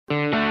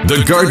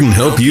The garden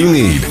help you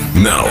need.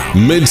 Now,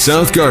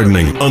 Mid-South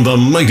Gardening on the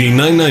Mighty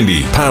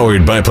 990,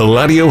 powered by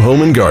Palladio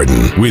Home and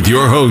Garden, with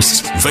your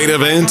hosts, Veda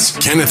Vance,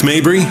 Kenneth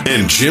Mabry,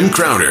 and Jim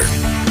Crowder.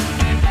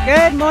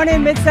 Good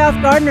morning,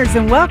 Mid-South Gardeners,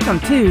 and welcome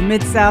to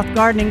Mid-South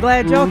Gardening.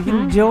 Glad y'all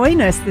can join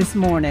us this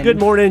morning. Good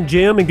morning,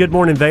 Jim, and good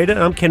morning,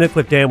 Veda. I'm Kenneth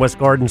with Dan West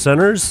Garden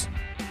Centers.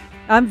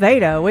 I'm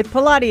Veda with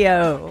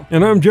Palladio.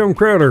 And I'm Jim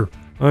Crowder.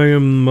 I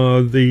am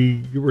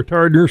the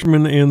retired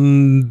nurseman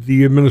and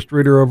the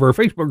administrator of our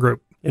Facebook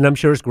group. And I'm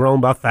sure it's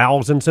grown by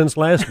thousands since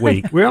last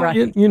week. Well, Right.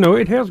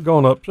 it has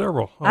gone up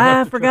several.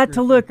 I forgot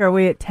to look. Are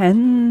we at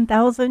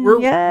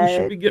 10,000 yet? We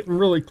should be getting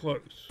really close.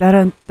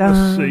 Dun, dun.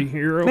 Let's see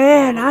here.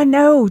 Man, I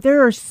know.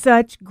 There are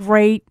such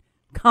great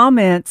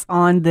comments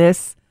on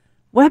this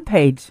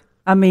webpage.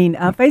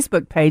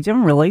 Facebook page.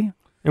 And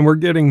we're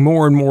getting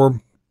more and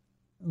more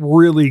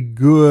really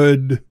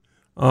good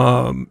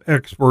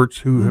experts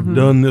who have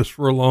done this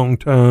for a long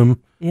time.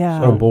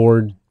 Yeah. I'm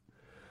bored.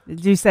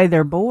 Did you say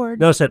they're bored?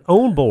 No, I said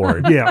on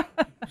board. Yeah.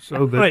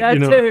 So that, That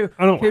too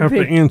I don't could have be.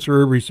 to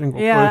answer every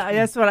single Yeah, question.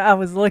 that's what I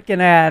was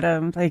looking at.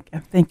 I'm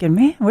thinking,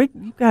 man,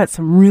 you've got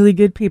some really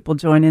good people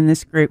joining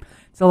this group.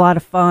 It's a lot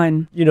of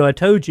fun. You know, I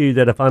told you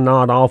that if I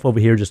nod off over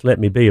here, just let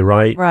me be,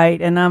 right?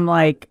 Right. And I'm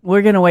like,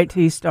 we're going to wait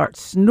till you start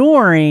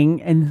snoring,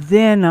 and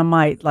then I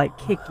might,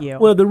 kick you.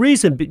 Well, the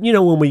reason, when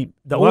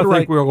Well, I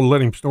think we'll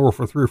let him snore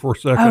for 3 or 4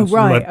 seconds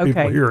right. and let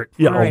people hear it.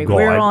 Yeah, All right, God.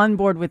 we're on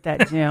board with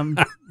that, Jim.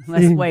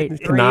 Let's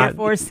wait 3 or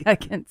 4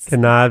 seconds.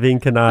 Conniving.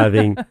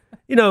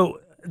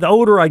 The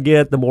older I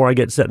get, the more I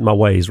get set in my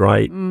ways,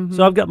 right? Mm-hmm.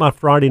 So I've got my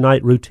Friday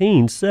night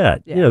routine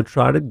set. Yeah.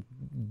 Try to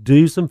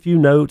do some few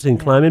notes and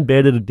climb in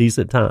bed at a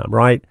decent time,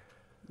 right?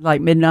 Like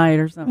midnight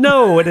or something.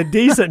 No, at a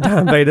decent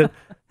time, Veda.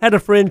 Had a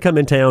friend come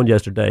in town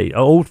yesterday, an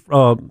old,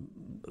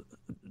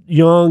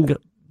 young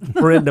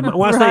friend of mine.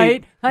 Well,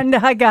 Right.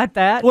 I got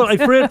that. a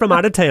friend from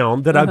out of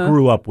town that I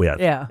grew up with.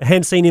 Yeah. I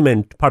hadn't seen him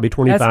in probably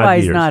 25 That's why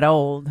years. he's not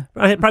old.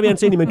 I probably hadn't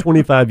seen him in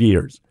 25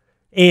 years.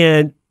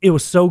 And it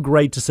was so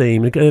great to see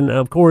him. And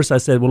of course, I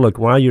said, well, look,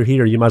 while you're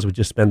here, you might as well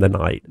just spend the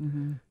night.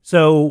 Mm-hmm.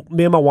 So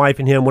me and my wife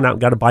and him went out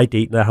and got a bite to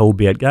eat that whole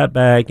bit. Got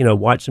back,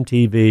 watched some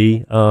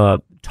TV,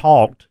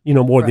 talked,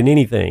 more than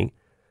anything.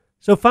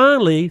 So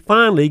finally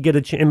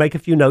get and make a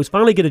few notes,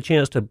 finally get a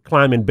chance to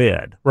climb in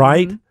bed,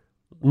 right?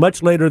 Mm-hmm.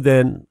 Much later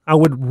than I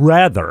would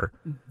rather.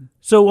 Mm-hmm.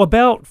 So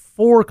about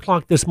 4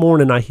 o'clock this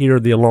morning, I hear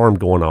the alarm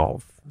going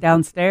off.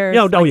 Downstairs?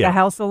 Yeah, The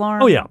house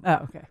alarm? Oh, yeah. Oh,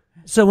 okay.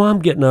 So I'm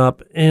getting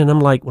up, and I'm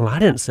like, well, I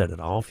didn't set it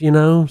off,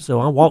 So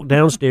I walk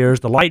downstairs,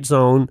 the light's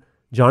on.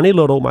 Johnny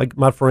Little,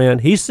 my friend,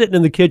 he's sitting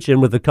in the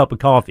kitchen with a cup of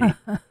coffee.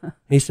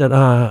 He said,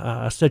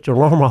 I set your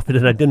alarm off,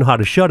 and I didn't know how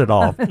to shut it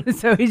off.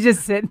 So he's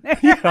just sitting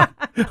there.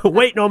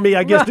 Waiting on me,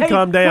 I guess, to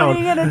calm down. What are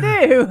you going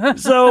to do?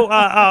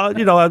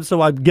 So,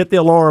 so I get the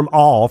alarm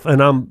off,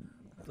 and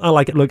I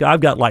like it. Look,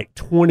 I've got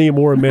 20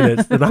 more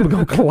minutes that I'm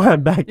going to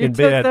climb back in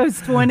bed. You took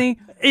those 20?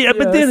 Yeah,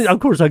 but then, of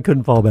course, I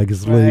couldn't fall back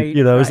asleep,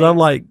 Right, So I'm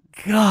like,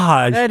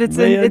 gosh, But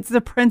man. it's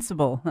the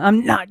principle.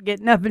 I'm not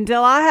getting up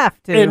until I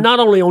have to. And not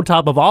only on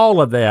top of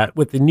all of that,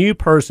 with the new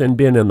person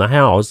being in the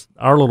house,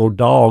 our little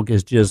dog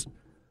is just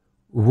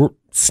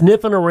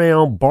sniffing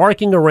around,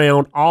 barking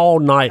around all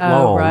night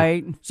long.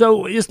 Right.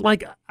 So it's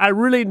like I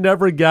really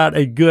never got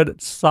a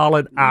good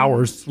solid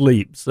hour's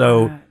sleep.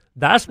 So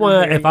that's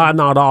why if I'm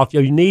not off,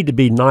 you need to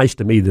be nice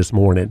to me this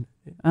morning.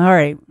 All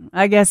right.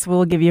 I guess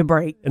we'll give you a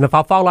break. And if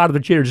I fall out of the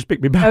chair, just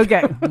pick me back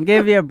Okay. up.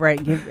 Give you a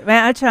break.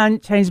 I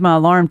changed my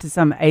alarm to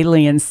some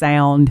alien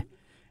sound.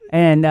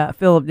 And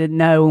Philip didn't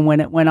know. And when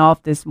it went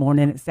off this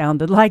morning, it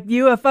sounded like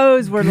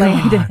UFOs were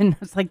landing. I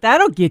was like,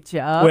 that'll get you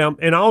up. Well,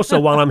 and also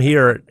while I'm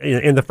here,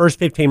 in the first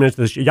 15 minutes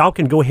of the show, y'all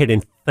can go ahead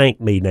and thank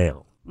me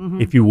now,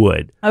 if you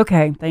would.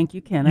 Okay. Thank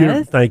you,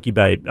 Kenneth. Thank you,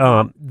 babe.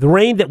 The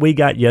rain that we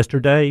got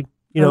yesterday,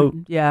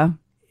 Yeah.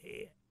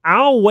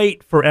 I'll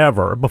wait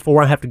forever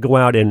before I have to go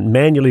out and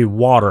manually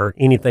water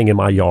anything in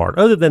my yard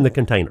other than the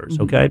containers,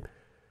 okay?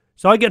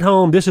 So I get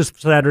home. This is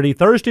Saturday,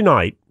 Thursday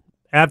night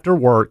after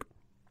work.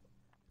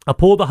 I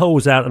pull the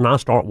hose out and I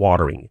start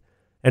watering.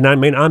 And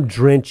I'm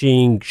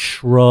drenching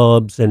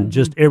shrubs and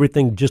just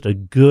everything, just a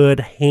good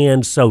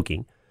hand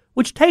soaking,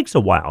 which takes a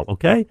while,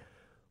 okay?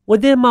 Well,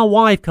 then my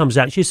wife comes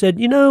out. She said,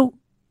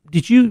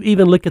 did you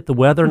even look at the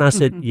weather? And I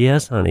said,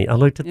 yes, honey. I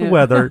looked at the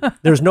weather.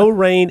 There's no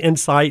rain in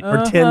sight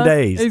for 10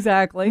 days.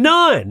 Exactly.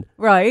 None.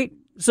 Right.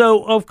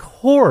 So, of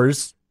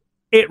course,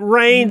 it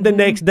rained the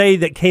next day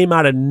that came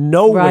out of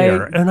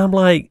nowhere. Right. And I'm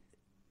like,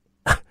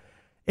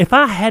 if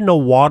I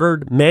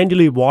hadn't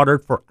manually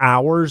watered for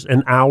hours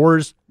and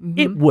hours,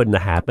 it wouldn't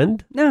have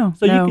happened. No.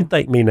 So you can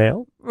thank me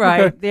now.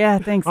 Right. Okay. Yeah.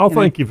 Thanks. I'll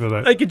Kenneth. thank you for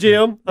that. Thank you,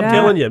 Jim. I'm Yeah,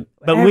 telling you.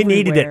 But we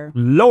needed everywhere. it.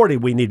 Lordy,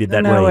 we needed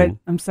that rain.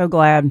 I'm so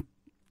glad.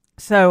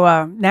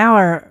 So now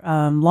our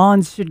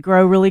lawns should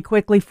grow really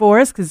quickly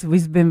for us because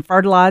we've been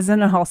fertilizing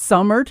all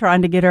summer,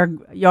 trying to get our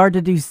yard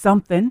to do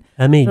something.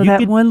 I mean, so you that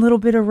could, one little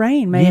bit of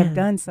rain may have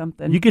done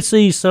something. you could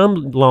see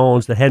some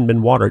lawns that hadn't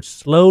been watered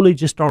slowly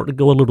just starting to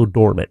go a little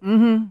dormant.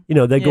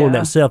 Mm-hmm. They go in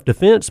that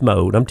self-defense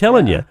mode. I'm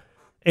telling you.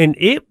 And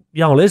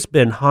it's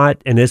been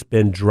hot and it's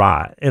been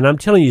dry. And I'm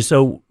telling you,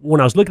 so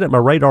when I was looking at my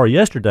radar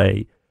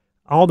yesterday,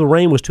 all the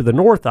rain was to the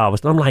north of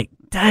us. And I'm like,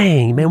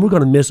 dang, man, we're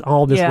going to miss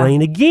all this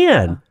rain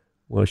again.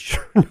 Well,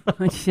 sure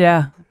enough.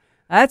 Yeah.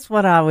 That's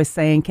what I was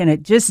saying. Can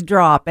it just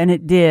drop? And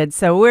it did.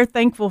 So we're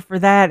thankful for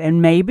that.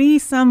 And maybe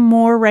some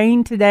more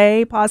rain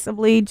today,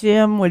 possibly.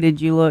 Jim, what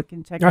did you look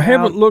and check out? I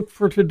haven't looked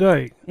for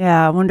today.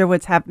 Yeah, I wonder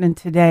what's happening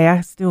today.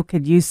 I still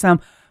could use some.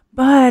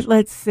 But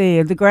let's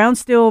see. The ground's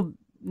still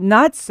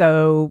not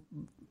so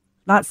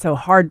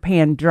hard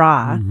pan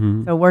dry.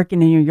 Mm-hmm. So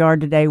working in your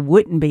yard today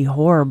wouldn't be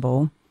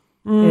horrible.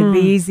 It'd be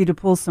easy to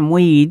pull some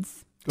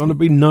weeds. Going to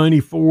be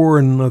 94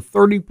 and a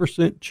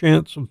 30%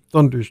 chance of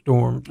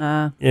thunderstorms.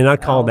 And I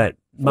call that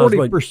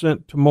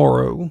 40%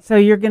 tomorrow. So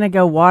you're going to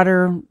go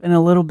water in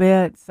a little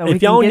bit so we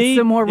can get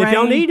some more rain? If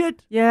y'all need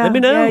it, yeah, let me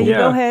know. Yeah,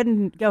 go ahead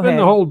and go Spend ahead.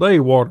 the whole day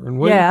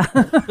watering. Yeah.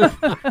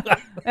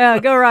 Yeah,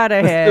 go right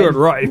ahead. Do it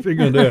right if you're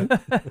going to do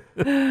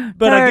it.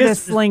 But Tired I guess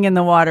of slinging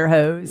the water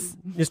hose.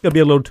 it's going to be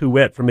a little too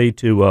wet for me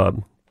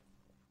to,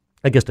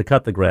 to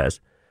cut the grass.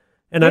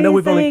 And I know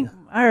we've only...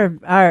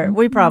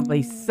 we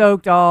probably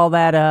soaked all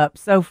that up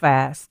so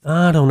fast.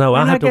 I don't know.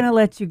 I'm not going to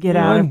let you get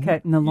out of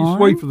cutting the lawn. Just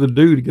wait for the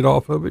dew to get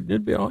off of it.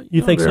 It'd be all.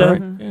 You think so?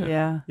 Right.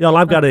 Yeah. Y'all,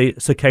 I've got a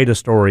cicada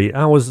story.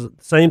 I was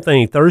same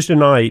thing Thursday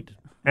night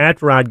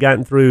after I'd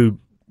gotten through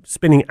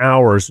spending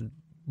hours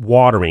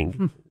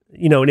watering,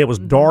 and it was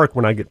dark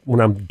when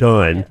I'm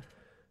done. Yeah.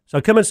 So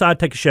I come inside,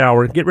 take a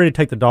shower, get ready to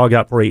take the dog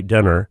out for eat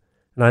dinner,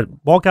 and I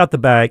walk out the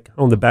back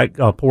on the back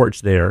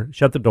porch there,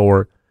 shut the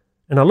door,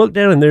 and I look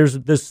down and there's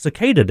this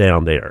cicada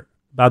down there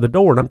by the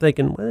door, and I'm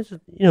thinking, well,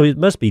 it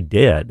must be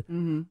dead.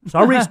 Mm-hmm. So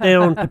I reached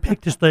down to pick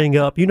this thing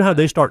up. You know how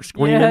they start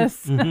screaming?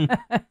 Yes.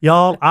 Mm-hmm.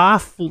 Y'all, I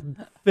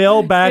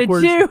fell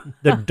backwards. Did you?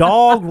 The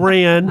dog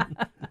ran.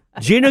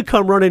 Gina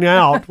come running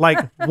out like,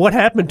 what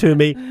happened to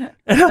me?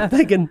 And I'm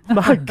thinking,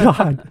 my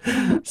God.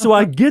 So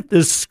I get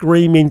this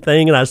screaming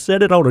thing, and I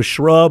set it on a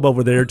shrub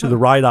over there to the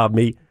right of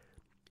me.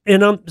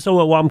 And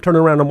while I'm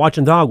turning around and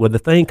watching the dog, the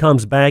thing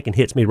comes back and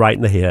hits me right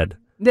in the head.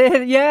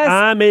 Yes.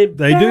 I mean,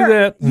 they do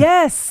that.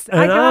 Yes.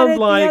 And I got I'm it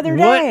like, the other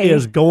what day.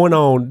 is going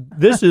on?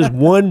 This is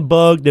one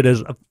bug that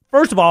is,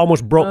 first of all,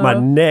 almost broke my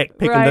neck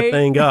picking the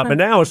thing up. And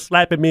now it's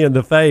slapping me in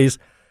the face.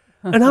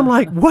 And I'm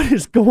like, what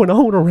is going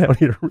on around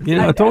here?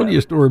 I told you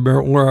a story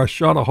about where I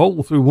shot a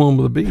hole through one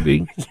with a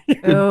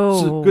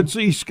BB. Could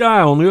see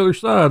sky on the other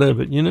side of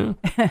it, and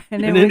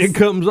then it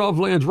comes off,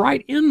 lands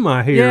right in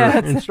my hair,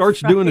 and starts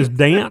doing his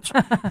dance.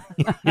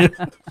 Ew.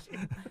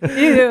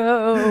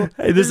 Hey,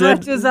 as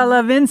much as I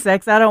love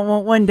insects, I don't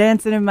want one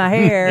dancing in my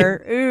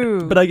hair.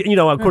 Ooh. But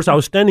of course, I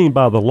was standing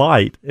by the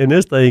light, and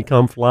this thing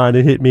come flying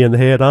and hit me in the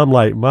head. I'm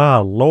like, my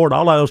Lord,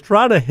 I was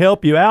trying to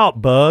help you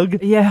out,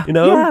 bug. Yeah.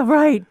 Yeah,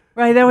 right.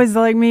 Right, that was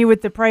like me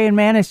with the praying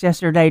mantis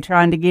yesterday,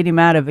 trying to get him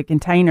out of a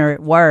container at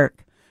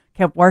work.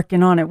 Kept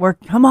working on it.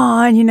 Come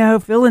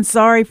on, feeling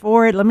sorry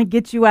for it. Let me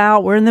get you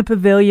out. We're in the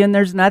pavilion.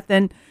 There's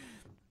nothing.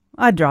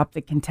 I dropped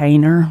the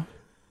container.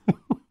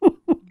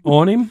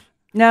 On him?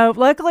 No,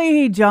 luckily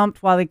he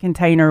jumped while the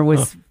container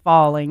was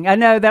falling. I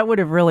know that would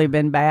have really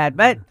been bad,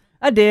 but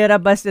I did. I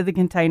busted the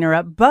container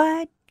up.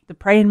 But the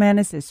praying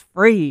mantis is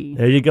free.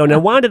 There you go. Now,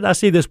 why did I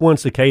see this one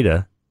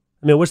cicada?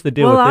 I mean, what's the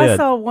deal with that? Well, I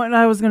saw one.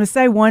 I was going to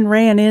say one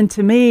ran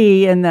into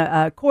me in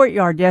the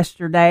courtyard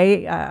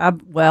yesterday.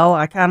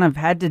 I kind of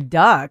had to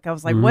duck. I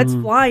was like, what's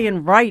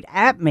flying right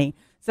at me?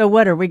 So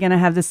what, are we going to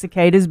have the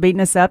cicadas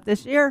beating us up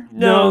this year?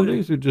 No,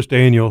 these are just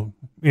annual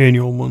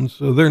ones.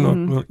 So they're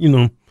not,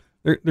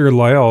 they're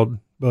loud,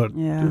 but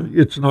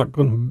it's not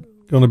going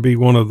to be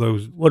one of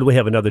those. What do we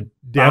have, another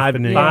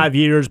 5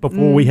 years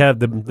before we have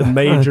the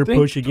major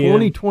push again?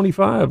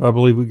 2025, I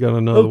believe we got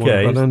another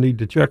one, but I need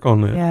to check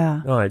on that.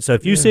 Yeah. All right, so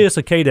if you see a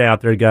cicada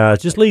out there,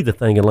 guys, just leave the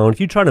thing alone.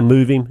 If you try to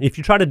move him, if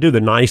you try to do the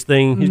nice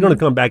thing, he's going to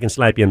come back and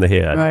slap you in the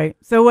head. Right.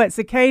 So what,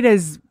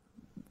 cicadas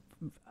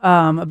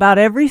about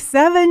every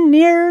 7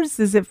 years?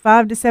 Is it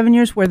 5 to 7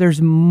 years where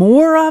there's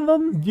more of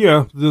them?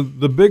 Yeah,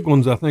 the big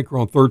ones I think are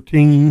on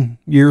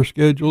 13-year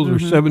schedules or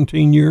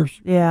 17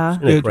 years. Yeah.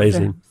 Isn't that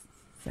crazy?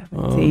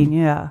 17,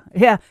 yeah.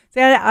 See,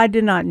 I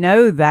did not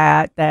know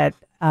that.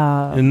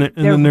 And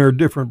then there are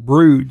different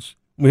broods.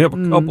 We have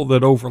a couple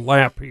that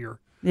overlap here.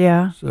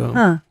 Yeah.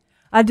 So.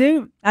 I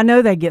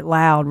know they get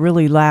loud,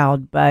 really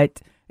loud,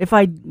 but if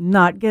I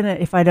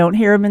don't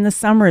hear them in the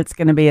summer, it's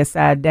going to be a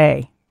sad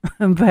day.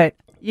 But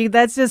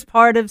that's just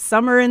part of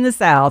summer in the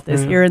South,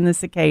 is hearing the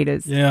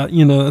cicadas. Yeah,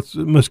 it's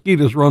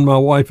mosquitoes run my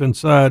wife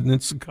inside, and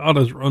it's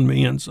cicadas run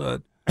me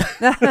inside.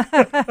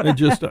 They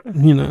just,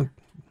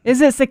 Is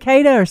it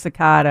cicada or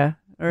cicada?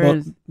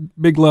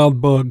 Big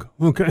loud bug.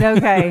 Okay.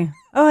 Okay.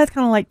 Oh, that's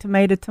kind of like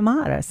tomato.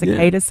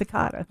 Cicada,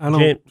 cicada. I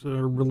don't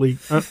really.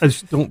 I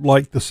just don't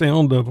like the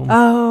sound of them.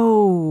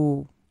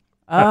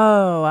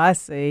 Oh, I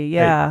see.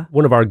 Yeah. Hey,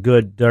 one of our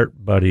good dirt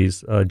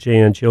buddies,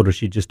 Jan Childers,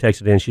 she just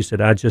texted in. She said,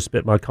 "I just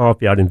spit my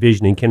coffee out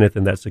envisioning Kenneth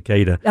and that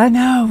cicada." I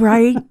know,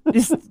 right?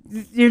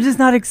 You're just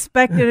not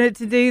expecting it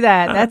to do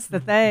that. That's the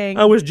thing.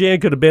 I wish Jan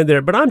could have been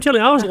there, but I'm telling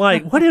you, I was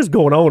like, what is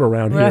going on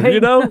around here, you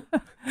know?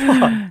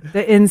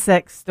 The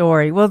insect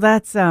story. Well,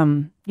 that's,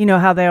 you know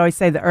how they always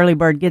say the early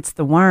bird gets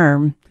the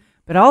worm,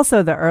 but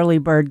also the early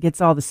bird gets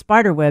all the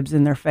spider webs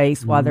in their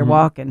face while they're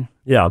walking.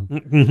 Yeah.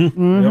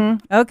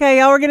 Yep. Okay,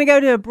 y'all, we're going to go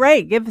to a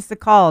break. Give us a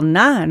call,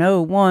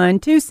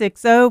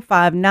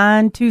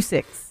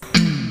 901-260-5926.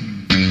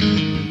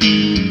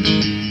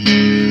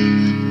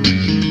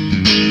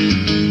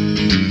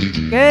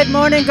 Good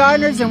morning,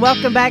 gardeners, and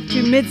welcome back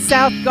to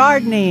Mid-South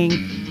Gardening.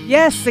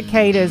 Yes,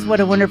 cicadas, what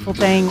a wonderful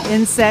thing.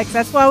 Insects,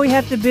 that's why we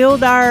have to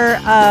build our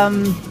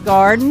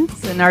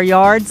gardens and our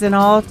yards and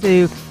all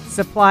to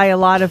supply a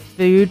lot of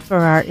food for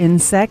our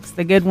insects,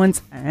 the good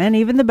ones and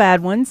even the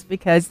bad ones,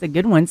 because the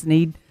good ones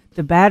need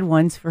the bad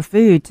ones for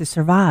food to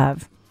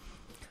survive.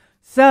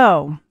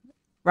 So,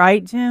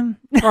 right, Jim?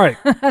 Right.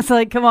 It's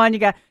like, come on, you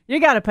got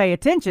to pay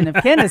attention if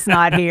Kenneth's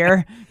not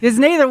here, because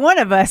neither one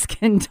of us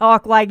can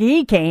talk like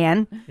he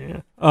can.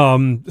 Yeah.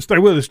 Stay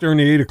with us during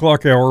the 8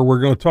 o'clock hour.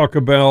 We're going to talk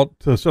about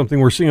something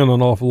we're seeing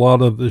an awful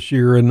lot of this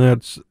year, and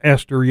that's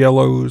aster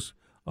yellows,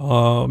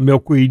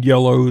 milkweed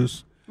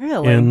yellows,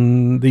 really,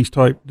 and these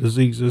type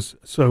diseases.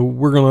 So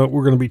we're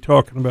gonna be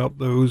talking about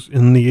those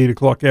in the 8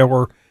 o'clock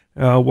hour.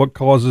 What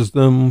causes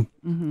them,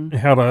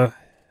 how to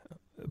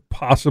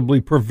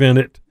possibly prevent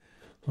it.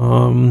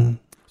 So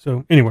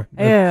anyway,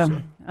 yeah.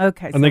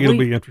 Okay. I think it'll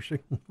be interesting.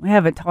 We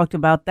haven't talked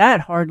about that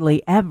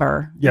hardly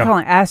ever. Yeah. You're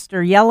calling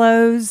aster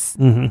yellows,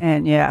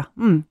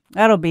 and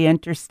that'll be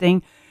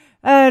interesting.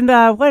 And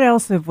what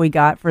else have we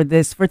got for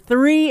this? For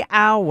 3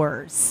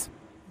 hours,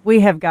 we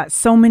have got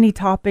so many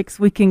topics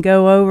we can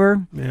go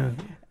over. Yeah.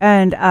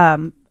 And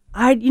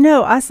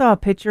I saw a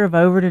picture of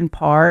Overton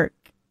Park,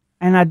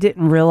 and I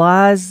didn't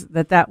realize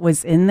that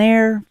was in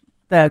there.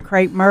 The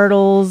crepe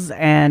myrtles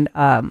and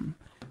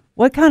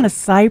what kind of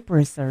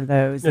cypress are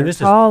those? They're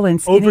tall and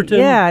skinny. Overton?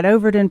 Yeah, at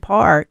Overton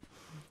Park. I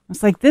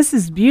was like, this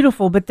is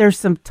beautiful, but there's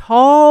some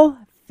tall,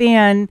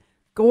 thin,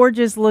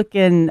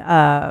 gorgeous-looking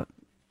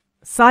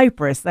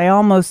cypress. They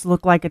almost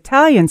look like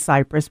Italian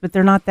cypress, but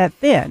they're not that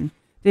thin.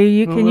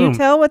 Can you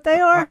tell what they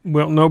are?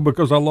 Well, no,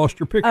 because I lost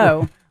your picture.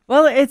 Oh,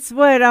 well, it's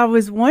what I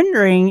was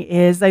wondering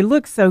is they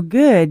look so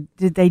good.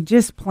 Did they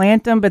just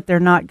plant them, but they're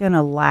not going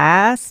to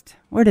last?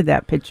 Where did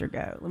that picture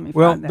go? Let me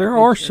find that there picture.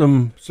 are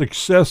some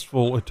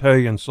successful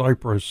Italian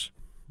cypress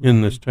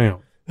in this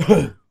town.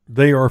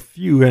 They are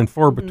few and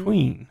far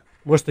between.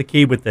 What's the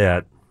key with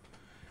that?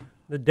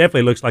 It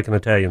definitely looks like an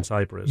Italian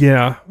cypress.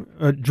 Yeah,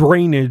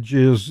 drainage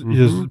is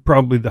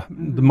probably the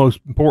most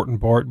important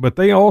part, but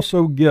they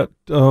also get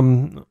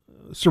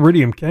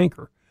Ceridium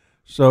canker.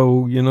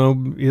 So,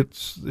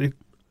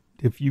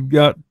 if you've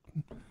got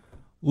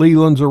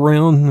Lelands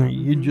around,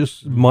 you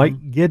just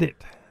might get it.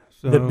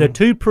 So. The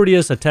two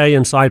prettiest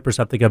Italian cypress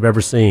I think I've ever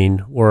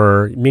seen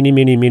were many,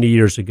 many, many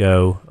years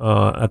ago.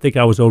 I think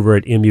I was over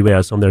at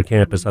MUS on their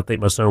campus. I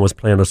think my son was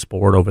playing a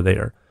sport over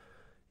there.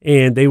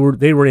 And they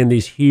were in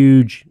these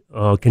huge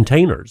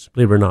containers,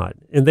 believe it or not.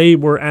 And they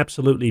were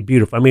absolutely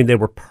beautiful. I mean, they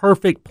were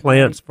perfect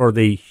plants for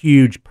the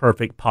huge,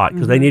 perfect pot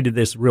because they needed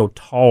this real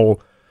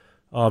tall,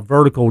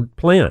 vertical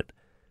plant.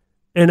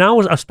 And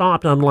I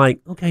stopped. And I'm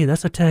like, okay,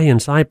 that's Italian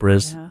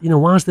cypress. Yeah.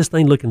 Why is this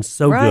thing looking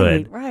so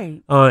good?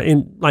 Right.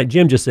 And like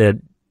Jim just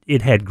said,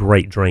 it had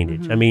great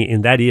drainage. I mean,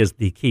 and that is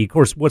the key. Of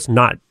course, what's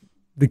not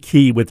the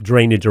key with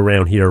drainage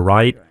around here,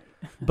 right?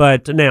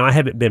 But now I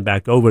haven't been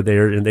back over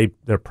there, and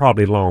they're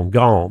probably long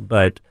gone.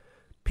 But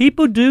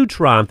people do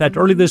try. In fact,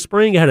 early this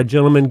spring, I had a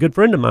gentleman, good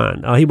friend of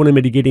mine. He wanted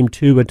me to get him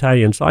 2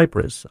 Italian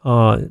cypress,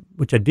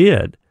 which I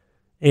did.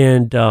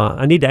 And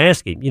I need to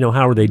ask him,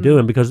 how are they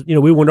doing? Because,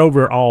 we went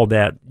over all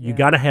that. You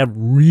got to have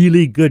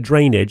really good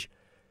drainage.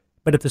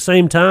 But at the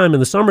same time, in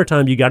the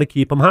summertime, you got to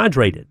keep them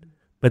hydrated.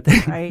 But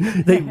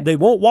they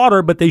want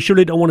water, but they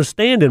surely don't want to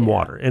stand in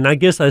water. And I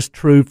guess that's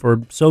true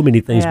for so many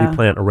things we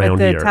plant around but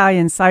the here.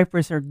 Italian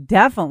cypress are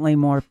definitely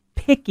more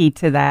picky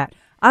to that.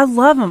 I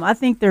love them. I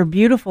think they're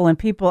beautiful, and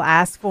people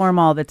ask for them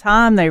all the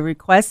time. They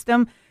request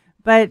them.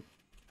 But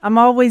I'm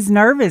always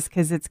nervous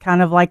because it's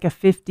kind of like a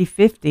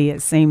 50-50,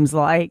 it seems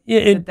like,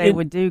 that they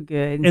would do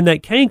good. And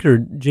that canker,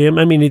 Jim,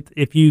 I mean,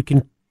 if you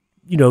can,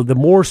 the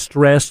more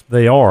stressed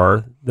they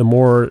are, the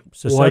more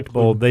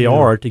susceptible they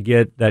are to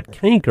get that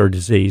canker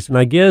disease. And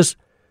I guess,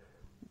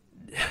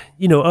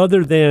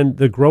 other than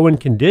the growing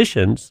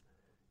conditions,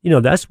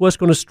 that's what's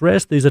going to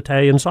stress these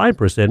Italian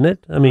cypress, isn't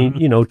it? I mean,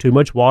 too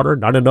much water,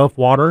 not enough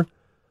water,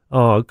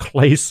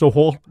 clay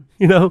soil,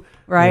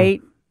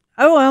 Right.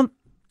 Oh, well.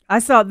 I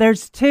saw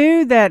there's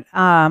 2 that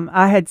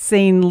I had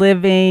seen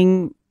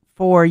living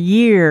for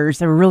years.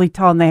 They were really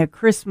tall, and they had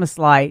Christmas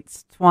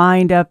lights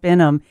twined up in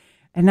them.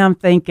 And I'm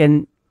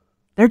thinking,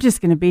 they're just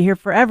going to be here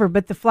forever.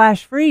 But the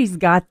flash freeze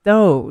got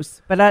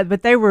those.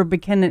 But they were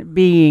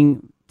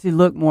being to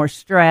look more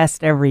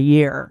stressed every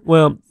year.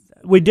 Well,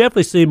 we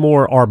definitely see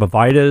more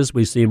arborvitaes.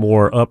 We see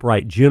more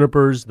upright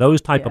junipers,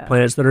 those type of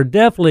plants that are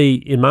definitely,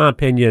 in my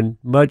opinion,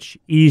 much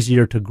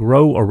easier to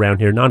grow around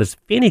here, not as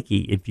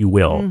finicky, if you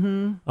will,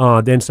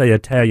 than, say,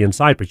 Italian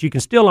cypress. You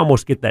can still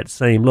almost get that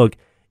same look.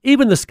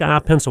 Even the sky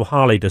pencil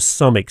holly to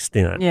some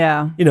extent.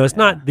 Yeah. It's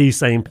not the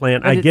same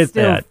plant. But I get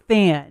that. It's still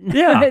thin.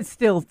 Yeah. It's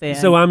still thin.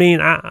 So, I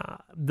mean,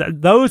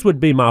 those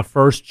would be my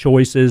first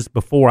choices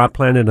before I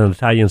planted an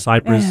Italian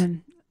cypress.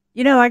 And,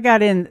 I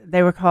got in,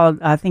 they were called,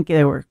 I think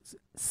they were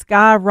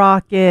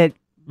Skyrocket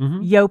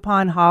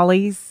Yopon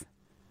hollies.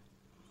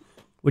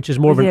 Which is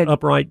more of an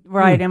upright.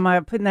 Right. Am I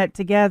putting that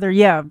together?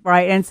 Yeah,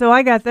 right. And so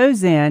I got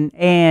those in,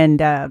 and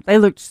they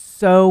looked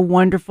so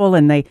wonderful,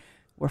 and they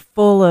were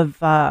full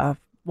of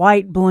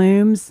white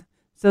blooms.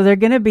 So they're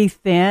going to be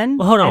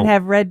thin and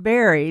have red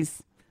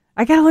berries.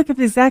 I got to look up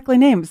the exactly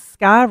name.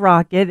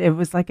 Skyrocket. It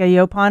was like a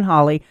Yopon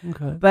holly.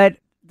 Okay. But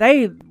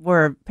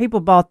people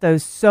bought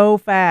those so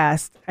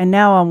fast, and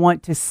now I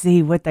want to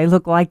see what they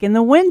look like in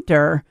the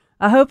winter.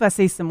 I hope I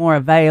see some more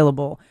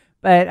available.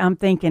 But I'm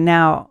thinking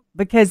now,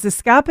 because the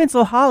sky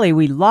pencil holly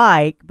we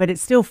like, but it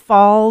still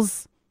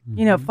falls,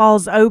 it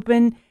falls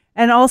open.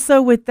 And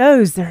also with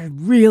those, they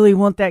really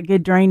want that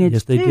good drainage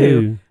yes, too. They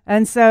do.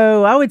 And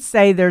so I would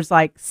say there's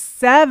like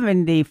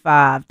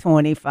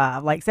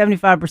 75-25, like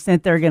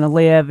 75% they're going to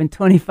live and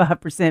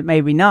 25%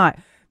 maybe not.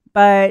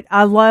 But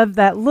I love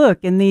that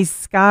look. And these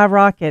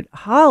Skyrocket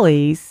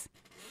hollies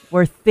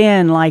were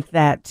thin like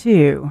that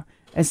too.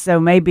 And so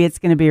maybe it's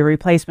going to be a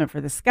replacement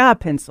for the sky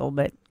pencil.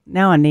 But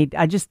now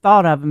I just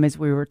thought of them as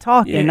we were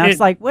talking. And I was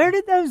like, where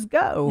did those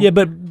go? Yeah,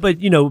 but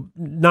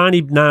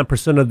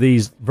 99% of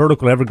these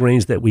vertical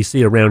evergreens that we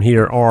see around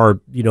here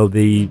are,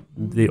 the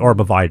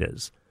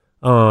arborvitaes.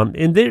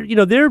 And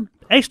they're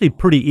actually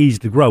pretty easy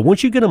to grow.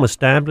 Once you get them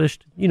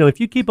established, if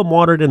you keep them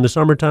watered in the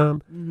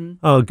summertime,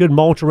 good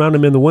mulch around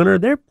them in the winter,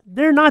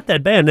 they're not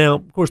that bad. Now,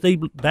 of course,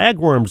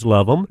 bagworms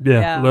love them.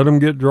 Yeah, let them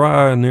get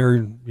dry, and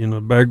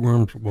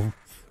bagworms will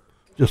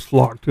just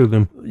flock to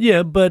them.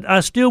 Yeah, but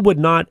I still would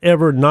not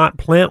ever not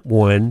plant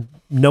one,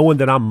 knowing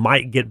that I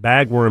might get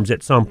bagworms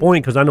at some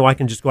point, because I know I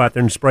can just go out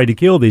there and spray to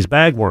kill these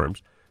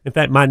bagworms. In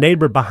fact, my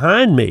neighbor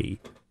behind me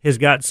has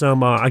got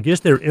some, I guess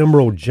they're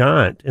emerald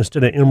giant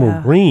instead of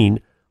emerald green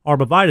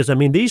arborvitaes. I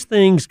mean, these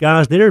things,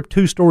 guys, they're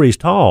 2 stories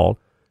tall.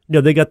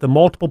 They got the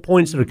multiple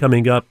points that are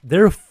coming up.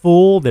 They're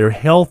full, they're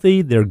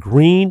healthy, they're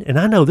green. And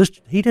I know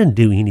he doesn't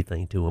do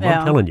anything to them,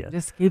 I'm telling you.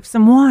 Just keeps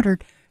them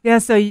watered. Yeah,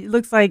 so it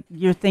looks like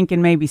you're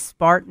thinking maybe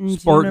Spartan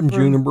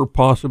juniper,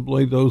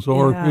 possibly. Those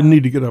are. You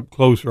need to get up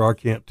closer. I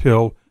can't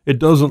tell. It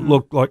doesn't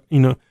look like,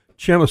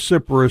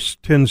 Chamaecyparis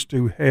tends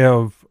to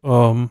have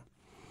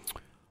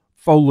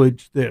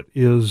foliage that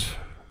is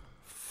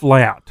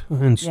flat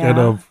instead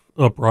of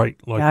upright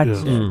like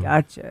this.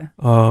 Gotcha.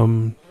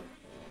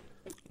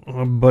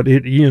 But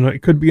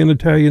it could be an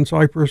Italian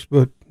cypress,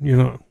 but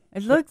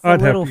it looks a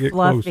little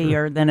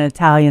fluffier than an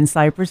Italian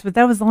cypress, but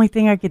that was the only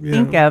thing I could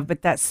think of.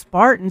 But that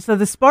Spartan, so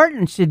the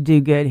Spartan should do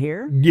good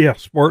here. Yeah,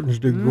 Spartans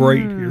do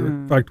great here.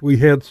 In fact, we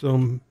had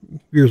some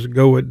years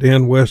ago at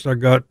Dan West I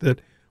got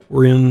that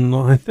were in,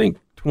 I think,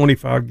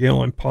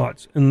 25-gallon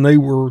pots, and they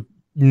were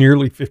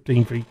nearly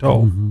 15 feet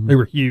tall. They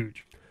were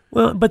huge.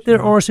 Well, but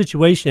there are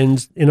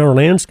situations in our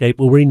landscape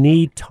where we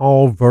need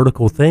tall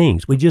vertical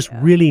things. We just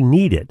really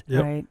need it.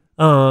 Yep. Right.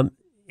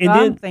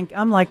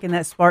 I'm liking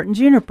that Spartan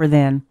juniper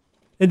then.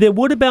 And then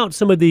what about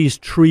some of these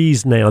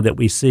trees now that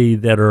we see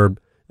that are,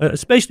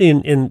 especially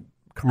in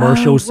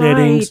commercial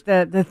settings?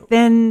 The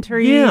thin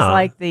trees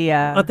like the...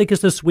 I think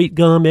it's the sweet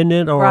gum, isn't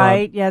it? Or,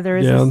 there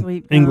is a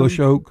sweet gum. English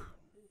oak.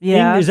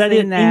 Yeah, is that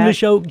it?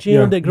 English oak,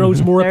 Jim, that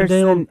grows more up and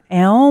down? An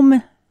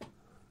elm.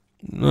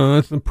 No,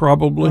 that's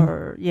probably.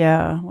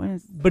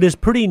 But it's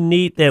pretty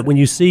neat that when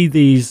you see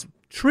these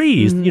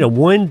trees,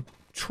 one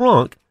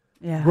trunk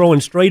growing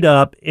straight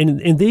up,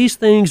 and these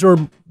things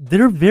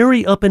they're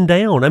very up and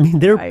down. I mean,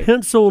 they're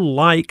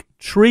pencil-like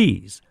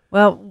trees.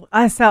 Well,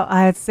 I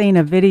had seen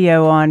a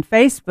video on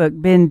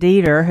Facebook. Ben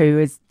Dieter,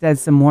 who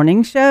does the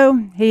morning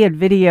show, he had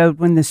videoed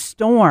when the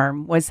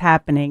storm was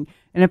happening,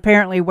 and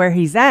apparently where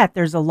he's at,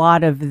 there's a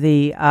lot of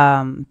the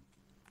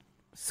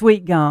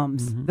sweet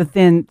gums,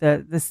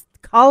 the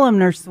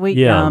columnar sweet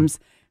gums.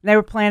 They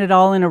were planted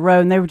all in a row,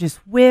 and they were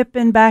just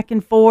whipping back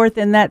and forth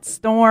in that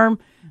storm,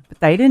 but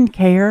they didn't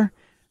care.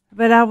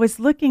 But I was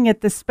looking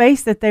at the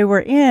space that they were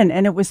in,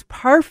 and it was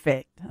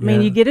perfect. I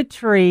mean, you get a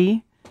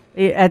tree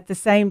at the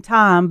same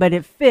time, but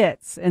it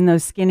fits in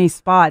those skinny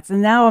spots.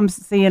 And now I'm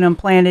seeing them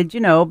planted,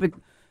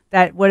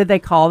 but what do they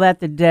call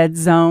that? The dead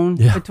zone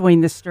between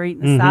the street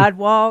and the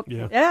sidewalk.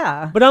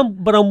 Yeah. But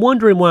I'm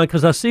wondering why,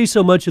 because I see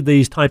so much of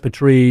these type of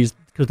trees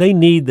because they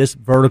need this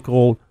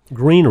vertical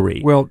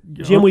greenery. Well,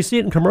 Jim, we see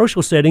it in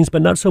commercial settings,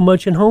 but not so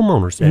much in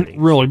homeowner settings.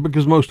 Really,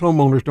 because most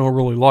homeowners don't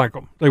really like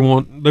them. They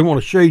want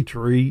a shade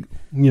tree.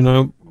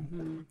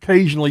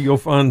 Occasionally you'll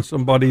find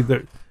somebody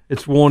that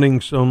it's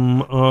wanting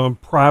some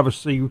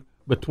privacy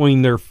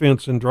between their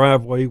fence and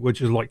driveway,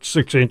 which is like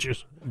 6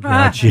 inches.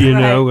 Gotcha.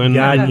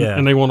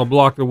 And they want to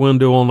block the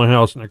window on the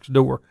house next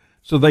door.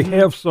 So they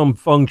have some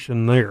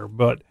function there,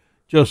 but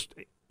just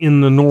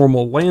in the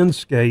normal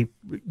landscape,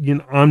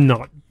 I'm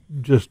not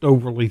just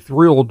overly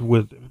thrilled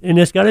with them. And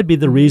it's got to be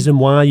the reason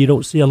why you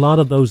don't see a lot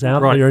of those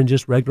out there in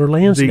just regular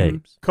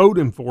landscapes. The code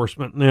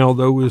enforcement now,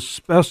 though, is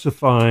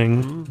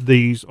specifying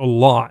these a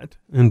lot.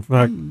 In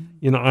fact,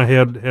 I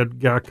had a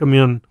guy come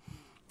in,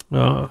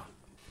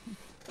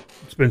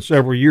 it's been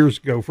several years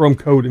ago, from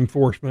code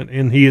enforcement,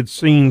 and he had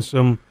seen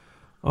some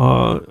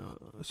of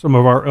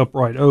our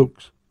upright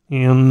oaks.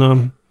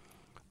 And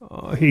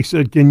he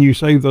said, "Can you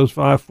save those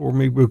 5 for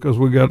me, because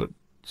we got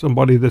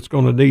somebody that's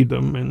going to need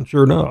them?" And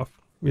sure enough,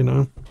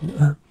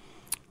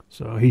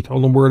 so he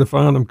told them where to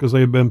find them, because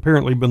they had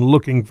apparently been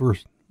looking for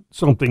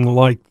something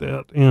like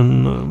that,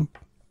 and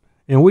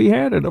we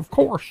had it, of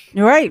course.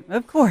 Right,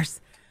 of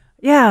course.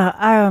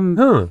 Yeah.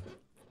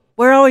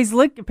 We're always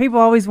looking. People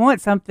always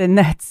want something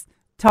that's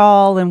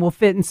tall and will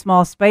fit in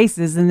small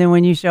spaces, and then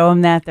when you show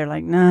them that, they're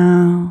like,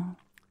 "No."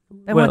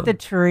 They want the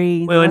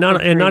tree. Well, and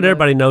not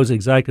everybody knows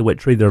exactly what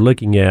tree they're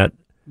looking at.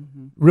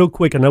 Mm-hmm. Real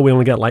quick, I know we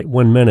only got like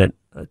 1 minute.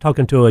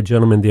 Talking to a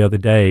gentleman the other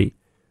day,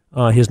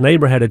 his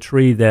neighbor had a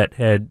tree that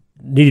had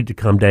needed to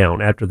come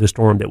down after the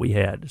storm that we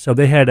had. So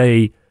they had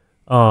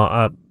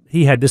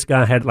this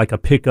guy had like a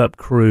pickup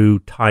crew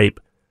type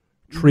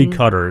tree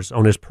cutters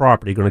on his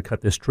property going to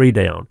cut this tree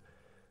down.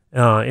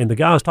 And the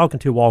guy I was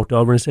talking to walked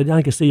over and said,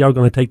 "I can see y'all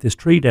going to take this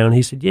tree down."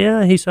 He said,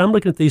 "Yeah." He said, "I'm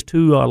looking at these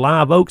 2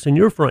 live oaks in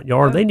your front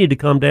yard. They need to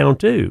come down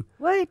too."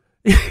 What?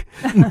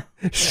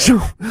 So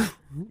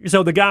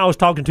the guy I was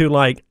talking to,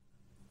 like,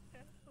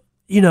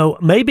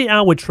 maybe I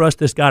would trust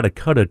this guy to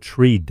cut a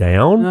tree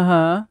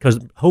down, because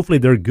hopefully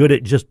they're good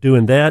at just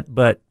doing that.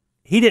 But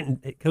he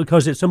didn't,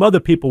 because some other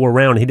people were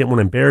around. He didn't want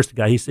to embarrass the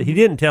guy. He said he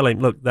didn't tell him,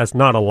 "Look, that's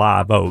not a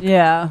live oak."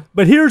 Yeah.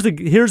 But here's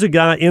a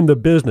guy in the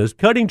business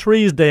cutting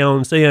trees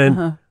down,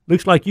 saying,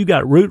 "Looks like you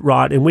got root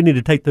rot, and we need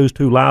to take those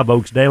 2 live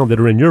oaks down that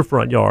are in your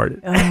front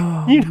yard."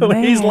 Oh,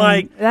 man. He's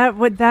like,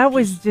 that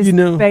was just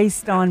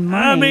based on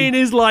money. I mean,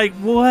 he's like,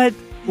 what?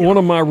 One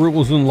of my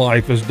rules in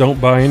life is don't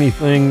buy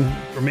anything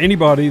from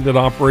anybody that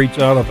operates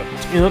out of a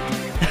tent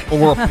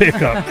or a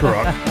pickup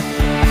truck.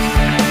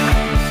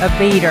 A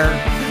beater.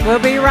 We'll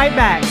be right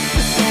back.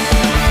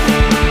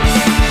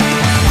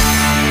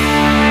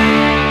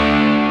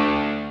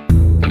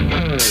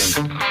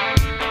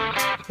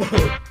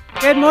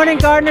 Good morning,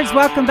 gardeners.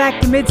 Welcome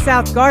back to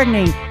Mid-South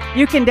Gardening.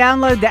 You can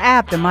download the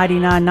app,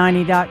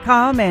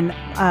 themighty990.com, and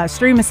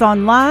stream us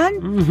online.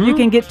 Mm-hmm. You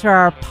can get to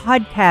our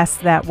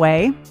podcast that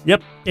way.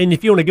 Yep. And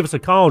if you want to give us a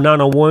call,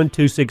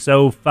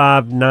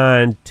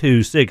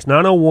 901-260-5926.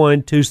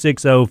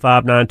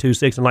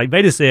 901-260-5926. And like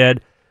Veda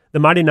said, the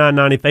Mighty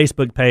 990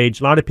 Facebook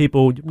page, a lot of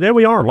people, there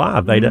we are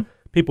live, Veda.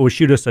 People will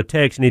shoot us a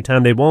text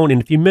anytime they want.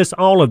 And if you miss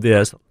all of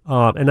this,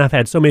 and I've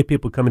had so many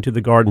people come into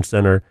the garden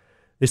center,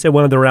 they said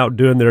when they're out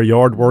doing their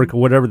yard work or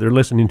whatever, they're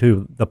listening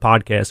to the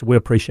podcast. We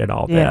appreciate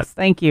all that. Yes,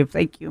 thank you.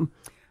 Thank you.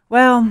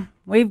 Well,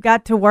 we've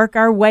got to work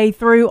our way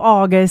through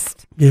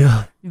August.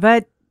 Yeah.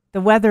 But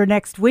the weather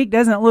next week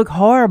doesn't look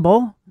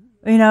horrible.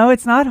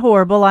 It's not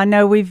horrible. I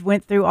know we've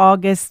went through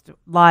August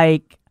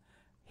like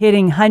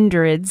hitting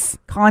hundreds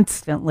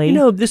constantly.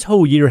 This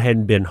whole year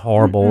hadn't been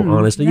horrible,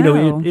 honestly.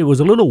 No. It was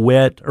a little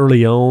wet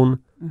early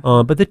on.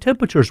 But the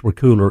temperatures were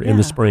cooler in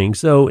the spring.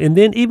 So, and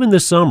then even the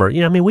summer,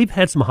 we've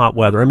had some hot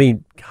weather. I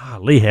mean,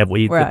 golly, have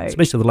we,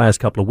 especially the last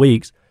couple of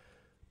weeks.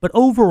 But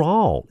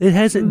overall, it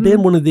hasn't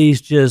been one of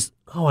these just,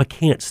 I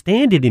can't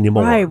stand it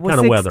anymore kind of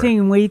weather.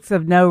 16 weeks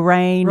of no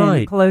rain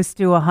and close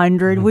to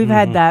 100. We've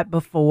had that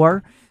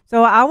before.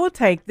 So I will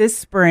take this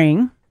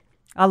spring.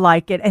 I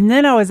like it. And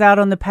then I was out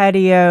on the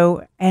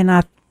patio and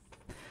I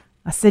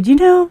said,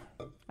 I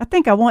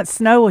think I want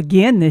snow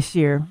again this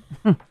year.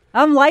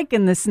 I'm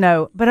liking the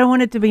snow, but I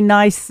want it to be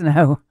nice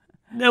snow.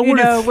 Now,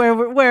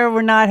 where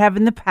we're not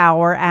having the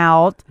power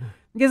out.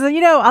 Because,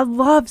 I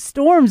love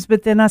storms,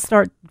 but then I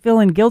start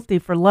feeling guilty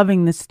for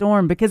loving the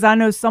storm because I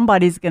know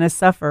somebody's going to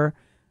suffer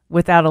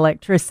without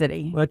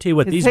electricity. Well, I tell you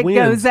what, these winds... It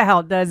goes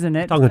out, doesn't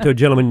it? Talking to a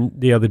gentleman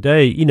the other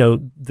day,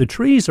 the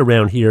trees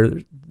around here,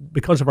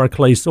 because of our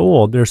clay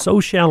soil, they're so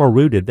shallow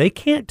rooted. They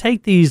can't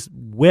take these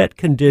wet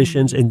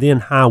conditions and then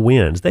high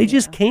winds. They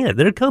just can't.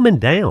 They're coming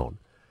down.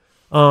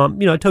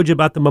 I told you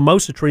about the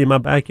mimosa tree in my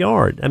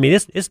backyard. I mean,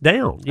 it's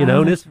down,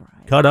 and it's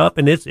cut up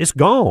and it's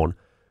gone.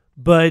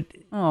 But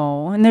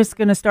and it's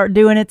going to start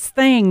doing its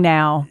thing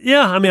now.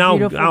 Yeah, I mean,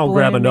 I'll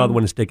grab another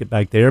one and stick it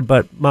back there.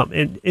 But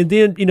and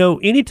then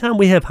anytime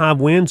we have high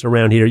winds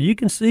around here, you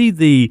can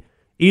see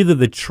either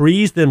the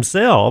trees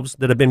themselves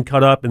that have been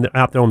cut up and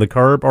out there on the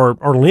curb,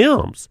 or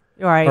limbs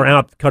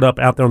are cut up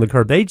out there on the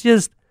curb. They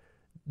just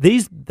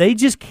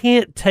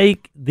can't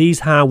take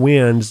these high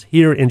winds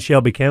here in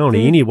Shelby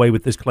County anyway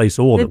with this clay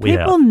soil that we have.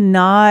 Did people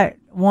not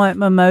want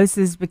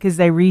mimosas because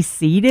they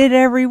reseeded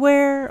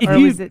everywhere?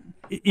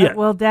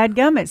 Well,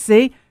 dadgummit,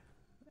 see,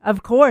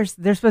 of course,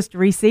 they're supposed to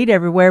reseed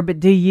everywhere, but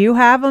do you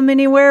have them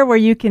anywhere where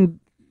you can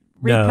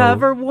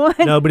recover one.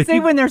 No, but see,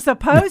 when they're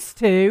supposed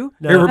to.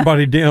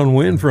 Everybody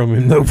downwind from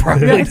him, no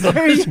problem.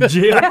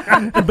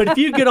 Jim, but if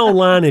you get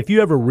online, if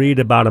you ever read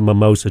about a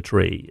mimosa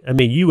tree, I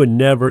mean, you would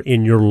never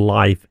in your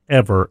life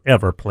ever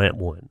plant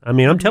one. I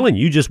mean, I'm telling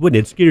you, you just wouldn't.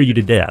 It'd scare you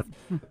to death.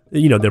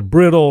 You know, they're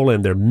brittle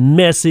and they're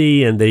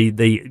messy, and they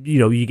you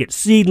know, you get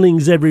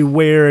seedlings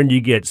everywhere, and you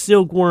get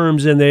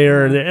silkworms in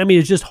there, and I mean,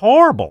 it's just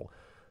horrible.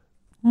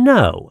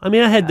 No. I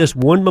mean, I had this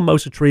one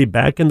mimosa tree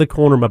back in the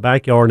corner of my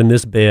backyard in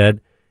this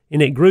bed,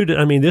 and it grew to,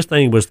 I mean, this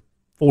thing was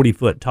 40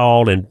 foot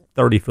tall and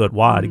 30 foot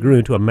wide. It grew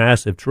into a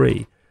massive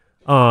tree.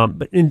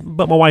 But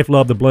my wife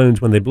loved the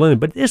blooms when they bloomed.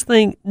 But this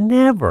thing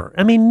never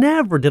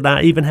did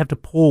I even have to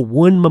pull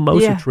one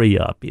mimosa tree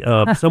up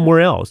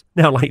somewhere else.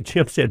 Now, like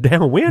Jim said,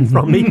 downwind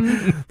from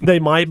me, they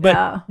might.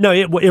 But no,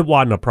 it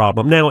wasn't a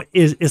problem. Now,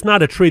 it's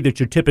not a tree that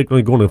you're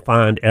typically going to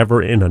find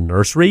ever in a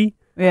nursery.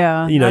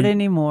 Yeah, you know, not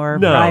anymore,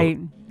 right?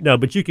 No,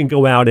 but you can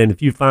go out, and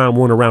if you find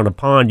one around a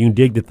pond, you can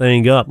dig the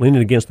thing up, lean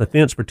it against the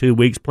fence for 2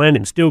 weeks, plant it,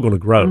 and it's still going to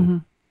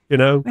grow. You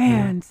know?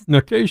 Man. Now,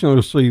 occasionally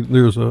you'll see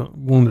there's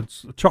one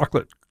that's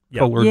chocolate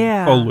colored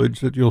foliage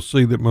that you'll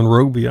see that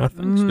Monrovia, I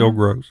think, still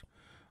grows.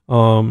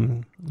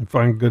 If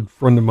I'm a good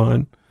friend of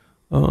mine,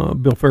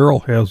 Bill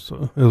Farrell has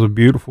a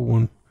beautiful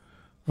one.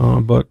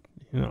 But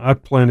you know, I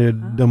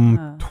planted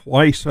them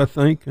twice, I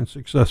think, and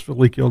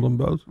successfully killed them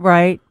both.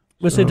 Right.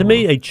 Well, so to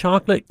me, a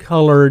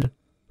chocolate-colored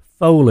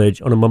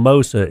foliage on a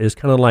mimosa is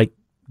kind of like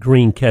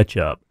green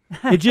ketchup.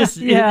 It just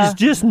it's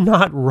just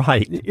not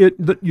right.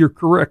 You're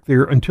correct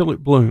there until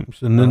it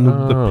blooms, and then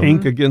the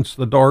pink against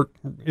the dark,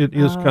 it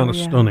is kind of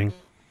stunning.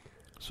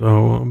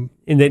 So,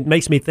 and it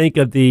makes me think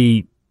of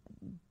the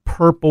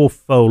purple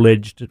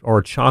foliaged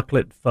or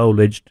chocolate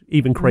foliaged,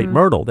 even crepe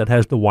myrtle that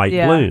has the white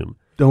bloom.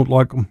 Don't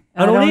like them.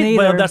 I don't either.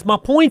 Well, that's my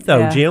point,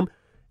 though, Jim.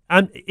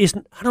 I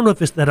don't know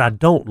if it's that I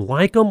don't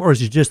like them, or is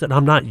it just that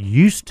I'm not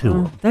used to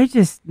them. They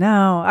just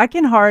I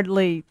can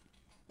hardly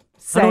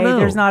say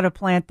there's not a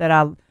plant that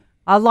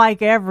I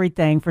like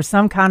everything for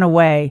some kind of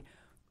way,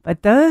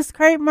 but those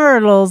crepe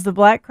myrtles, the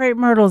black crepe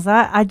myrtles,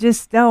 I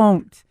just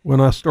don't. When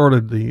I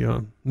started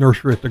the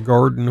nursery at the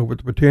garden over at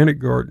the Botanic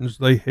Gardens,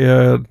 they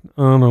had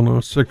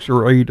 6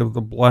 or 8 of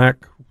the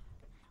black,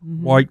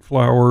 white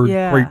flowered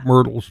crepe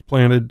myrtles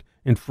planted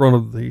in front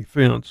of the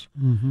fence,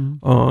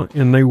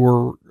 and they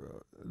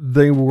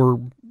were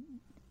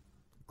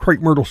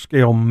crepe myrtle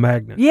scale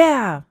magnets.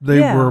 Yeah. They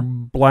were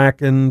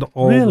blackened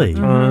all the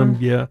time.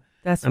 Yeah.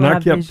 That's and I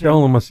kept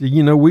telling them, I said,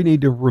 we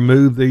need to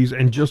remove these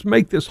and just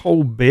make this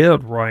whole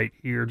bed right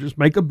here. Just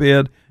make a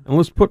bed and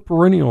let's put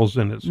perennials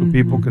in it so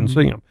people can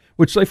see them,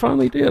 which they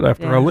finally did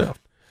after I left.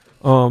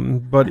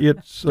 But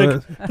it's...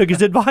 took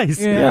his advice.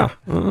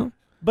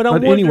 But I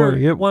wonder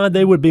anyway, why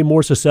they would be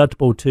more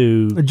susceptible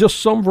to... Just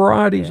some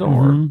varieties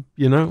are,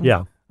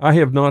 Yeah. I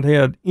have not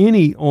had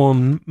any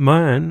on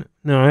mine.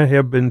 Now, I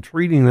have been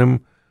treating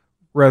them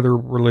rather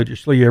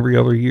religiously every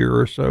other year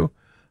or so.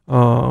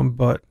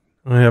 But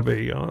I have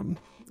a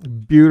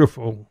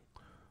beautiful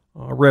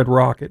red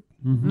rocket,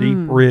 deep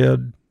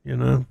red,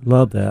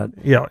 Love that.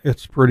 Yeah,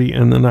 it's pretty.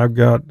 And then I've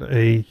got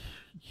a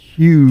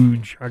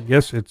huge, I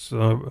guess it's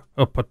a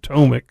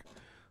Potomac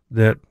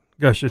that,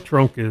 gosh, the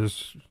trunk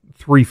is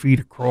 3 feet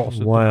across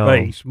at the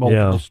base,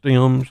 multiple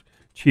stems.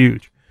 It's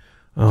huge.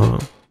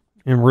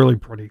 And really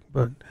pretty,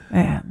 but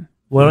man,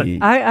 well,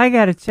 I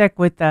got to check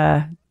with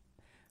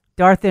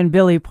Darth and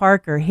Billy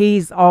Parker.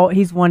 He's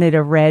wanted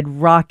a red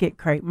rocket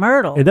crepe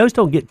myrtle, and those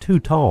don't get too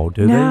tall,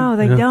 do they? No,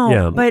 they don't.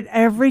 Yeah. But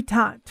every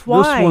time,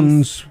 twice. This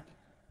one's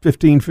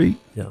 15 feet.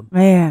 Yeah,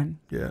 man.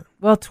 Yeah.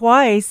 Well,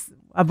 twice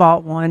I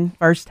bought one.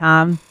 First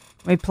time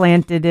we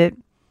planted it,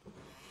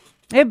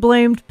 it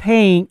bloomed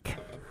pink.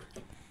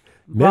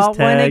 Bought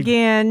one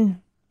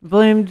again,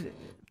 bloomed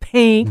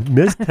pink.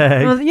 Miss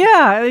Tag. Well,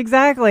 yeah,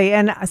 exactly.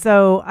 And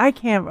so I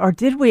can't, or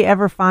did we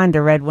ever find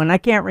a red one? I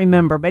can't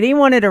remember, but he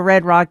wanted a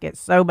red rocket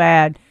so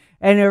bad.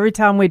 And every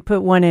time we'd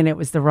put one in, it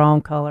was the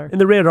wrong color.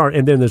 And the red are,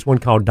 and then there's one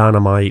called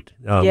Dynamite,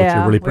 which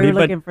are really pretty. We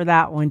were looking for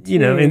that one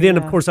too. And then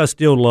of course I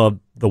still love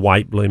the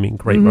white blooming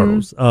crepe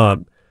myrtles.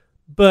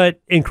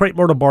 But in crepe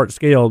myrtle bark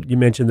scale, you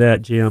mentioned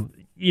that, Jim.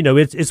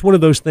 It's one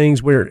of those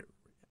things where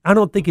I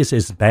don't think it's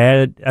as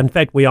bad. In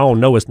fact, we all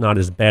know it's not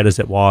as bad as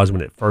it was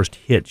when it first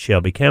hit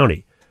Shelby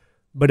County.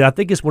 But I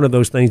think it's one of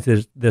those things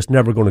that's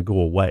never going to go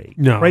away.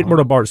 No. Crepe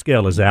myrtle bark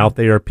scale is out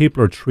there.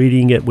 People are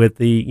treating it with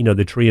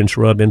the tree and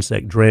shrub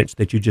insect drench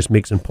that you just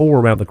mix and pour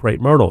around the crepe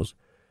myrtles.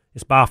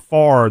 It's by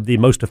far the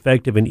most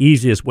effective and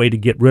easiest way to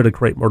get rid of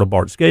crepe myrtle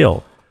bark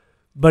scale.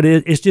 But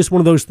it's just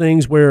one of those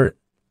things where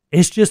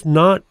it's just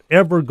not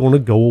ever going to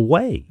go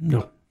away.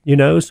 No.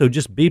 So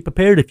just be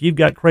prepared if you've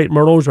got crepe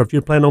myrtles or if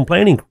you're planning on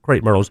planting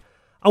crepe myrtles.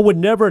 I would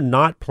never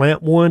not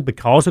plant one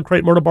because of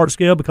crepe myrtle bark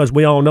scale, because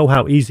we all know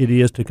how easy it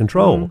is to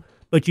control.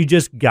 But you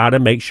just got to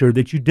make sure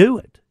that you do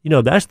it.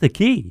 That's the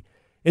key.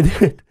 And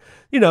then,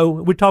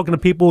 we're talking to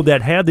people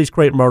that have these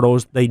crepe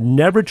myrtles. They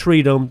never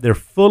treat them. They're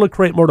full of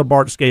crepe myrtle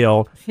bark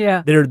scale.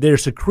 Yeah. They're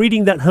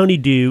secreting that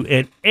honeydew,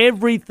 and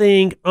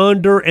everything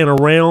under and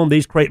around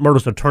these crepe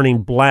myrtles are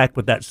turning black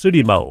with that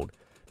sooty mold.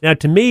 Now,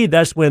 to me,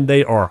 that's when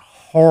they are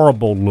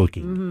horrible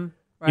looking. Mm-hmm.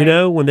 Right. You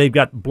know, when they've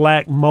got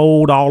black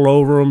mold all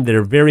over them,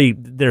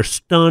 they're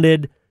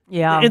stunted.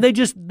 Yeah. And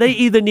they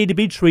either need to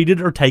be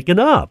treated or taken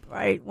up.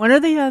 Right. One or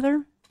the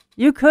other.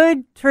 You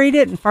could treat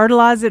it and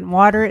fertilize it and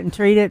water it and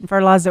treat it and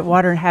fertilize it,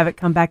 water, and have it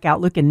come back out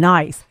looking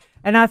nice.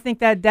 And I think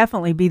that'd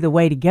definitely be the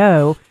way to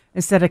go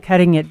instead of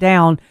cutting it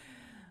down.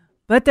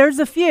 But there's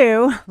a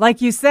few,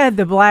 like you said,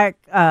 the black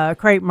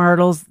crepe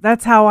myrtles.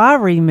 That's how I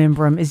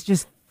remember them. It's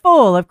just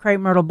full of crepe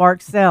myrtle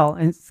bark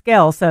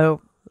scale.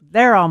 So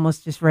they're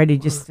almost just ready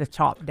just to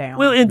chop down.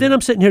 Well, and then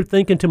I'm sitting here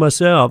thinking to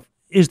myself,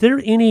 is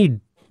there any?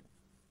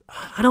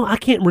 I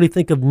can't really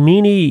think of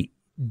many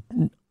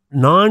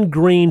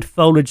non-green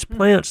foliage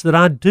plants that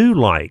I do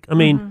like. I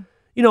mean,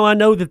 you know, I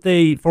know that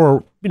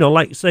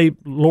like say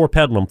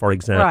loropetalum, for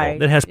example, right.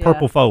 that has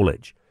purple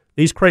foliage.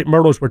 These crepe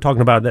myrtles we're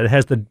talking about that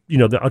has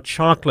a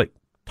chocolate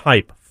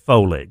type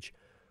foliage.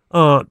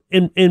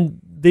 And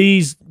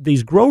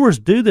these growers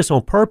do this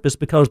on purpose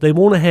because they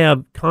want to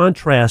have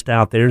contrast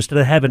out there instead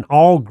of having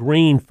all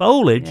green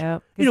foliage.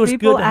 Yep. It's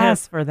people good to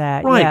ask have, for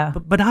that. right? Yeah.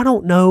 But I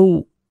don't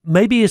know.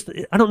 Maybe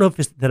I don't know if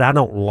it's that I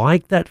don't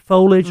like that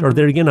foliage, or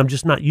there again, I'm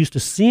just not used to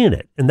seeing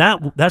it, and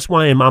that's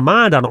why in my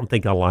mind I don't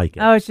think I like it.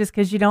 Oh, it's just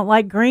because you don't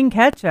like green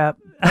ketchup.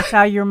 That's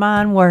how your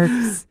mind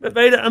works. But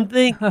Veda, I'm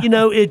thinking,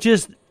 it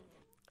just,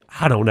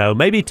 I don't know.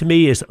 Maybe to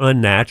me it's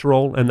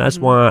unnatural, and that's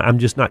why I'm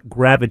just not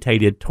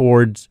gravitated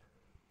towards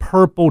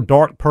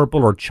dark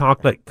purple, or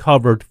chocolate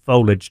covered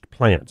foliaged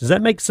plants. Does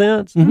that make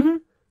sense? Mm-hmm.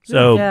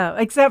 So yeah,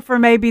 except for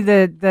maybe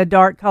the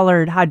dark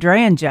colored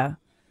hydrangea.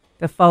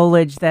 The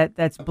foliage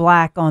that's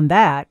black on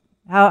that.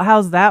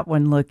 How's that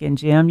one looking,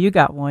 Jim? You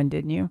got one,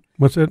 didn't you?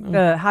 What's that?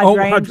 The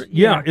hydrangea.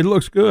 Yeah, it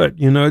looks good.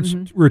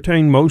 It's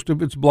retained most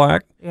of its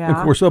black. Yeah.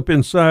 Of course, up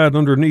inside,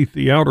 underneath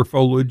the outer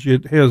foliage,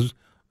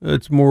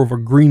 it's more of a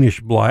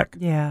greenish black.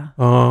 Yeah.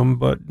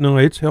 But no,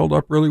 it's held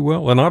up really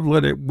well, and I've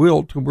let it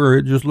wilt to where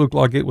it just looked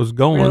like it was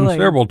going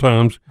several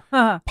times.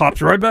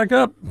 Pops right back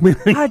up.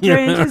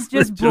 Hydrangeas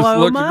just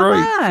blow looks my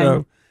great. mind.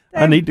 So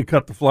I need to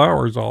cut the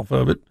flowers off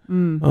of it.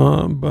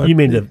 But you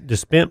mean the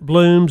spent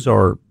blooms,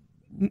 or?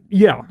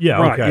 Yeah.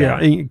 Right, okay. Yeah.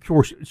 And of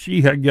course,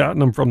 she had gotten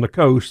them from the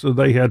coast, so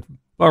they had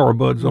flower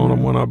buds on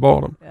them when I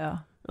bought them. Yeah.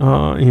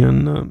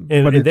 And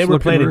they were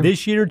planted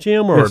this year,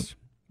 Jim, or? Yes.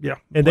 Yeah.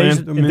 And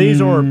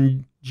these are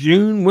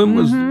June. When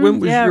was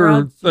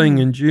your thing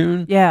in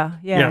June? Yeah,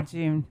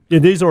 June. Yeah,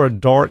 these are a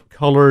dark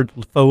colored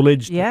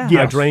foliage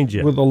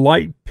hydrangea with a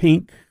light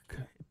pink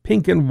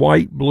and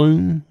white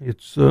bloom.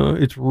 It's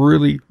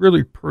really,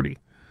 really pretty.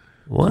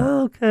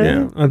 Well, okay.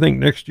 Yeah, I think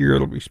next year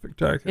it'll be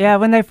spectacular. Yeah,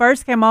 when they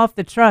first came off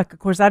the truck, of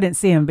course, I didn't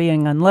see them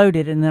being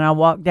unloaded, and then I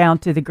walked down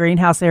to the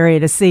greenhouse area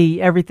to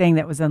see everything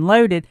that was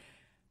unloaded,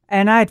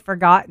 and I had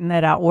forgotten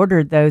that I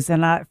ordered those,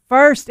 and I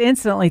first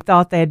instantly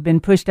thought they had been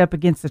pushed up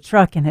against the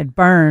truck and had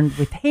burned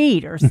with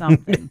heat or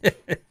something.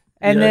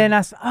 And then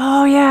I said,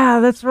 oh,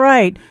 yeah, that's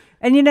right.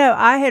 And,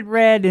 I had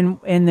read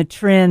in the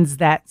trends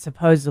that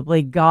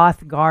supposedly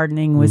goth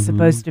gardening was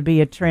supposed to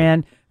be a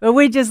trend, but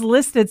we just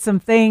listed some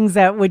things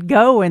that would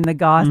go in the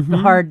goth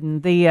garden.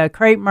 The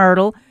crepe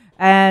myrtle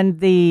and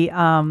the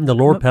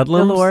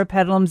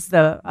loropetalums,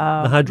 the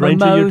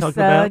hydrangea mimosa, you're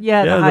talking about?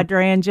 The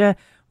hydrangea.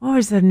 What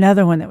was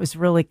another one that was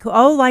really cool?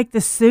 Oh, like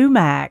the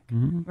sumac.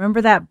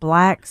 Remember that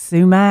black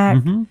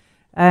sumac?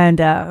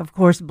 And, of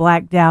course,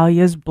 black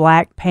dahlias,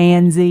 black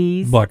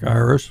pansies. Black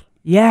iris.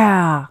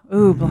 Yeah.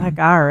 Ooh, black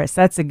iris.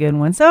 That's a good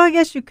one. So I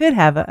guess you could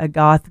have a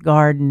goth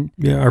garden.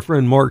 Yeah, our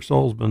friend Mark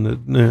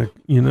Salzman, that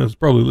is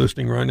probably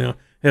listening right now,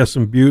 has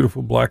some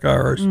beautiful black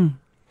iris.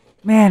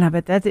 Man, I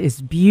bet that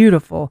is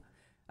beautiful.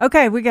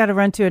 Okay, we got to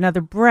run to another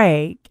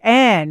break,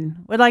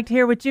 and we'd like to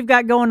hear what you've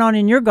got going on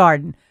in your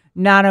garden.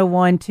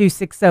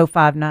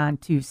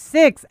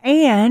 901-260-5926.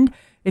 And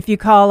if you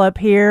call up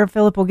here,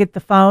 Philip will get the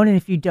phone. And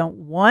if you don't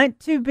want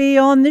to be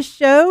on the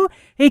show,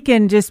 he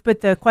can just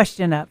put the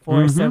question up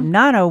for us. So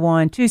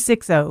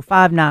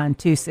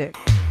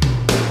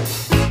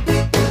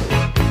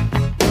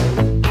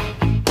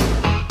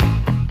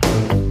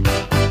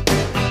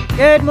 901-260-5926.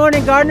 Good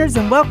morning, gardeners,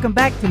 and welcome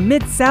back to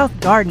Mid-South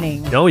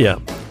Gardening. Oh, yeah.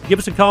 Give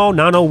us a call,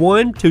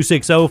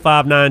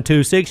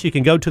 901-260-5926. You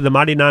can go to the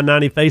Mighty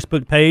 990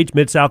 Facebook page,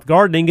 Mid-South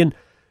Gardening, and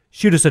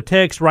shoot us a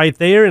text right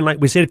there. And like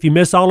we said, if you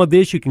miss all of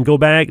this, you can go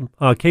back,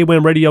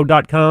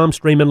 kwmradio.com,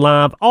 streaming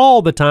live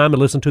all the time,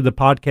 and listen to the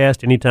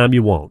podcast anytime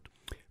you want.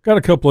 Got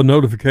a couple of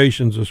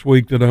notifications this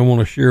week that I want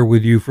to share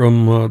with you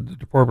from the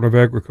Department of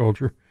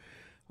Agriculture.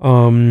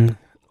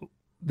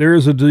 There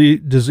is a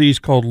disease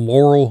called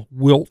laurel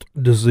wilt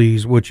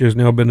disease, which has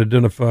now been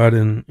identified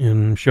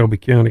in Shelby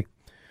County.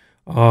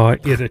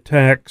 It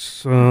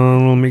attacks,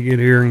 let me get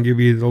here and give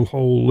you the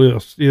whole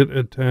list. It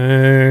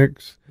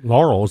attacks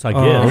laurels, I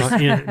guess.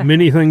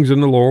 Many things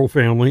in the laurel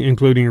family,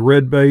 including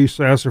red bay,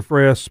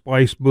 sassafras,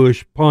 spice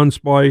bush, pond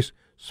spice,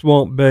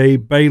 swamp bay,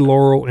 bay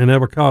laurel, and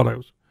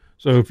avocados.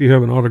 So if you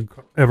have an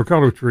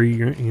avocado tree,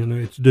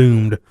 it's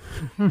doomed.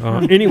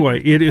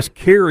 Anyway, it is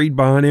carried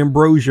by an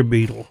ambrosia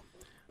beetle.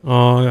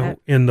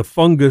 And the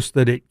fungus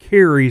that it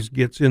carries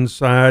gets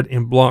inside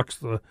and blocks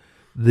the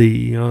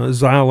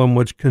xylem,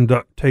 which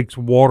takes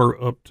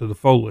water up to the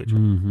foliage,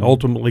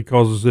 ultimately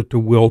causes it to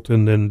wilt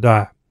and then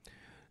die.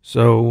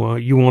 So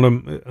you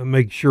want to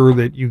make sure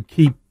that you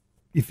keep,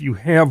 if you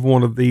have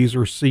one of these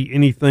or see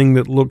anything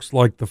that looks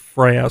like the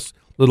frass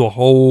little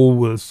hole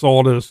with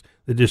sawdust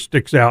that just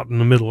sticks out in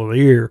the middle of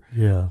the air,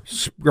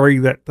 spray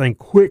that thing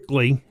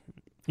quickly,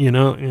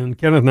 and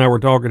Kenneth and I were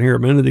talking here a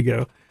minute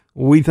ago.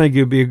 We think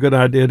it would be a good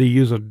idea to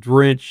use a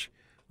drench.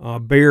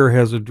 Bayer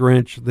has a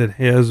drench that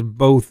has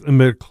both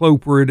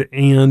imidacloprid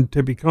and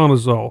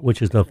tibuconazole,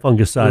 which is the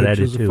fungicide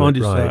added to it,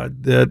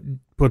 right? That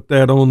put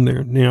that on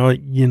there.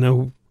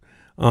 Now,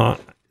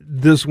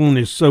 this one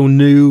is so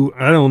new.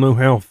 I don't know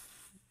how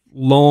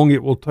long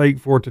it will take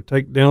for it to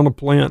take down a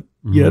plant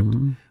yet,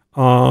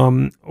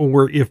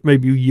 or if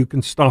maybe you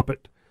can stop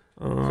it.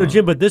 So,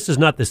 Jim, but this is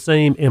not the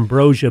same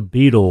ambrosia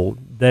beetle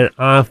that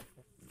I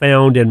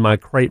found in my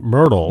crepe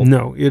myrtle.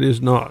 No, it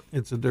is not.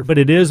 It's a different. But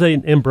it is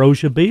an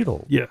ambrosia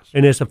beetle. Yes.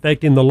 And it's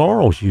affecting the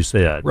laurels, you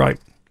said. Right.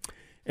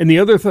 And the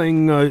other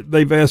thing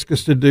they've asked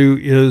us to do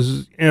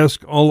is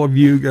ask all of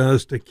you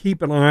guys to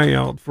keep an eye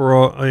out for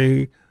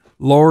a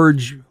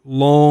large,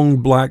 long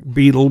black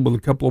beetle with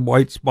a couple of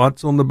white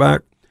spots on the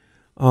back.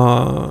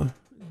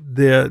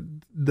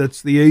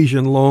 That's the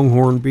Asian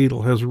longhorn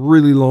beetle. Has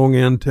really long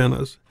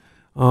antennas.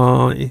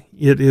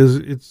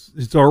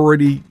 It's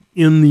already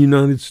in the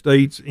United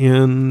States,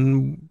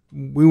 and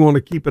we want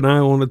to keep an eye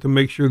on it to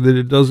make sure that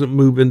it doesn't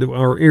move into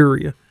our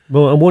area.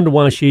 Well, I wonder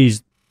why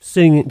she's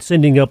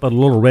sending up a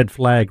little red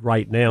flag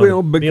right now.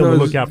 Well, because be able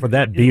to look out for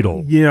that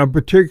beetle. Yeah,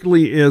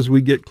 particularly as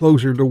we get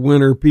closer to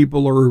winter,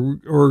 people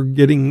are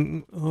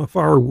getting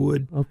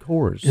firewood. Of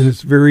course. And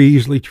it's very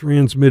easily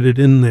transmitted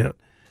in that.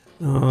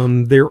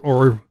 There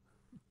are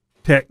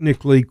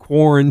technically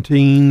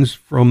quarantines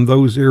from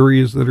those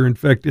areas that are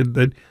infected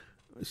that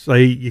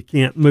say you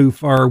can't move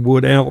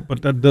firewood out,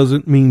 but that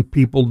doesn't mean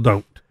people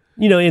don't.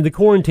 In the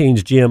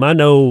quarantines, Jim, I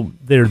know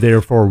they're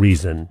there for a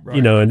reason,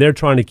 right. And they're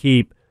trying to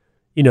keep,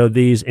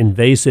 these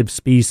invasive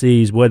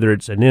species, whether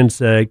it's an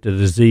insect, a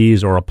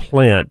disease, or a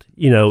plant,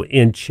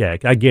 in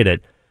check. I get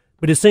it.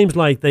 But it seems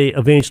like they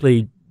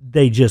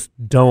just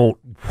don't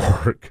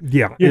work.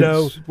 Yeah.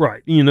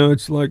 Right.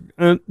 It's like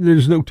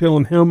there's no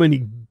telling how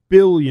many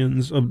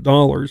billions of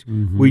dollars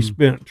we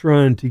spent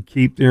trying to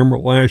keep the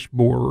emerald ash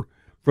borer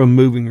from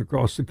moving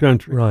across the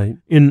country. Right.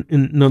 And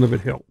none of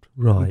it helped.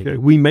 Right. Okay.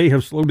 We may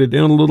have slowed it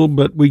down a little,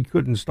 but we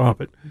couldn't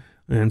stop it.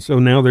 And so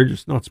now they're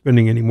just not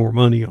spending any more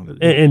money on it.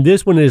 And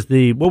this one is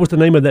what was the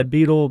name of that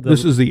beetle?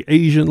 This is the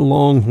Asian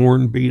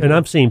longhorn beetle. And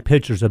I've seen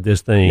pictures of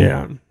this thing.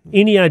 Yeah.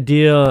 Any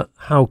idea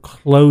how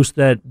close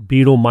that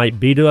beetle might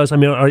be to us? I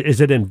mean, is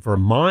it in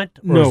Vermont?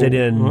 Or no, is it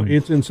in...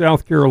 it's in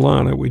South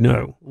Carolina, we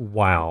know.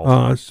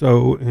 Wow.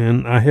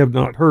 And I have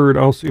not heard.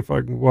 I'll see if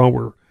I can, while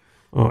we're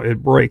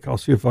at break, I'll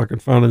see if I can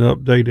find an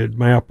updated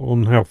map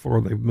on how far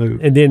they've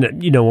moved. And then,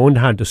 I wonder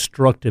how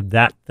destructive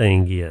that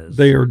thing is.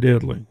 They are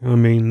deadly. I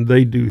mean,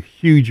 they do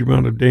huge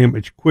amount of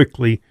damage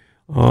quickly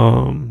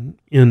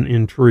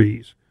in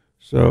trees.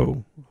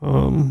 So,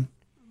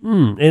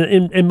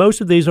 And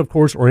most of these, of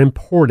course, are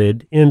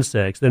imported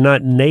insects. They're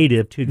not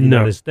native to the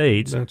United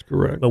States. That's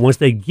correct. But once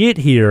they get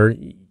here,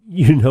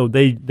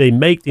 they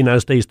make the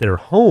United States their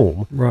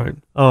home. Right.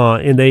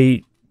 And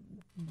they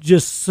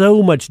just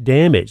so much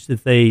damage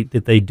that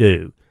they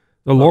do.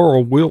 The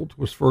laurel wilt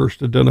was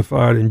first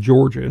identified in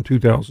Georgia in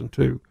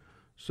 2002.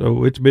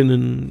 So it's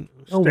been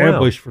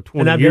established for 20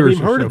 years. And I've never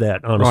even heard of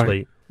that, honestly.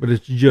 Right. But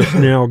it's just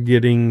now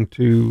getting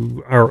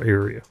to our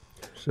area.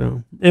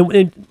 So,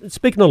 and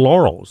speaking of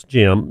laurels,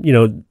 Jim,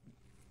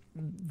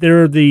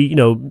 there are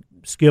the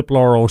skip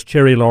laurels,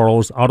 cherry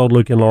laurels,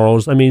 autolucan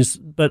laurels. I mean,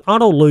 but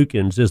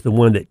autolucans is the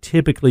one that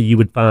typically you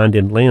would find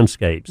in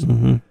landscapes.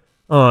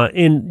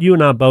 And you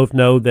and I both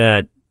know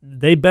that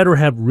they better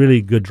have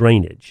really good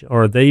drainage,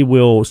 or they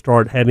will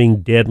start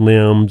having dead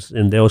limbs,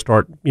 and they'll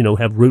start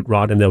have root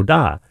rot, and they'll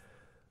die.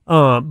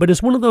 But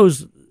it's one of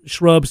those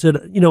shrubs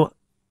that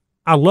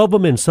I love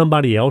them in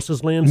somebody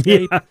else's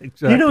landscape. Yeah,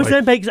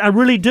 exactly. I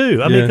really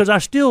do. I mean, because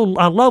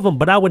I love them,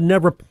 but I would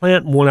never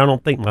plant one, I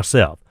don't think,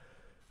 myself.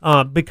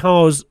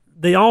 Because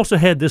they also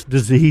had this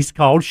disease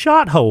called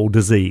shot hole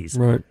disease.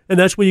 Right. And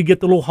that's where you get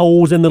the little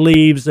holes in the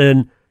leaves,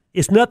 and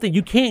it's nothing,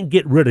 you can't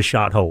get rid of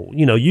shot hole.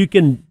 You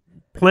can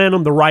plant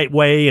them the right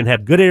way and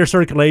have good air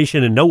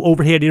circulation and no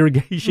overhead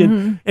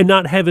irrigation and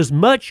not have as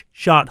much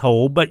shot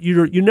hole, but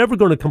you're never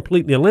going to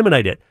completely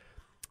eliminate it.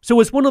 So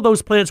it's one of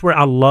those plants where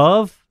I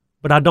love,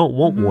 but I don't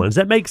want one. Does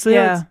that make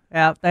sense?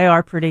 Yeah, they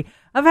are pretty.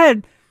 I've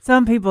had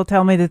some people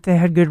tell me that they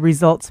had good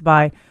results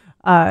by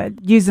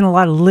using a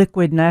lot of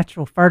liquid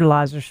natural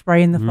fertilizer,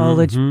 spraying the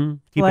foliage,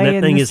 keeping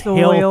that thing as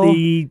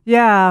healthy.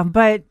 Yeah,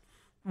 but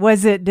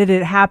did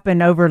it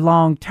happen over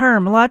long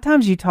term? A lot of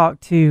times you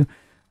talk to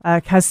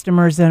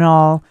customers and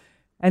all,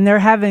 and they're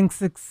having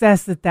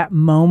success at that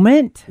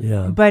moment.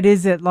 Yeah. But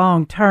is it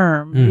long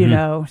term?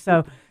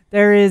 So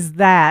there is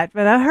that.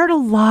 But I heard a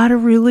lot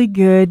of really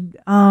good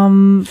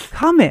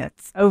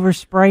comments over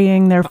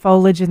spraying their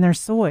foliage in their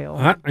soil.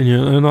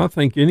 And I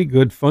think any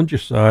good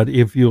fungicide,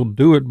 if you'll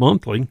do it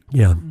monthly,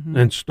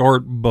 and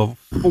start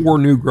before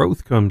new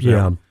growth comes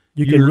out.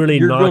 You're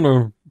going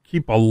to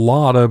keep a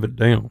lot of it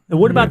down. And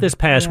what about this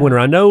past winter?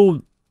 I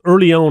know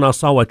early on I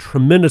saw a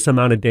tremendous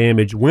amount of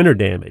winter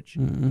damage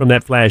from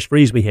that flash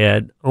freeze we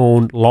had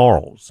on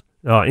laurels,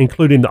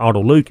 including the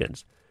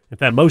autoleucans. In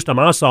fact, most of them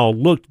I saw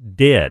looked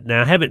dead.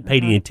 Now, I haven't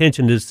paid any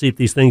attention to see if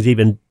these things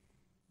even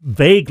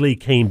vaguely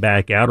came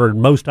back out, or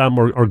most of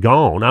them are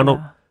gone. I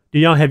don't.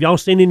 Have y'all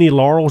seen any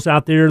laurels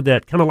out there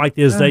that kind of like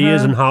the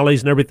azaleas and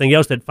hollies and everything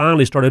else that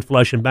finally started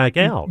flushing back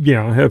out?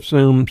 Yeah, I have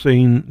seen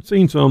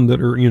some that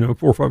are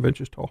 4 or 5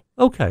 inches tall.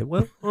 Okay,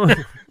 well,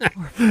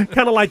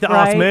 kind of like the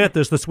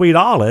osmanthus, the sweet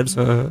olives.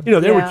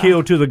 They were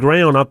killed to the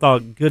ground. I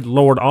thought, good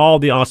Lord, all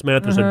the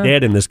osmanthus are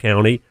dead in this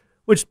county,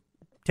 which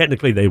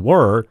technically they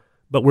were.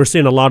 But we're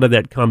seeing a lot of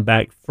that come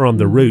back from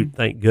the root,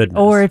 thank goodness.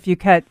 Or if you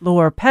cut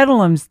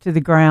loropetalums to the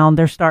ground,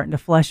 they're starting to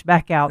flush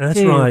back out, That's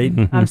too. Right.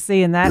 I'm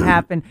seeing that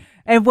happen.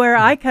 And where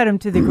I cut them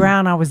to the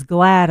ground, I was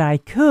glad I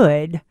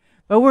could.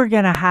 But we're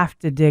going to have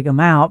to dig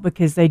them out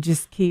because they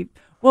just keep...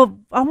 Well,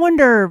 I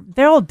wonder,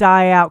 they'll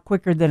die out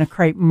quicker than a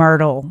crepe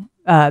myrtle,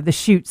 the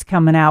shoots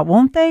coming out,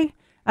 won't they?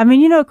 I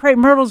mean, crepe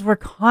myrtles were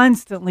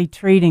constantly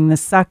treating the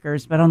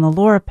suckers, but on the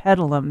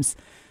loropetalums,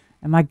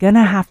 am I going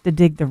to have to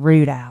dig the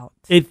root out?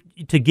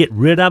 To get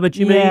rid of it,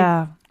 you mean?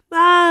 Yeah.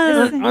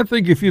 I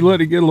think if you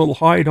let it get a little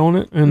height on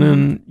it and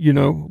then,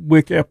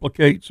 wick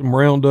applicate some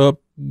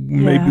Roundup,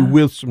 maybe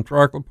with some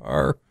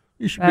triclopyr,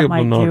 you should be able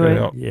to knock it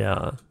out.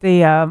 Yeah.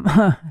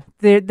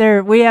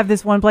 We have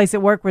this one place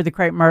at work where the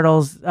crepe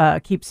myrtles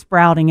keep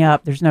sprouting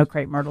up. There's no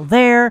crepe myrtle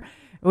there. It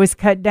was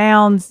cut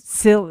down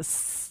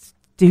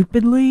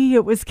stupidly.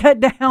 It was cut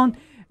down.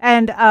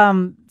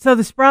 And so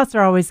the sprouts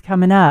are always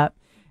coming up.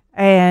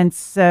 And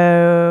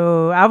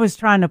so I was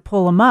trying to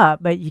pull them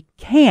up, but you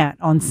can't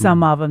on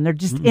some of them. They're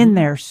just in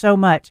there so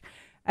much.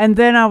 And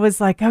then I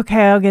was like,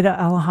 okay, I'll get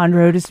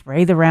Alejandro to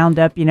spray the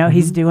Roundup.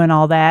 He's doing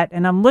all that.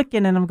 And I'm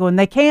looking and I'm going,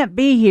 they can't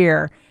be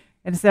here.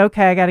 And so,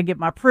 okay, I got to get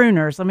my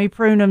pruners. Let me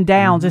prune them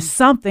down, just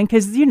something.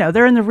 Because,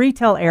 they're in the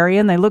retail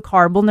area and they look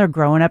horrible and they're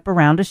growing up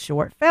around a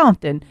short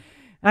fountain.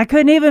 And I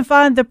couldn't even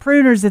find the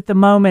pruners at the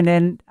moment.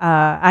 And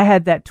I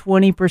had that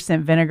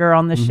 20% vinegar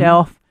on the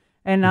shelf.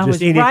 And I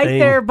was right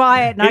there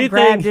by it, and I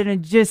grabbed it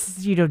and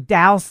just,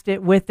 doused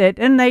it with it.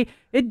 And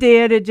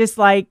it just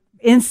like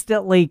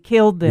instantly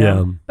killed them.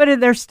 Yeah. But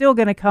they're still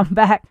going to come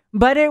back.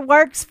 But it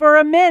works for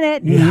a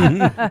minute.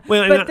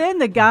 But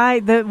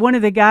then one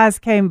of the guys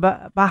came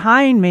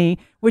behind me,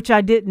 which I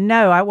didn't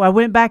know. I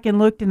went back and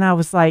looked, and I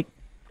was like,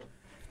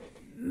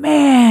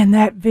 man,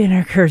 that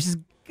vinegar's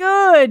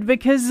good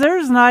because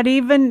there's not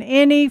even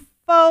any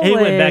foliage. He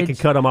went back and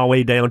cut them all the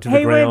way down to the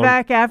ground. He went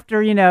back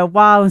after, a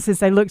while, and since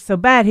they looked so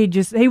bad, he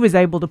was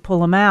able to pull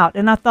them out.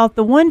 And I thought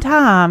the one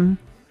time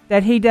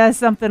that he does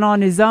something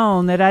on his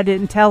own that I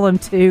didn't tell him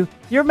to,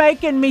 you're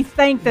making me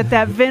think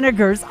that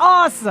vinegar's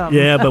awesome.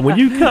 Yeah, but when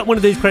you cut one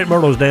of these crepe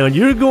myrtles down,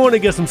 you're going to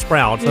get some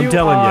sprouts, I'm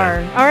telling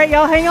you. All right,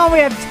 y'all, hang on. We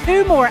have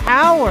 2 more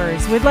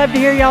hours. We'd love to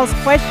hear y'all's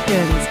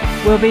questions.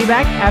 We'll be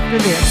back after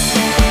this.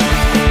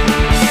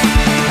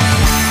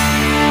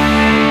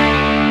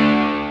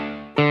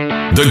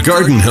 The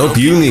garden help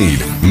you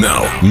need.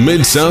 Now,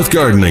 Mid-South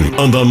Gardening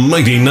on the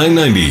Mighty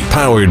 990,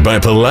 powered by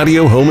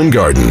Palladio Home and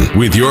Garden,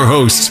 with your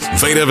hosts,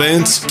 Veda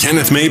Vance,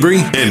 Kenneth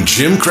Mabry, and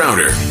Jim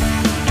Crowder.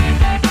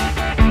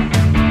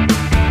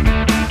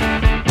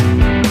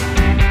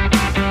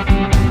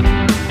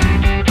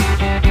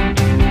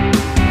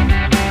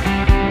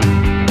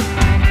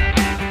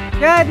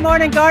 Good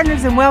morning,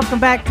 gardeners, and welcome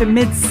back to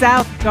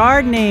Mid-South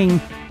Gardening.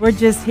 We're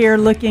just here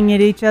looking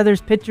at each other's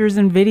pictures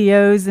and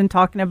videos and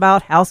talking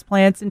about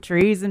houseplants and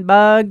trees and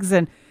bugs.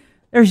 And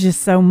there's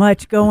just so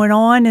much going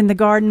on in the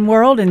garden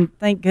world, and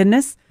thank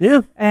goodness.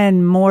 Yeah.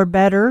 And more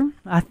better.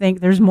 I think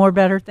there's more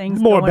better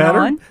things going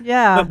on.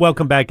 Yeah.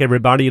 Welcome back,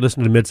 everybody. You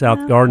listen to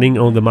Mid-South Gardening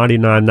on the Mighty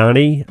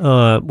 990.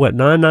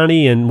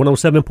 990 and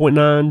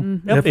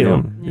 107.9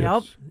 FM.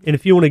 Yep. And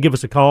if you want to give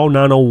us a call,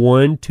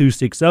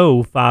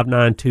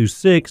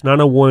 901-260-5926,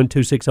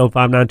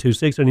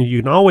 901-260-5926. And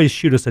you can always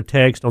shoot us a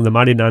text on the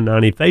Mighty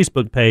 990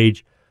 Facebook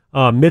page,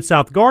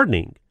 Mid-South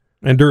Gardening.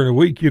 And during the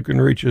week, you can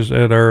reach us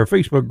at our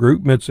Facebook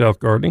group, Mid-South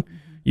Gardening.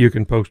 You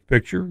can post a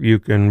picture. You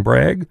can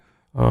brag.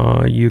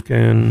 You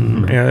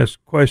can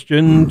ask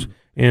questions.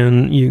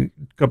 And a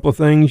couple of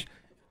things.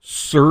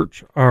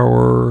 Search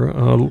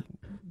our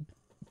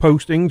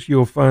postings.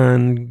 You'll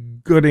find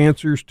good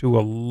answers to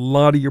a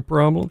lot of your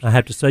problems. I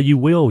have to say you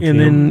will, Jim.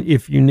 And then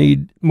if you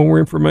need more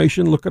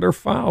information, look at our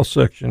file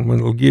section when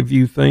it'll give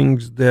you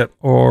things that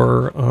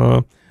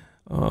are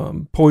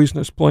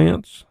poisonous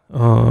plants,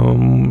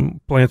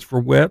 plants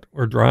for wet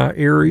or dry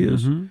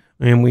areas.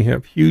 And we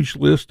have huge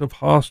list of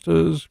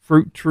hostas,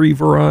 fruit tree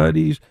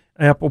varieties,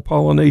 apple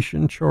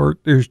pollination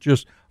chart. There's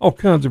just all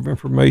kinds of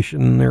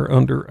information in there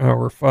under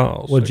our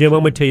files. Well, Jim,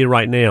 I'm going to tell you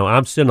right now,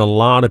 I've sent a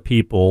lot of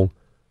people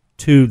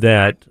to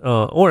that,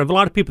 or a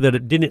lot of people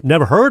that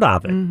never heard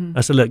of it.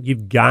 I said, look,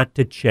 you've got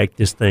to check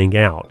this thing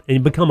out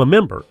and become a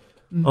member.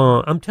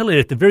 I'm telling you,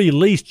 at the very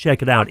least,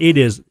 check it out.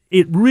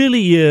 It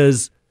really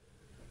is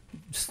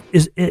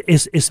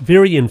is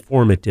very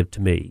informative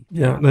to me.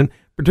 Yeah, and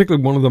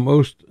particularly one of the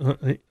most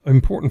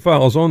important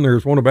files on there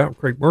is one about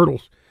crepe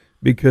myrtles,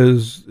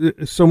 because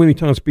so many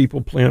times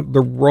people plant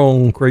the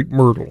wrong crepe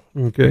myrtle.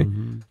 Okay,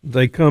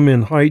 they come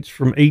in heights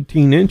from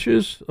 18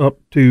 inches up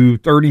to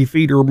 30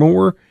 feet or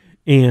more,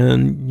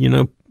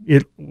 and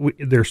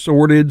they're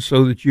sorted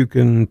so that you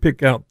can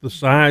pick out the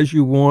size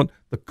you want,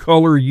 the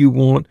color you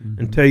want,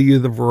 and tell you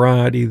the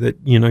variety that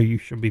you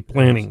should be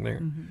planting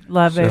there.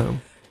 Love it.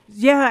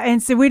 Yeah,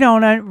 and so we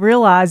don't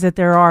realize that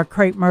there are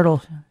crepe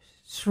myrtle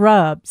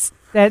shrubs,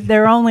 that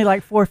they're only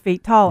like 4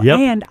 feet tall. Yep.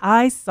 And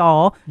I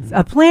saw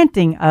a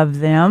planting of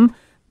them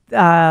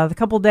a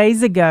couple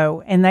days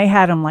ago, and they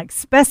had them like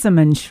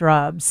specimen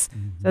shrubs.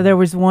 So there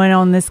was one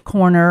on this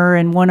corner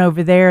and one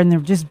over there, and they're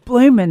just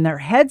blooming their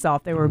heads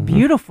off. They were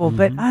beautiful,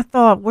 but I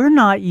thought, we're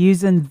not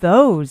using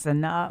those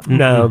enough.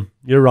 No,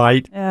 you're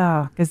right.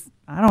 Yeah, because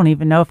I don't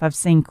even know if I've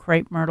seen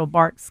crepe myrtle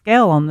bark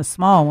scale on the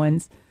small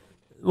ones.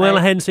 Well,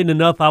 I hadn't seen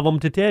enough of them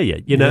to tell you,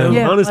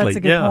 honestly. That's a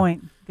good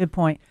point. Good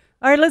point.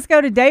 All right, let's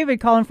go to David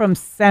calling from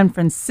San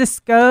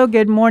Francisco.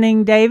 Good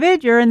morning,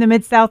 David. You're in the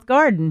Mid-South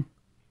Garden.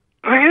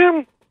 I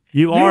am.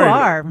 You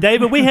are.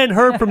 David, we hadn't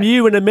heard from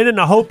you in a minute, and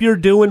I hope you're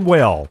doing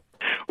well.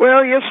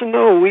 Well, yes and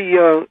no. We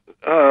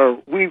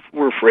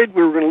were afraid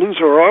we were going to lose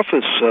our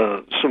office.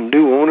 Some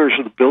new owners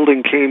of the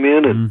building came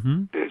in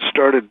and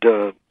started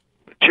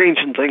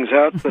changing things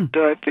out, but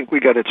I think we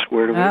got it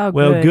squared away. Oh,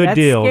 well, good That's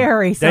deal.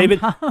 Scary David,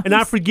 sometimes. and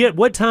I forget,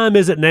 what time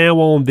is it now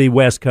on the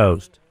West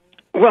Coast?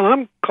 Well,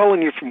 I'm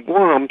calling you from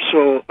Guam,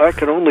 so I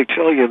can only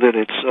tell you that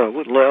it's a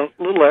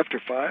little after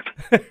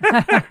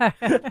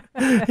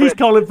 5. He's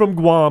calling from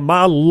Guam,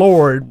 my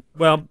Lord.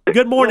 Well,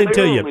 good morning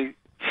to you. Only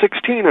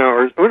 16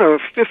 hours,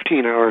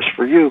 15 hours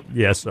for you.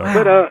 Yes, sir.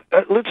 But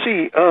let's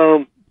see.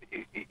 I'm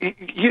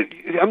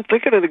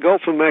thinking of the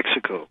Gulf of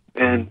Mexico,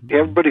 and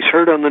everybody's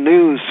heard on the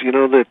news,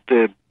 that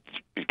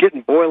it's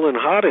getting boiling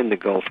hot in the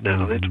Gulf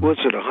now. It was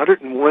at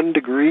 101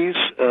 degrees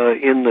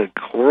in the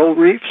coral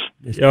reefs.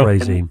 It's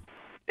crazy.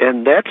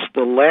 And that's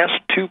the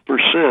last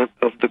 2%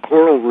 of the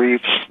coral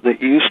reefs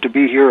that used to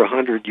be here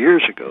 100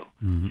 years ago.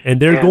 And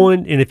they're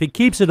going, and if it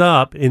keeps it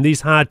up in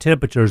these high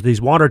temperatures,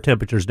 these water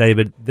temperatures,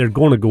 David, they're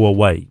going to go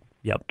away.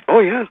 Yep. Oh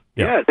yeah.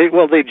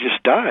 They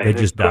just die. They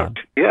just die.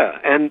 Yeah,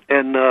 and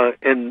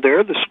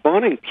they're the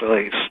spawning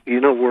place.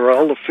 Where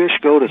all the fish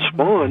go to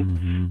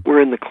spawn.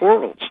 We're in the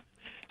corals.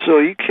 So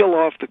you kill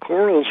off the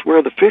corals, where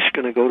are the fish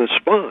going to go to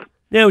spawn?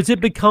 Now, is it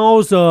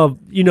because of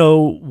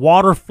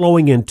water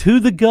flowing into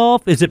the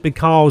Gulf? Is it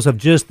because of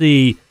just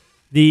the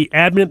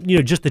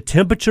just the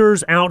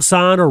temperatures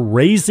outside are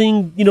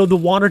raising the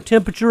water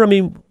temperature? I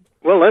mean,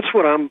 well, that's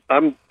what I'm.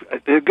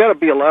 There've got to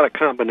be a lot of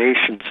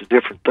combinations of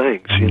different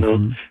things,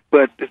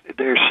 But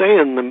they're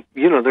saying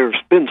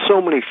there's been so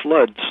many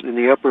floods in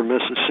the upper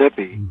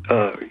Mississippi,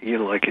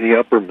 like in the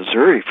upper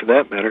Missouri for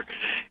that matter,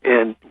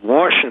 and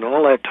washing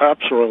all that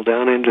topsoil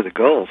down into the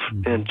Gulf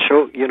and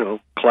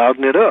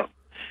clouding it up.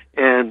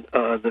 And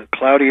the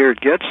cloudier it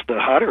gets, the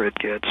hotter it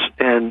gets,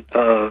 and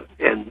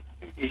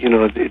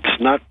it's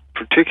not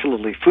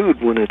particularly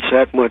food when it's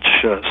that much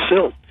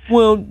silt.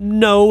 Well,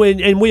 no,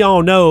 and we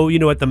all know,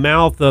 at the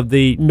mouth of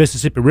the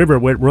Mississippi River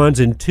where it runs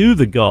into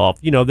the Gulf,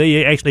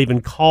 they actually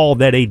even call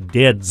that a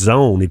dead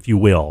zone, if you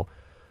will,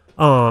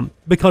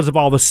 because of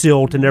all the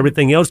silt and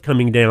everything else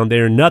coming down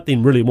there.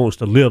 Nothing really wants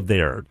to live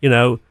there,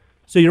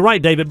 So you're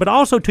right, David. But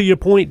also to your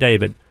point,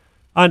 David,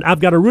 I've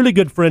got a really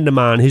good friend of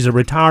mine. He's a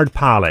retired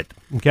pilot,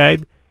 okay?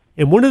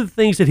 And one of the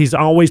things that he's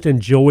always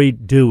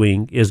enjoyed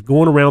doing is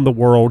going around the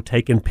world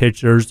taking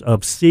pictures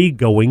of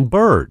seagoing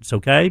birds,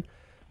 okay?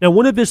 Now,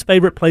 one of his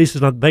favorite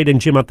places, and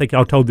Jim, I think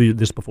I told you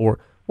this before,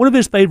 one of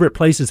his favorite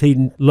places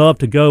he loved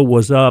to go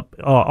was up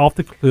off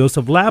the cliffs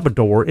of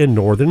Labrador in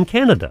northern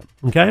Canada,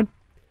 okay?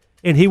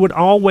 And he would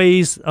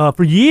always,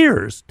 for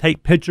years,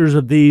 take pictures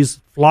of these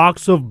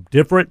flocks of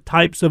different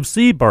types of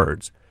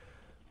seabirds.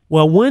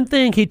 Well, one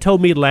thing he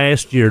told me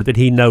last year that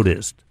he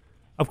noticed,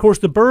 of course,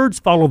 the birds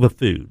follow the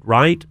food,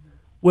 right?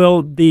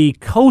 Well, the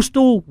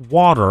coastal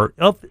water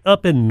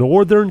up in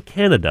northern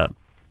Canada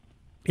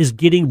is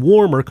getting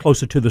warmer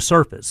closer to the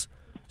surface.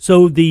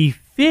 So the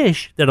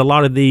fish that a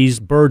lot of these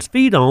birds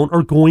feed on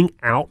are going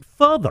out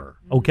further,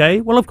 okay?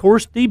 Well, of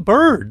course, the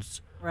birds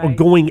are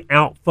going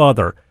out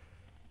further.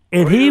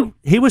 And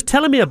he was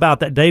telling me about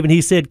that, Dave, and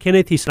he said,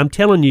 Kenneth, I'm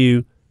telling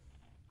you,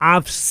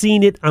 I've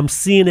seen it. I'm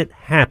seeing it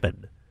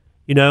happen.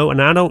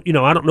 And I don't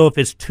know if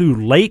it's too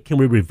late. Can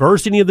we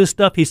reverse any of this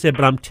stuff? He said,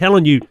 but I'm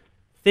telling you,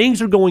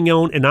 things are going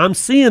on, and I'm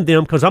seeing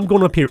them because I'm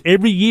going up here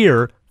every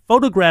year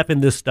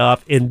photographing this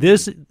stuff. And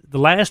the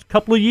last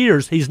couple of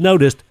years, he's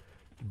noticed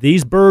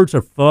these birds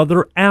are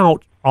further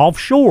out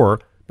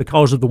offshore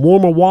because of the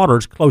warmer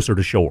waters closer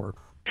to shore.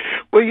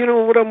 Well,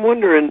 what I'm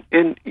wondering,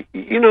 and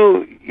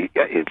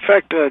in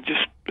fact,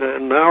 just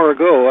an hour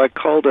ago, I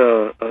called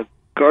a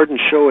garden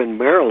show in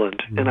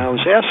Maryland, and I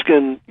was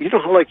asking,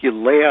 how like you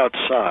lay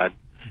outside,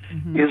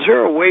 is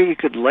there a way you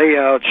could lay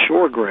out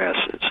shore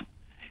grasses?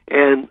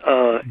 And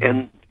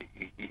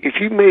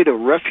if you made a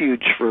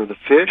refuge for the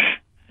fish,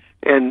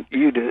 and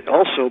you'd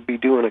also be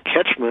doing a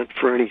catchment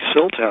for any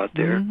silt out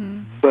there.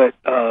 But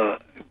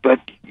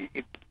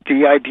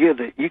the idea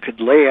that you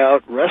could lay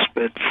out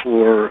respite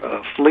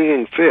for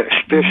fleeing fish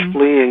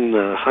fleeing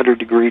the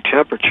 100-degree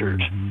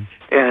temperatures,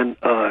 and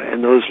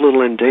those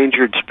little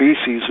endangered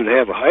species would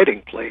have a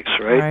hiding place,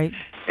 right?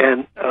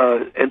 And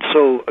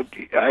so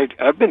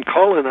I've been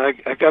calling.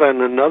 I got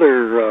on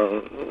another.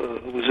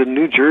 It was a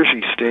New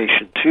Jersey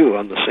station too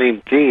on the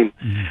same theme,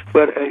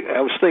 but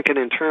I was thinking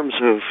in terms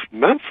of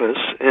Memphis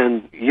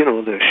and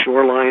the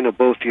shoreline of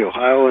both the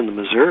Ohio and the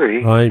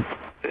Missouri, right,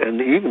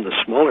 and even the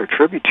smaller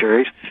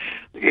tributaries.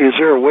 Is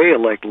there a way of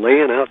like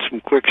laying out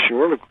some quick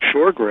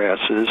shore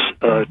grasses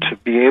to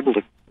be able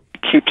to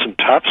keep some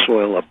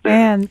topsoil up there?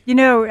 And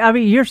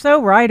you're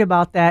so right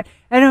about that.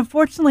 And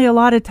unfortunately, a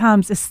lot of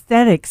times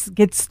aesthetics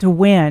gets to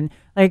win.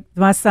 Like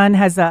my son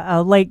has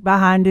a lake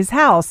behind his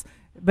house,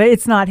 but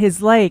it's not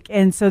his lake.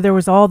 And so there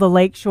was all the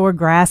lakeshore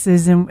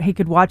grasses, and he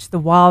could watch the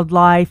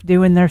wildlife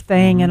doing their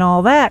thing and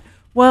all that.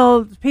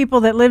 Well,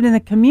 people that lived in the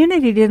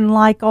community didn't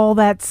like all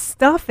that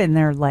stuff in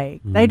their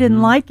lake. They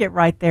didn't like it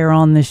right there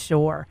on the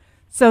shore.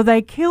 So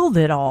they killed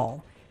it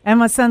all. And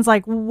my son's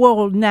like,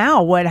 well,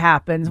 now what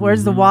happens?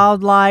 Where's the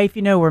wildlife?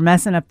 We're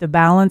messing up the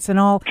balance and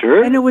all.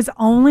 Sure. And it was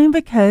only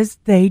because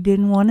they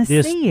didn't want to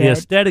see it. The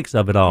aesthetics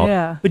of it all.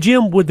 Yeah. But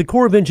Jim, would the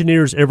Corps of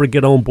Engineers ever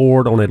get on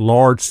board on a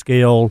large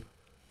scale,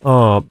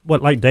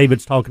 like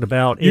David's talking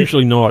about?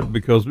 Usually not,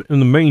 because in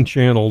the main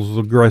channels,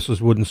 the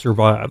grasses wouldn't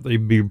survive.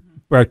 They'd be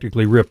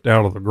practically ripped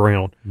out of the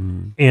ground.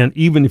 And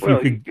even if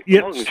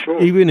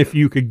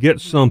you could get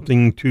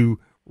something to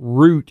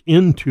root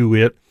into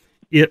it,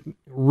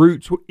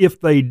 roots, if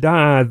they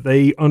die,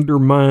 they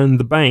undermine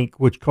the bank,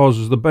 which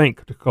causes the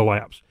bank to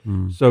collapse.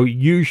 So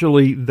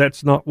usually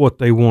that's not what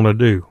they want to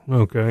do,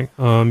 okay?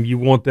 You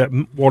want that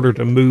water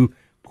to move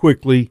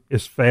quickly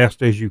as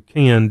fast as you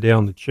can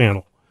down the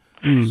channel.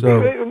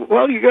 So,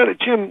 well, you got it,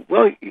 Jim.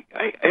 Well,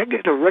 I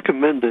got to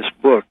recommend this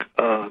book.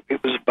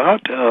 It was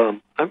about.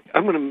 I'm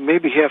going to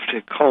maybe have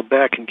to call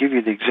back and give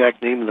you the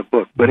exact name of the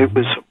book, but it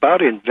was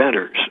about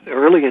inventors,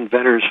 early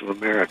inventors of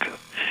America,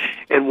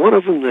 and one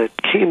of them that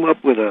came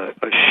up with a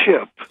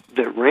ship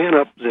that ran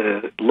up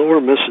the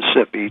lower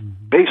Mississippi,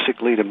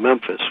 basically to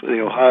Memphis, with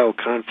the Ohio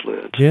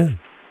confluence. Yeah,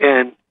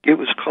 and it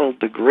was called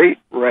the Great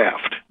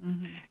Raft,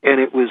 and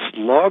it was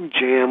log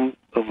jam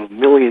of a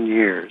million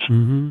years.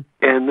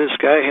 And this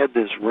guy had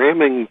this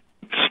ramming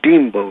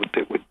steamboat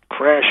that would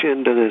crash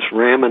into this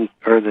ramming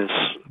or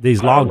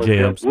these log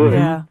jams.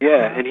 Yeah,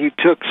 and he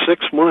took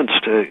 6 months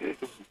to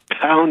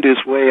pound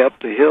his way up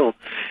the hill,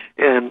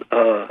 and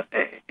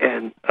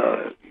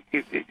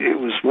it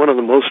was one of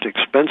the most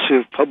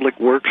expensive public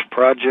works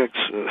projects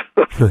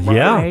of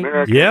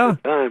America at the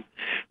time.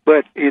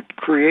 But it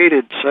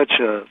created such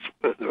a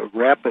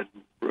rapid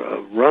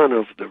run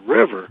of the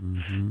river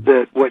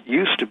that what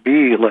used to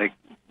be like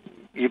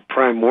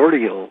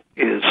primordial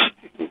is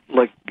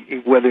like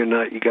whether or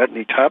not you got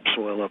any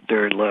topsoil up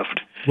there left.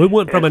 We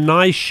went from a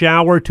nice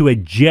shower to a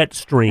jet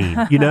stream,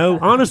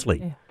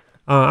 honestly.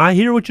 I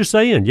hear what you're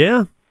saying,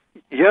 yeah.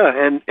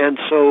 Yeah, and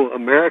so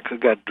America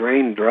got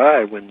drained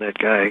dry when that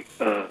guy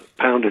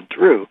pounded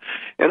through.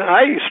 And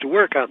I used to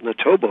work out in the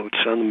towboats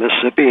on the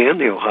Mississippi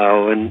and the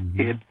Ohio, and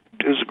it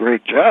was a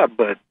great job,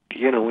 but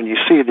when you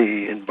see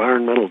the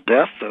environmental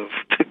death of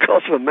the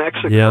Gulf of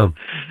Mexico,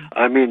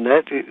 I mean,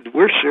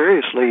 we're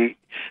seriously,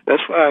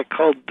 that's why I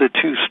called the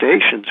two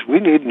stations. We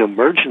need an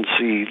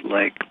emergency,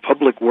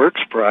 public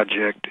works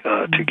project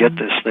to get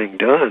this thing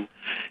done.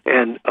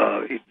 And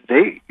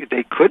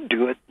they could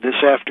do it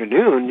this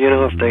afternoon,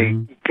 if they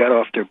got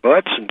off their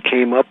butts and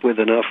came up with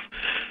enough,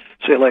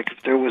 say,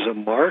 if there was a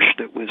marsh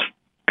that was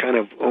kind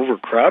of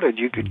overcrowded,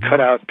 you could cut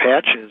out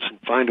patches and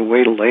find a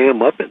way to lay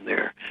them up in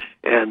there.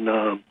 And,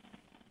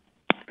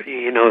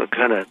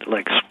 kind of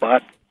like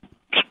spot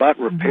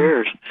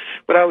repairs.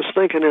 But I was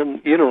thinking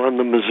on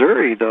the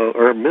Missouri, though,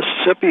 or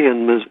Mississippi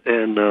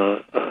and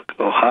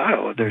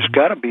Ohio, there's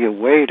got to be a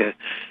way to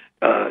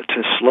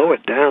slow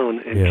it down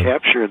and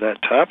capture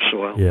that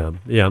topsoil.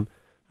 Yeah.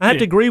 I have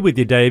to agree with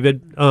you,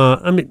 David.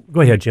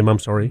 Go ahead, Jim. I'm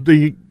sorry.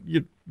 The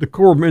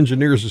Corps of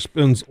Engineers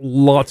spends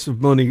lots of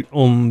money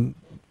on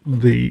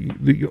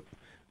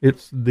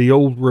it's the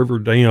old river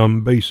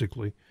dam,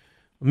 basically.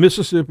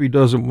 Mississippi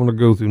doesn't want to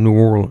go through New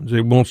Orleans.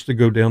 It wants to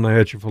go down the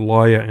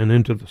Atchafalaya and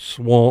into the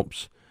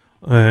swamps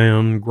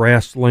and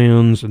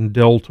grasslands and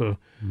delta,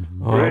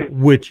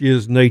 which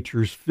is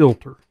nature's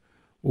filter.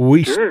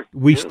 We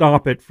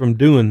stop it from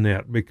doing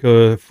that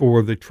because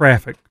for the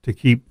traffic to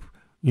keep,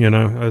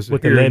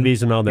 with the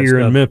levees and all that here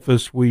stuff. In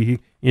Memphis,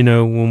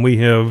 when we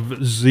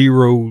have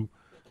zero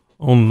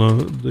on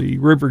the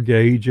river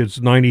gauge,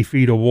 it's 90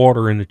 feet of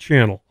water in the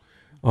channel.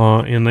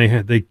 And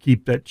they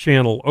keep that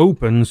channel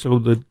open so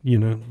that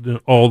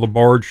all the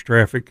barge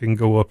traffic can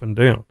go up and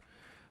down.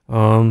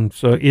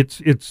 So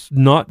it's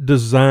not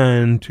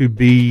designed to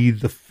be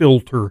the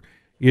filter.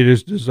 It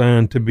is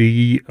designed to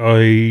be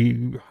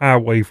a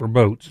highway for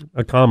boats,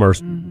 a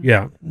commerce.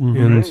 Yeah,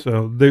 and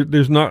so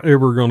there's not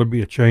ever going to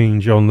be a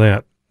change on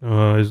that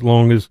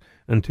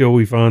until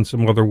we find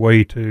some other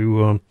way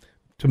to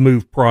to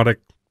move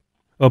product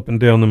up and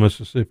down the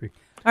Mississippi.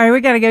 All right, we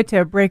got to go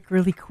to a break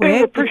really quick.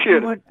 Hey,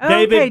 appreciate it.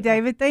 David, okay,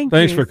 David,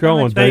 Thanks for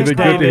calling, David.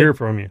 Good to hear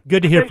from you.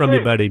 Good to hear from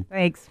you, buddy.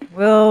 Thanks.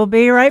 We'll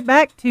be right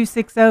back.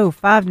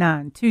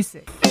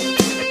 260-5926.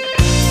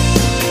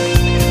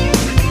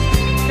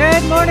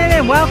 Good morning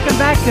and welcome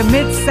back to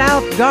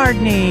Mid-South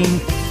Gardening.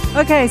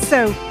 Okay,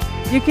 so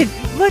you could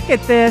look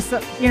at this.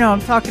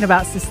 I'm talking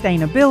about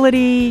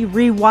sustainability,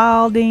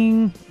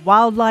 rewilding,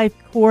 wildlife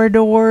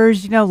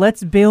corridors.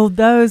 Let's build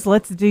those.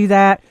 Let's do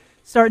that.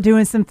 Start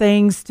doing some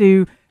things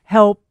to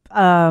help,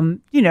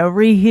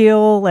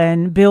 reheal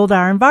and build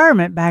our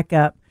environment back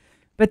up.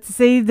 But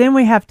see, then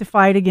we have to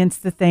fight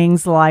against the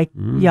things like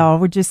y'all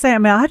were just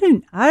saying. I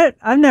mean,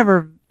 I've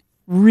never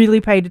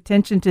really paid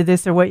attention to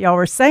this or what y'all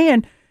were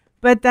saying,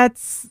 but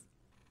that's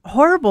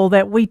horrible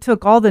that we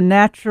took all the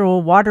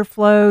natural water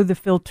flow, the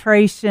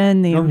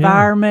filtration, the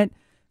environment.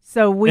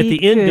 So we at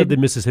the end of the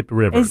Mississippi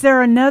River. Is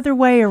there another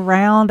way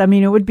around? I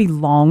mean, it would be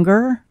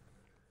longer,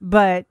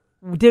 but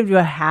did we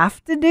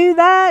have to do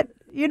that?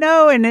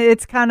 And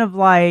it's kind of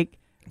like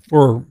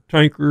for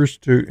tankers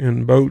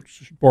and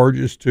boats,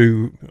 barges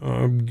to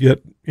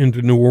get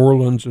into New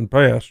Orleans and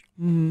past.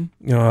 You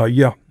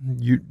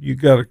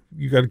got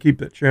to keep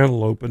that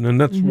channel open, and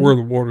that's where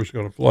the water's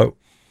going to flow.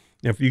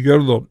 Now, if you go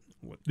to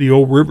the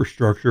old river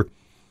structure,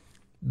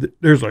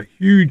 there's a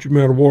huge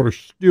amount of water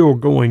still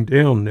going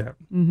down that.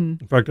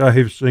 In fact, I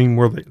have seen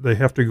where they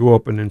have to go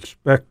up and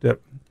inspect that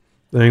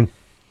thing.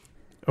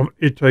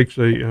 It takes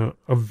a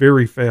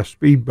very fast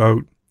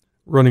speedboat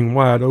running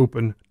wide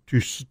open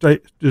to stay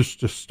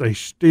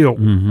still.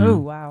 Oh,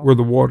 wow. Where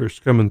the water's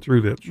coming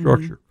through that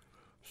structure.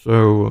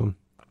 So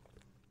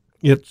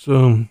it's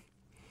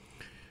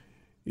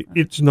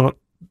not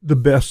the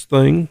best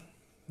thing,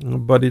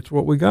 but it's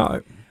what we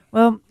got.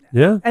 Well,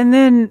 yeah. And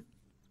then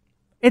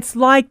it's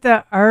like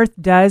the earth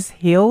does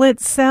heal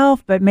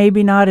itself, but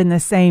maybe not in the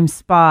same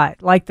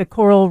spot. Like the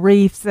coral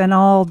reefs and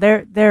all,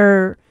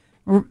 we're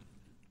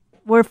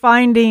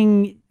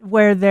finding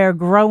where they're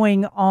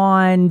growing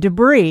on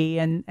debris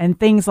and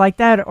things like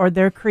that, or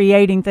they're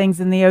creating things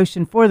in the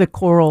ocean for the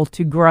coral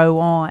to grow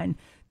on,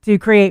 to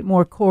create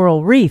more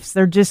coral reefs.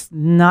 They're just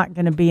not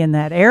going to be in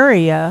that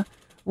area,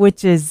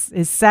 which is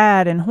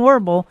sad and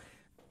horrible,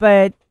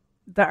 but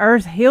the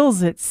earth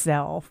heals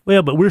itself.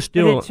 Well, but we're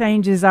still... But it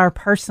changes our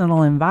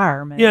personal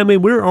environment. Yeah, I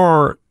mean,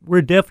 we're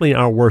definitely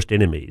our worst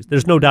enemies.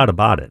 There's no doubt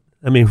about it.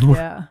 I mean,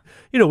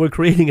 we're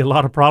creating a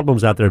lot of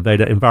problems out there,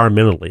 Veda,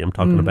 environmentally, I'm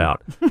talking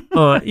about.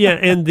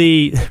 And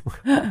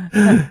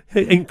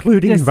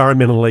including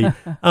environmentally.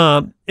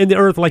 And the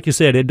earth, like you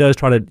said, it does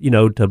try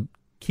to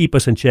keep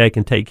us in check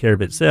and take care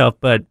of itself.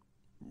 But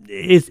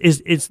it's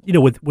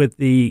with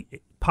the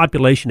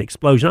population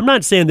explosion, I'm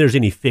not saying there's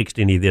any fix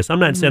to any of this. I'm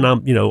not saying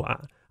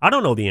I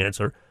don't know the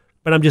answer,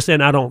 but I'm just saying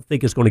I don't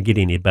think it's going to get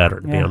any better,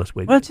 to be honest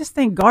with you. Well, I just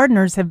think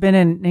gardeners have been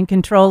in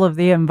control of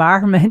the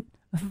environment,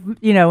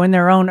 in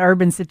their own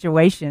urban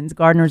situations.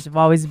 Gardeners have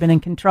always been in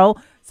control.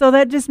 So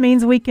that just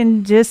means we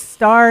can just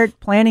start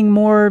planting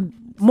more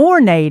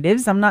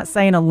natives. I'm not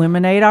saying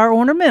eliminate our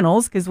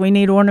ornamentals, because we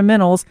need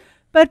ornamentals,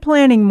 but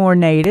planting more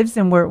natives.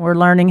 And we're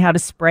learning how to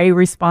spray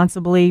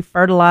responsibly,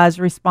 fertilize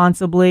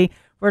responsibly.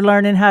 We're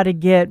learning how to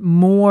get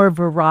more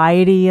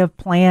variety of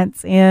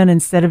plants in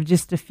instead of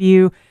just a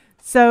few.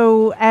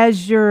 So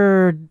as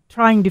you're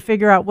trying to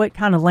figure out what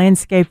kind of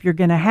landscape you're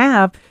going to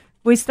have,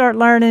 we start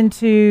learning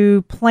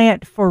to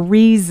plant for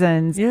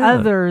reasons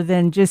other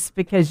than just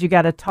because you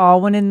got a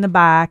tall one in the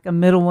back, a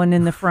middle one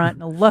in the front,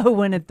 and a low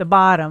one at the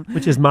bottom.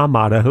 Which is my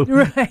motto.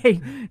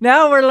 Right.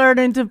 Now we're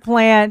learning to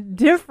plant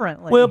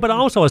differently. Well, but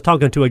also I was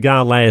talking to a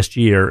guy last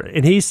year,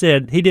 and he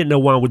said he didn't know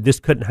why this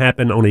couldn't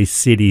happen on a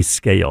city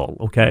scale,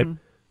 okay?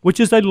 Which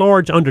is a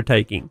large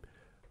undertaking.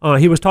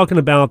 He was talking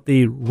about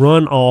the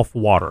runoff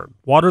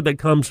water that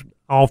comes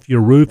off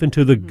your roof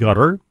into the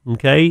gutter,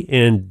 okay,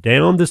 and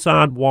down the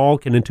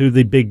sidewalk and into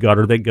the big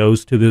gutter that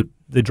goes to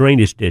the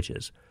drainage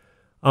ditches.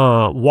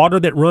 Water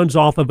that runs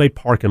off of a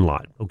parking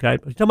lot, okay?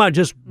 He's talking about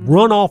just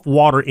runoff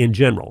water in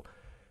general.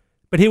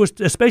 But he was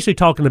especially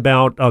talking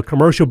about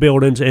commercial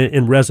buildings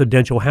and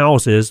residential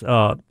houses.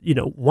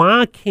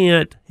 Why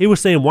can't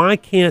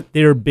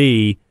there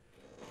be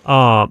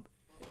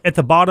at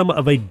the bottom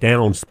of a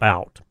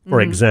downspout,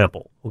 for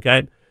example,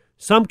 okay,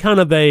 some kind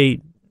of a,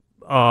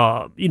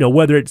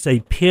 whether it's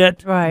a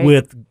pit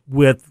with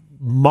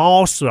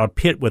moss or a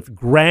pit with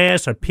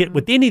grass or pit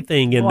with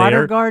anything in there.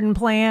 Water garden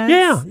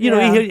plants.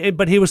 Yeah,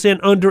 but he was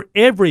saying under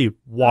every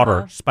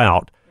water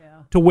spout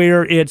to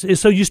where it's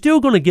so you're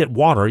still going to get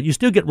water, you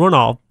still get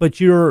runoff,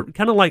 but you're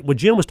kind of like what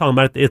Jim was talking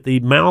about at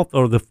the mouth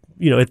or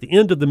at the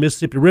end of the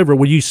Mississippi River,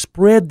 where you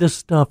spread this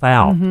stuff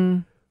out,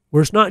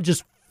 where it's not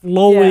just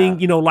flowing,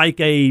 like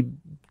a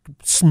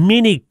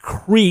mini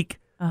creek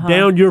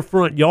down your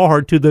front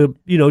yard to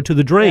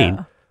the drain.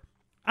 Yeah.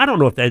 I don't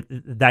know if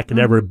that can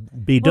ever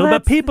be done,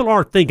 but people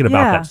are thinking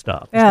about that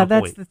stuff. Yeah,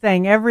 that's the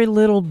thing. Every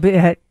little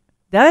bit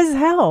does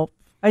help.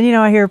 And,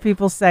 I hear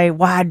people say,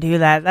 why do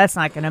that? That's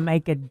not going to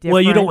make a difference.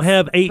 Well, you don't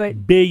have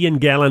 8 billion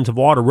gallons of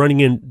water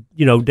running in,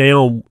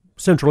 down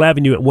Central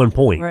Avenue at one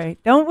point. Right.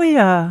 Don't we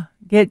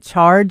get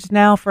charged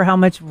now for how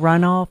much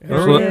runoff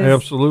there is?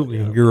 Absolutely.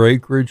 Your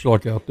acreage,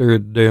 like out there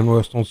at Dan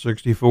West on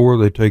 64,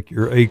 they take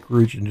your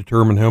acreage and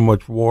determine how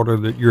much water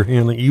that you're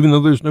handling, even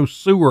though there's no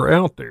sewer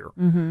out there.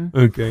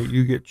 Okay,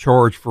 you get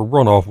charged for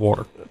runoff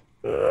water.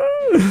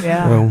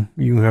 Yeah. Well,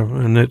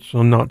 and it's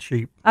not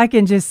cheap. I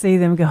can just see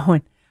them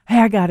going, hey,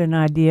 I got an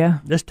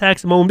idea. Let's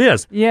tax them on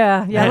this.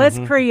 Yeah, let's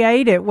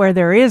create it where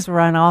there is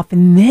runoff,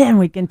 and then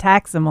we can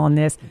tax them on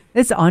this.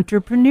 It's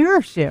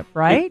entrepreneurship,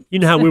 right? You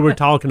know how we were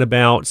talking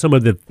about some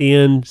of the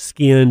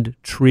thin-skinned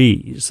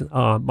trees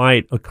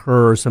might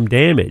occur some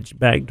damage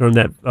back during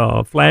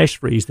that flash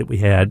freeze that we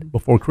had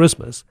before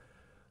Christmas.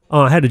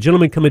 I had a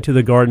gentleman come into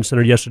the garden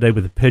center yesterday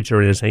with a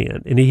pitcher in his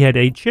hand, and he had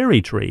a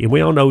cherry tree. And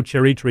we all know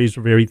cherry trees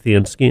are very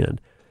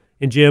thin-skinned.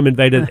 And Jim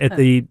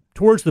invaded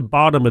towards the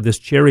bottom of this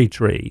cherry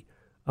tree,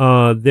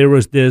 there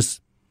was this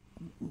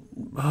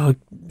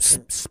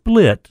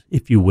split,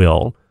 if you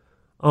will,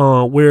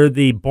 where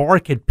the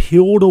bark had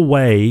peeled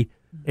away,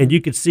 and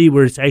you could see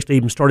where it's actually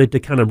even started to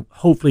kind of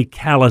hopefully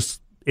callus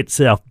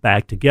itself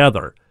back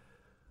together.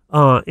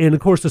 And of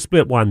course, the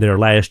split one there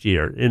last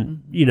year,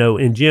 and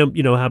and Jim,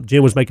 how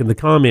Jim was making the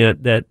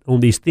comment that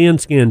on these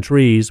thin-skinned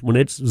trees, when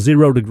it's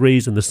 0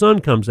 degrees and the sun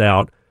comes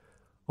out,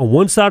 on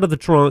one side of the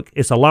trunk,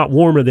 it's a lot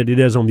warmer than it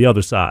is on the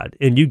other side,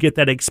 and you get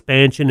that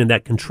expansion and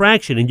that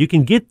contraction, and you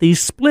can get these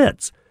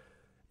splits.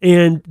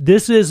 And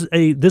this was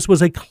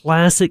a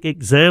classic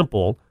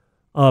example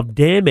of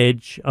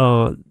damage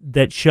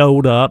that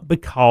showed up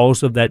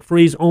because of that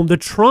freeze on the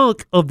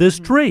trunk of this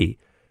tree.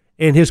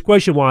 And his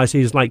question was,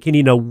 he's like,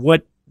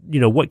 what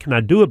can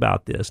I do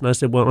about this? And I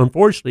said, well,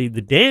 unfortunately,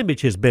 the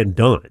damage has been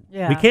done.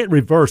 Yeah. We can't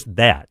reverse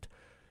that.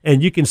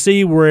 And you can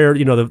see where,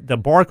 the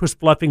bark was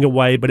fluffing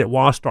away, but it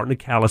was starting to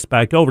callus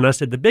back over. And I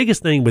said, the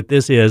biggest thing with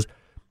this is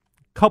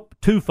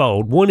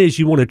twofold. One is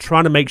you want to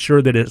try to make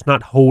sure that it's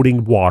not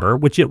holding water,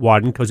 which it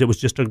wasn't, because it was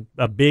just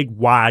a big,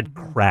 wide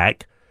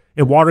crack,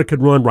 and water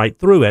could run right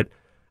through it.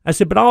 I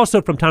said, but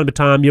also from time to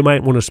time, you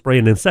might want to spray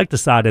an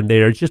insecticide in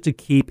there just to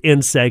keep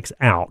insects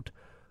out,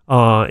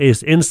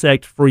 as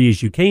insect-free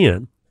as you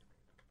can.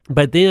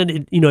 But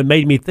then, it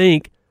made me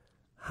think,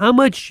 how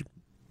is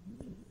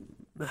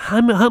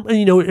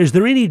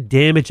there any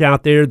damage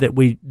out there that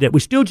we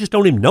still just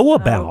don't even know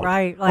about? Oh,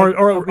 right.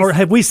 Or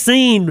have we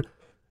seen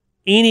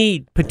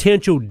any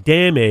potential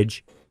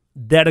damage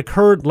that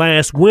occurred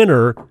last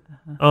winter?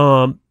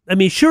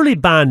 Surely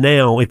by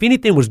now, if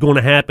anything was going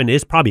to happen,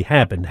 it's probably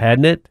happened,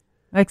 hadn't it?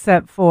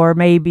 Except for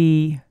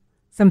maybe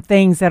some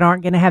things that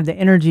aren't going to have the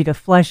energy to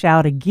flesh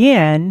out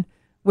again,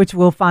 which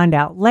we'll find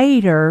out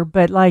later.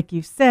 But like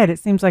you said, it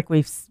seems like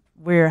we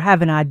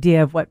have an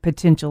idea of what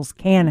potentials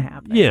can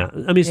happen. Yeah.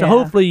 So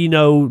hopefully,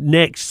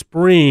 next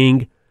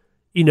spring,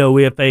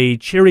 if a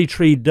cherry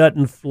tree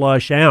doesn't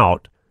flush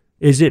out,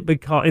 is it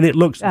because, and it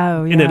looks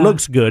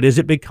good, is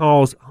it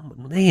because,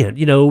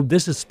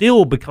 this is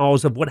still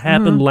because of what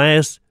happened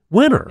last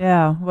winter?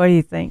 Yeah. What do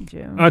you think,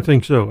 Jim? I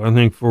think so. I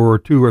think for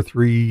 2 or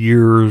 3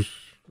 years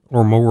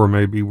or more,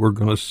 maybe, we're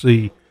going to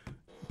see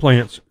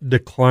plants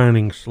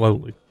declining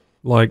slowly,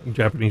 like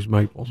Japanese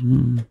maples.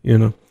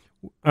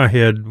 I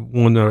had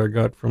one that I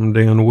got from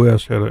Dan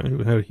West, had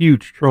a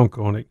huge trunk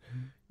on it,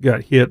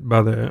 got hit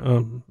by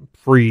the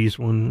freeze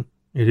when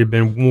it had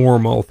been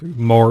warm all through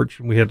March,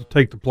 and we had to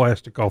take the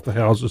plastic off the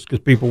houses because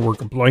people were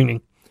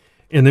complaining.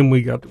 And then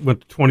we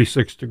went to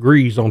 26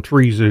 degrees on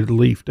trees that had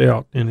leafed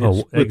out. And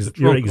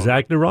you're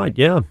exactly right,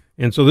 yeah.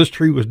 And so this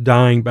tree was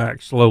dying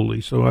back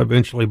slowly, so I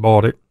eventually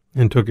bought it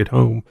and took it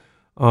home.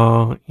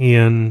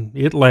 And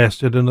it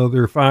lasted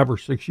another 5 or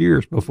 6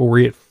 years before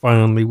it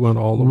finally went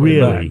all the way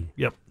back. Really?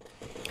 Yep.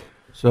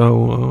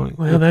 So,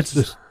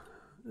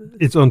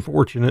 it's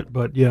unfortunate,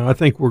 but yeah, I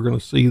think we're going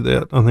to see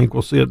that. I think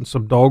we'll see it in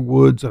some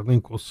dogwoods. I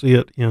think we'll see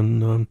it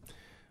in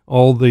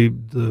all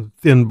the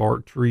thin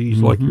bark trees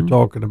like you're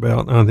talking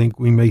about. I think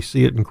we may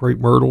see it in crepe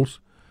myrtles.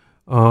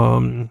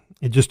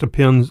 It just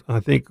depends,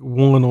 I think,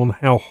 on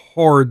how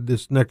hard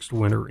this next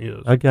winter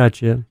is. I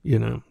got you.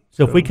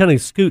 So if we kind of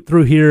scoot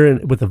through here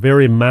with a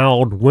very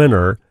mild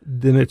winter,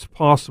 then it's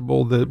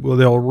possible that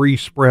they'll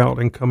re-sprout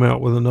and come out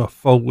with enough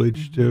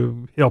foliage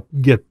to help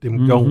get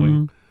them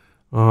going.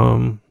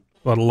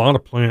 But a lot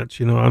of plants,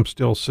 I'm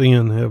still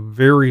seeing have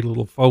very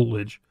little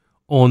foliage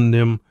on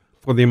them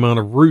for the amount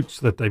of roots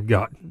that they've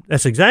got.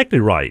 That's exactly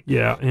right.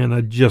 Yeah, and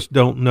I just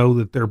don't know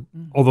that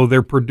although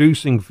they're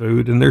producing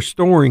food and they're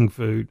storing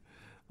food.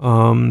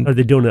 Are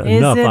they doing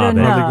enough of it? Are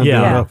they doing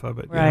enough of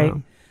it? Right.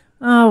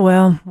 Oh,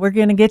 well, we're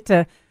going to get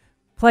to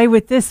play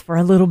with this for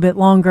a little bit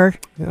longer.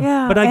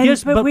 Yeah.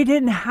 But we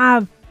didn't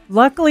have,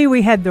 luckily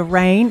we had the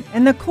rain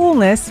and the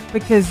coolness,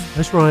 because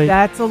that's right.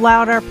 That's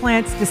allowed our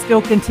plants to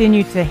still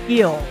continue to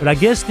heal. But I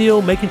guess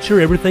still making sure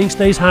everything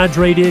stays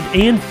hydrated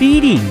and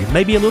feeding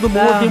maybe a little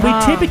more than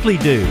we typically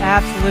do.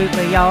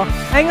 Absolutely, y'all.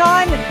 Hang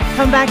on.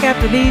 Come back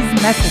after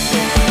these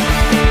messages.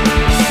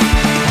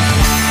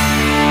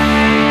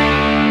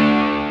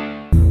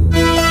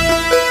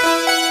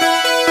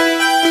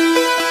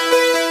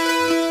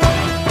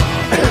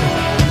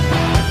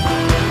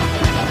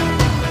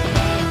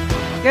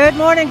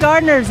 morning,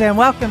 gardeners, and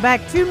welcome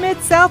back to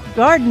Mid-South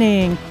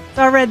Gardening.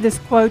 So I read this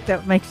quote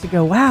that makes you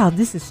go, wow,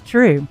 this is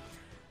true.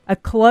 A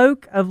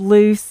cloak of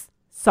loose,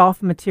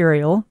 soft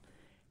material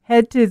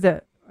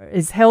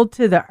is held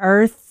to the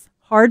earth's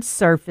hard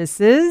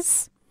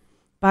surfaces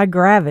by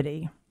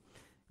gravity.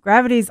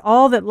 Gravity is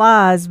all that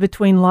lies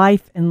between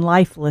life and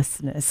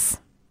lifelessness.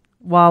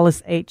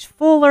 Wallace H.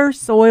 Fuller,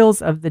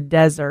 Soils of the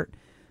Desert.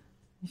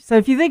 So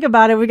if you think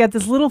about it, we got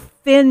this little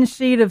thin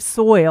sheet of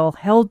soil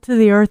held to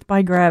the earth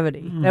by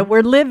gravity that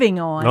we're living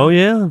on. Oh,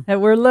 yeah.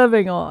 That we're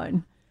living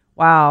on.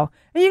 Wow.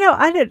 And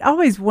I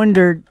always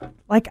wondered,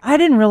 I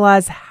didn't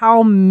realize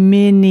how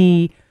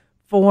many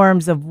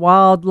forms of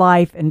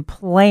wildlife and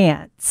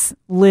plants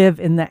live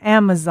in the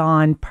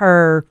Amazon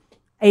per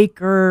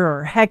acre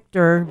or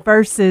hectare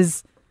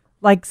versus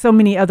so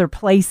many other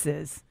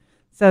places.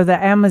 So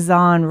the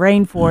Amazon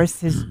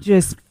rainforest is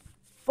just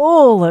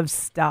full of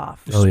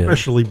stuff.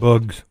 Especially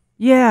bugs.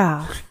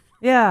 Yeah.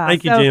 Yeah.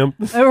 Thank you, Jim.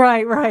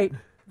 Right.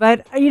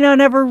 But,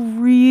 never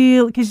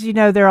really, because,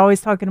 they're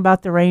always talking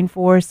about the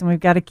rainforest and we've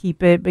got to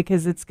keep it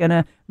because it's going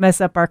to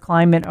mess up our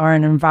climate or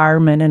an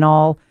environment and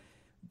all.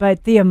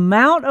 But the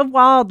amount of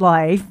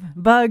wildlife,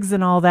 bugs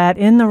and all that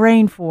in the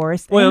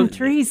rainforest and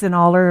trees and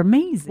all are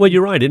amazing. Well,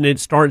 you're right. And it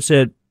starts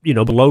at,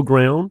 below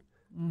ground,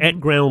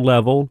 at ground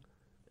level,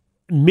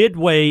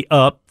 midway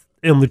up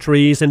in the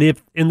trees, and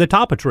in the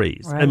top of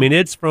trees. Right. I mean,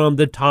 it's from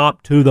the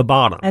top to the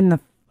bottom. And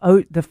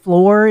the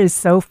floor is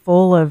so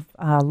full of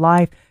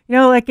life.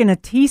 In a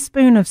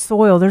teaspoon of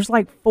soil, there's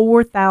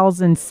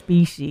 4,000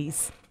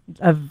 species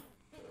of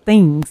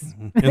things.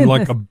 And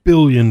 1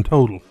 billion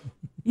total.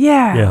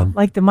 Yeah.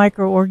 Like the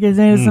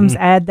microorganisms,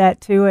 add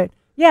that to it.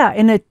 Yeah,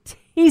 in a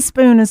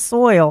teaspoon of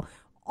soil,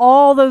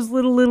 all those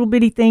little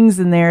bitty things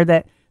in there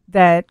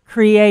that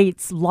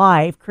creates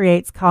life,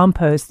 creates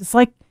compost. It's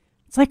like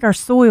our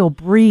soil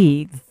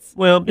breathes.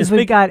 Well, because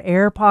we've got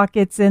air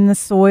pockets in the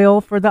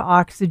soil for the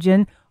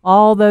oxygen.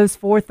 All those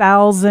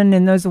 4,000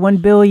 and those 1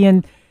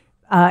 billion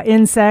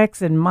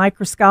insects and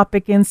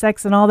microscopic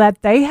insects and all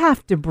that, they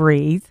have to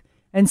breathe.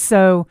 And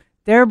so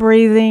they're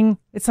breathing.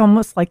 It's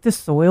almost like the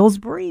soil's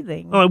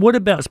breathing. What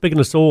about, speaking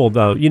of soil,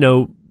 though,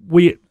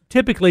 we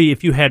typically,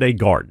 if you had a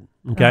garden,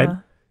 okay,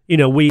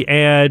 we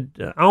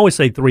add, I always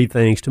say 3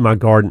 things to my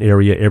garden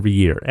area every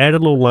year. Add a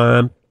little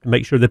lime to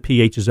make sure the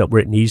pH is up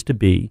where it needs to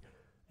be.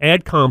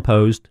 Add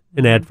compost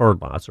and add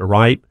fertilizer,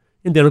 right?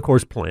 And then, of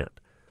course, plant.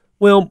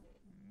 Well,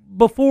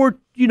 before,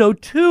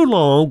 too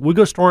long, we're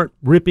going to start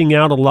ripping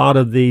out a lot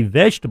of the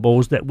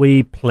vegetables that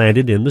we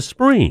planted in the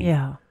spring.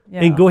 Yeah.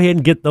 And go ahead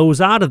and get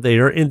those out of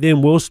there, and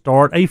then we'll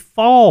start a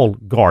fall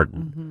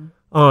garden.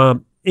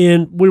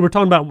 And we were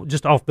talking about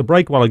just off the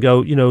break a while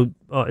ago,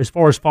 as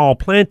far as fall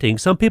planting,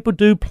 some people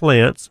do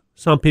plants,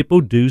 some people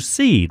do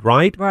seed,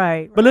 right?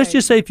 Right. But let's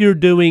just say if you're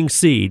doing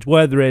seeds,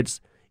 whether it's,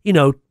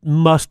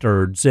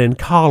 mustards and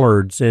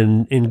collards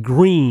and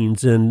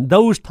greens and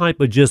those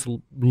type of just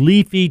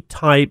leafy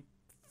type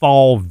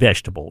fall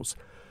vegetables.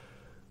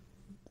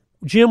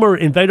 Jim or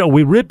Invader, are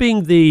we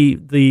ripping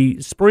the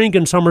spring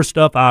and summer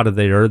stuff out of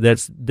there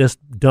that's just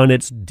done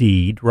its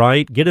deed,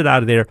 right? Get it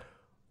out of there.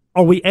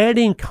 Are we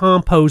adding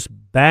compost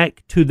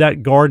back to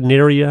that garden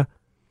area?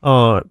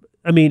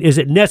 Is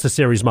it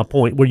necessary is my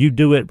point, where you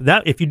do it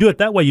that if you do it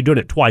that way, you're doing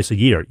it twice a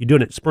year. You're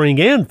doing it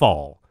spring and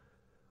fall.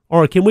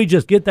 Or can we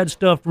just get that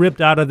stuff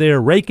ripped out of there,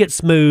 rake it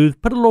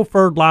smooth, put a little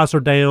fertilizer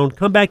down,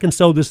 come back and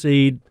sow the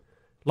seed,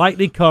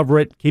 lightly cover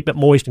it, keep it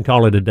moist, and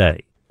call it a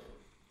day?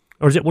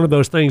 Or is it one of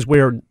those things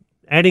where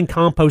adding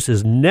compost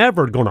is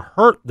never going to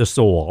hurt the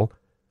soil?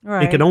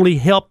 Right. It can only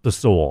help the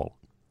soil.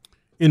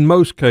 In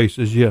most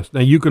cases, yes. Now,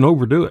 you can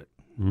overdo it,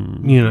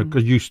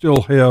 because you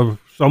still have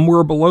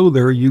somewhere below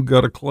there, you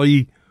got a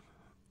clay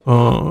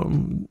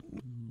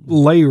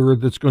layer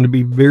that's going to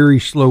be very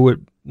slow at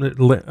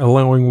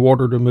allowing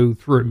water to move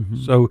through.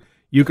 So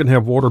you can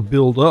have water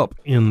build up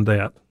in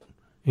that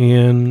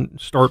and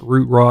start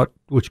root rot,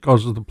 which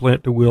causes the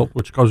plant to wilt,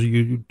 which causes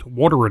you to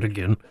water it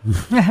again.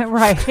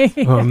 Right.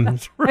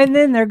 And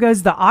then there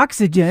goes the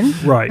oxygen.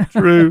 Right.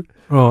 True.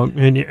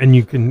 And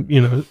you can,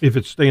 if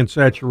it's staying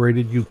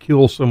saturated, you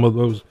kill some of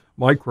those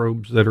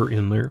microbes that are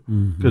in there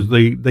because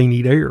they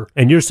need air.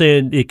 And you're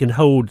saying it can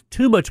hold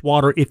too much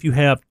water if you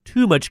have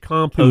too much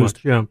compost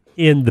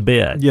in the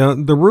bed. Yeah,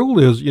 the rule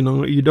is,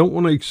 you don't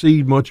want to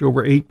exceed much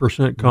over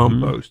 8%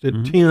 compost.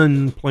 At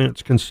 10,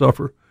 plants can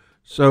suffer.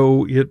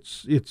 So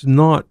it's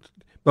not,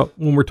 but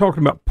when we're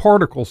talking about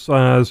particle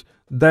size,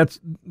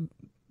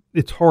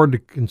 it's hard to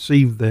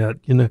conceive that.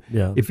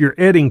 If you're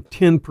adding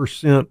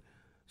 10%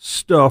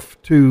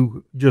 stuff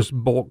to just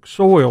bulk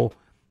soil,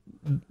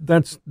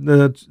 that's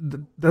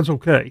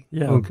okay.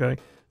 Yeah. Okay.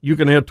 You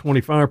can add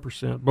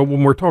 25%, but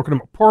when we're talking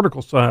about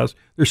particle size,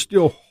 there's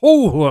still a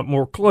whole lot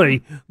more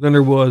clay than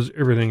there was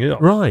everything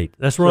else. Right.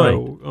 That's right.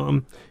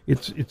 So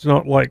it's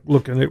not like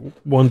looking at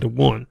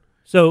 1-to-1.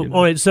 So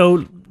all right.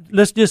 So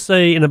let's just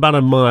say in about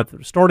a month,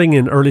 starting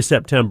in early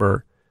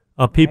September,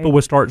 people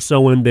will start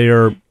sowing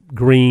their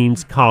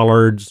greens,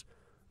 collards,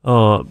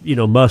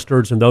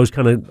 mustards, and those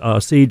kind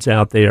of seeds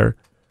out there.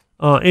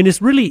 And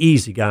it's really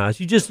easy, guys.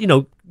 You just,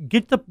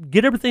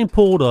 get everything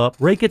pulled up,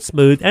 rake it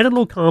smooth, add a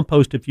little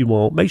compost if you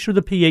want, make sure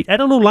the pH, add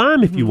a little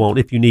lime if you want,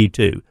 if you need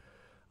to.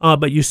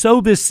 But you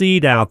sow this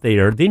seed out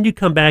there, then you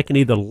come back and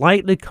either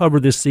lightly cover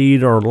the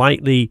seed or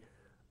lightly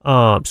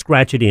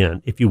scratch it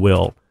in, if you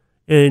will.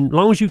 And as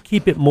long as you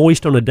keep it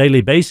moist on a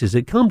daily basis,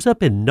 it comes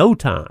up in no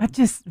time. I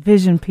just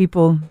vision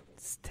people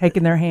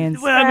taking their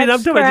hands. Well, I'm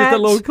talking about just a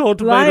little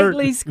cultivator.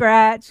 Lightly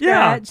scratch.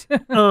 Yeah.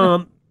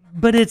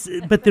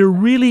 But they're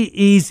really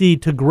easy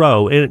to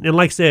grow. And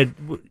like I said,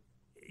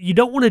 you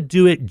don't want to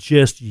do it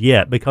just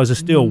yet because it's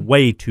still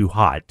way too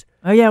hot.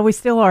 Oh, yeah, we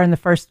still are in the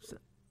first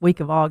week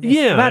of August.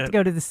 Yeah. About to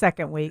go to the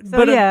second week.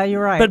 So,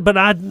 you're right. But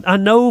I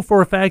know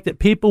for a fact that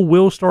people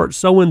will start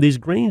sowing these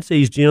green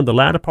seeds, Jim, the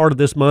latter part of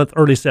this month,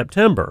 early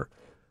September.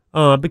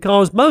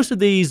 Because most of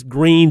these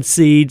green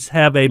seeds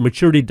have a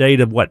maturity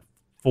date of,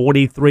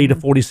 43 to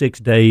 46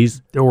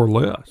 days. Or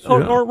less.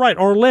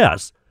 Or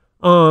less.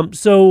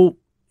 So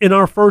in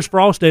our first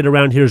frost date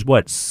around here is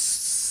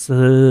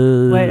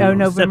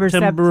November,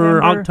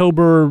 September,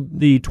 October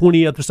the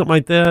 20th or something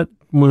like that.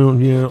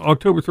 Well, yeah,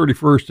 October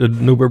 31st to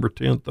November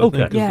 10th, I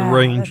think, is the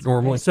range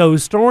normally. So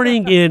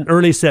starting in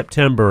early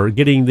September,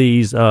 getting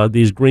these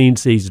green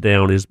seeds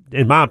down is,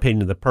 in my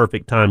opinion, the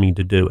perfect timing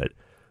to do it.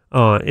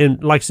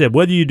 And like I said,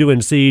 whether you're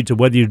doing seeds or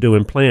whether you're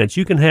doing plants,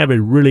 you can have a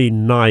really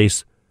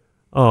nice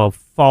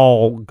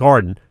fall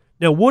garden.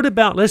 Now, what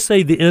about, let's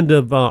say, the end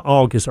of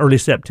August, early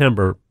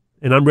September,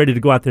 and I'm ready to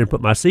go out there and put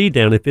my seed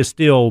down if it's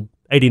still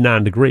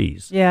 89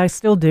 degrees? Yeah, I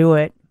still do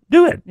it.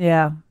 Do it.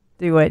 Yeah,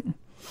 do it.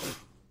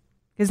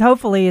 Because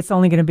hopefully it's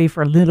only going to be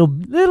for a little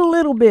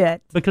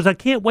bit. Because I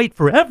can't wait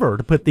forever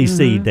to put these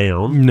seed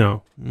down.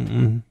 No.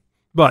 Mm-hmm.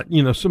 But,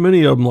 so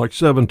many of them, like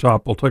Seven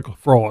Top, will take a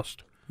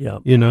frost. Yeah.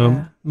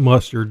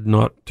 Mustard,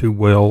 not too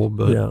well.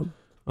 But,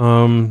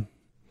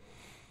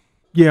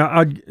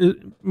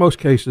 most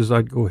cases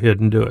I'd go ahead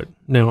and do it.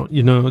 Now,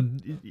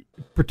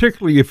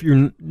 particularly if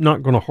you're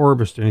not going to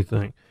harvest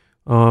anything.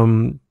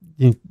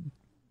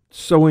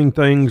 Sowing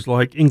things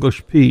like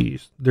English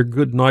peas, they're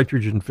good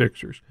nitrogen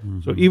fixers. Mm-hmm.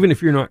 So even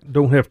if you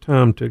don't have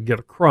time to get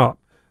a crop,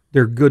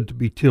 they're good to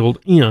be tilled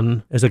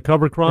in as a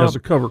cover crop.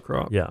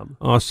 Yeah.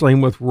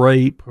 Same with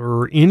rape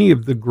or any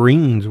of the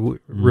greens.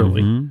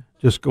 Really,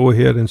 just go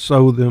ahead and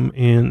sow them,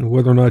 and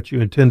whether or not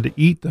you intend to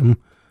eat them,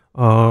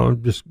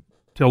 just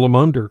till them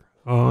under,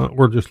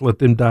 or just let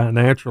them die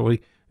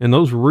naturally. And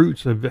those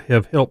roots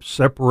have helped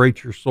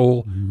separate your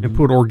soil and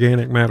put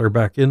organic matter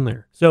back in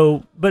there.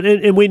 So,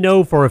 and we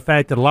know for a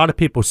fact that a lot of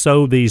people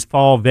sow these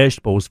fall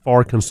vegetables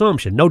for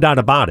consumption, no doubt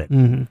about it.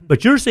 Mm-hmm.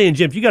 But you're saying,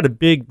 Jim, if you got a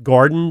big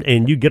garden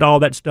and you get all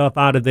that stuff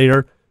out of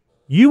there,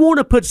 you want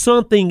to put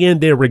something in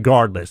there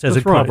regardless as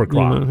a cover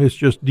crop. It's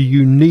just, do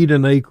you need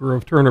an acre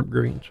of turnip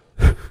greens?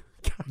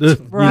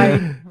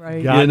 Right.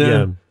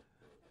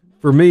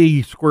 For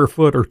me, square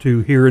foot or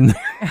two here and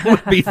there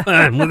would be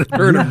fine with the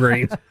turnip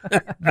greens.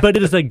 But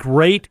it is a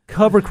great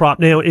cover crop.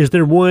 Now, is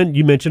there one,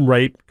 you mentioned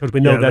rape, because we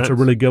know that's a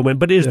really good one,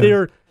 but is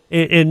there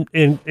in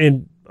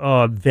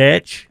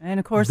vetch? And,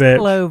 of course,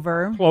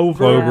 clover.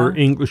 Clover,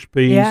 English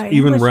peas,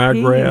 even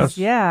ryegrass.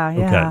 Yeah.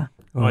 Okay.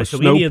 All right, so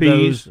any of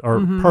those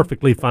are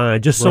perfectly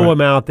fine. Just sow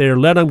them out there,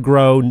 let them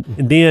grow,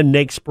 and then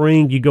next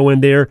spring you go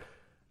in there.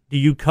 Do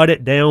you cut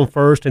it down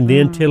first and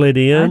then till it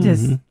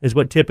in? Is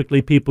what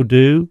typically people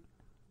do.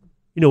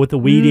 With the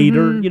weed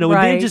eater, and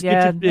then just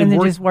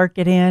just work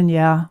it in,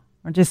 or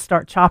just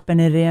start chopping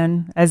it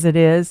in as it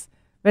is.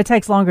 But it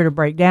takes longer to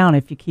break down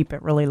if you keep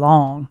it really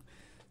long.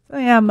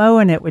 So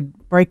mowing it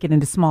would break it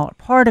into smaller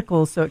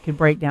particles so it could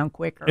break down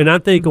quicker. And I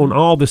think on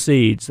all the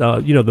seeds, the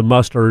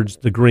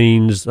mustards, the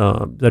greens,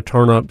 the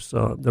turnips,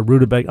 the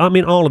rutabaga,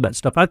 all of that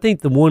stuff. I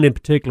think the one in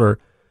particular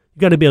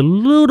you got to be a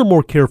little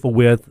more careful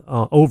with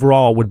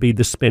overall would be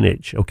the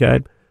spinach.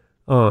 Okay,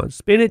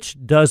 spinach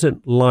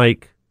doesn't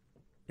like.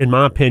 In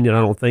my opinion,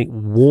 I don't think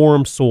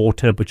warm soil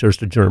temperatures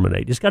to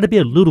germinate. It's got to be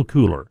a little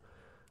cooler.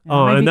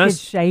 Maybe you could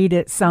shade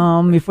it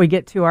some if we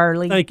get too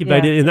early. Thank you,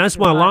 Betty. And that's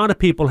why a lot of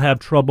people have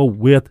trouble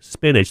with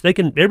spinach.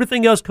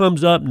 Everything else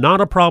comes up,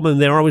 not a problem.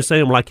 They're always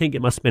saying, well, I can't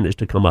get my spinach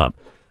to come up.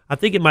 I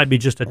think it might be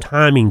just a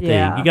timing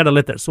thing. You got to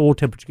let that soil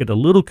temperature get a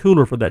little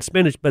cooler for that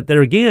spinach. But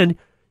there again,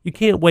 you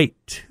can't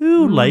wait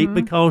too late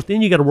because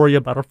then you got to worry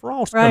about a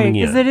frost coming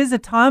in. Right, because it is a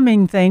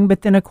timing thing.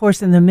 But then, of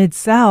course, in the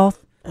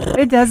Mid-South,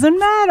 it doesn't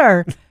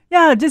matter.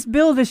 Yeah, just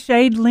build a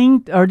shade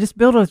or just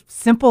build a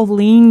simple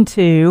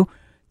lean-to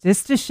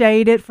just to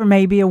shade it for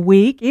maybe a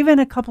week, even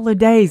a couple of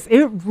days.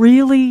 It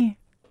really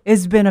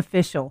is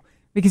beneficial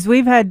because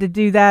we've had to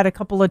do that a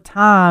couple of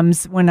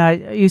times when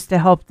I used to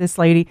help this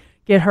lady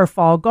get her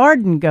fall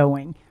garden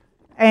going.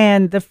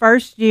 And the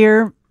first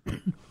year,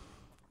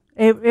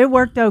 it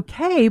worked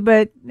okay,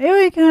 but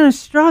it kind of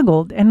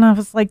struggled. And I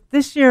was like,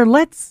 this year,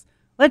 let's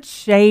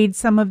shade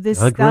some of this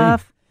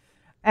stuff.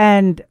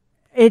 And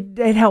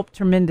it helped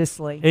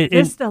tremendously.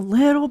 Just a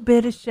little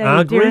bit of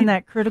shade during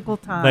that critical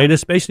time. And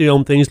especially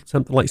on things,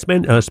 something like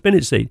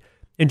spinach seed.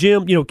 And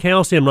Jim,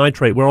 calcium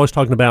nitrate, we're always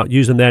talking about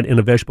using that in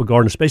a vegetable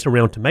garden, especially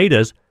around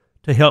tomatoes,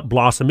 to help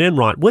blossom end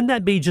rot. Wouldn't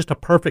that be just a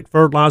perfect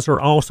fertilizer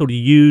also to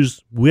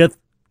use with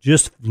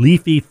just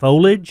leafy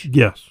foliage?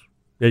 Yes.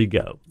 There you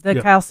go.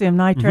 The calcium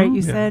nitrate,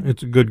 you said?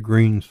 It's a good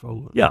green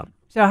foliage. Yeah.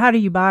 So how do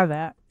you buy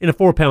that? In a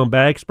 4-pound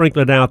bag,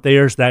 sprinkle it out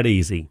there. It's that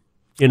easy.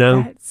 You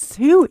know? That's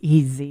too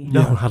easy.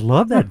 No, I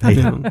love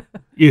that.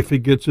 If it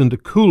gets into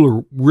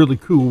cooler, really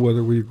cool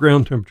weather where your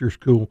ground temperature is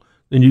cool,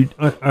 then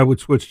I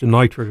would switch to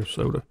nitrate of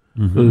soda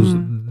because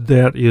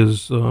that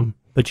is.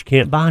 But you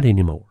can't buy it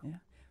anymore. Yeah.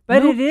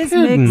 But it is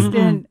mixed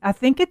in. I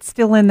think it's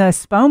still in the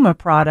Spoma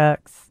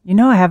products.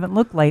 I haven't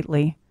looked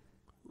lately.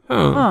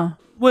 Huh.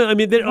 Well, I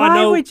mean,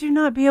 why would you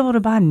not be able to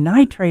buy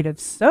nitrate of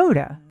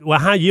soda? Well,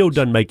 high yield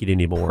doesn't make it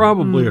anymore.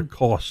 Probably a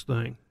cost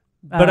thing.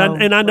 But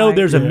I know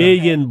there's a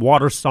million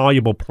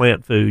water-soluble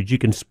plant foods you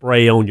can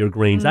spray on your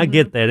greens. I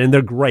get that, and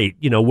they're great.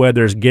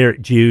 Whether it's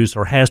Garrett juice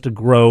or Has to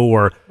Grow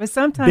or but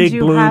sometimes Big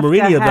you Bloom have or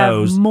to any of have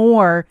those.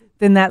 More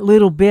than that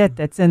little bit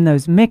that's in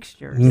those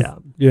mixtures. Yeah.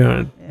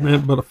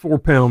 But a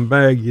 4-pound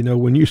bag,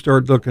 when you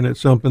start looking at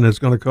something that's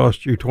going to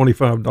cost you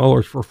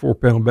 $25 for a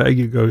 4-pound bag,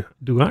 you go,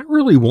 do I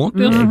really want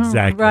this?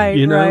 Exactly.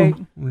 Right, right.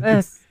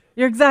 Yes.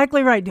 You're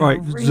exactly right.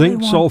 Right. Really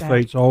Zinc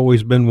sulfate's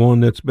always been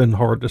one that's been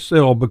hard to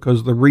sell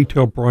because the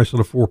retail price of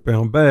a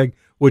 4-pound bag,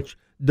 which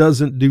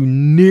doesn't do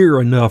near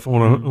enough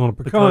on a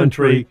pecan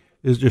tree,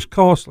 is just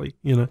costly.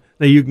 Now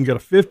you can get a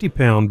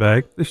 50-pound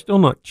bag. They're still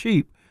not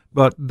cheap,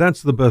 but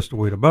that's the best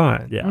way to buy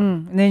it. Yeah.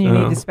 And then you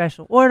need a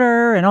special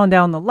order and on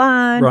down the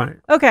line. Right.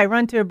 Okay,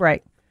 run to a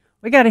break.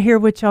 We got to hear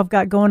what y'all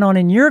got going on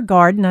in your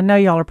garden. I know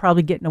y'all are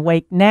probably getting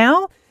awake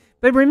now.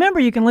 But remember,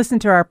 you can listen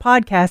to our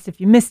podcast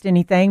if you missed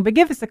anything. But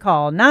give us a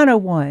call,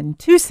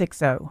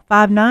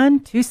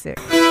 901-260-5926.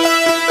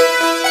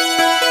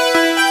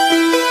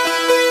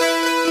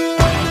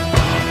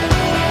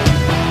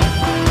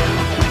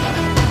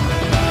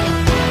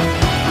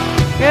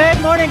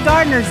 Good morning,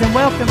 gardeners, and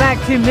welcome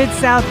back to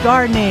Mid-South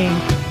Gardening.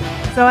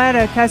 So I had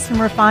a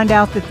customer find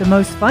out that the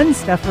most fun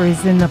stuffer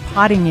is in the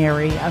potting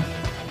area.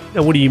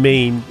 Now, what do you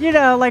mean?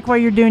 Like while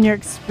you're doing your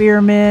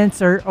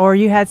experiments or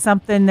you had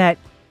something that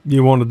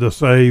you wanted to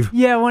save.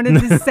 Yeah, wanted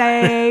to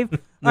save.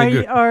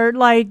 or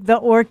like the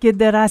orchid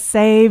that I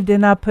saved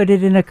and I put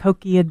it in a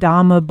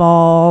Kokiadama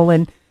ball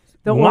and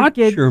the Watch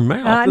orchid. your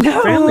mouth. I This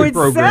know, family it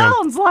program.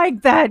 sounds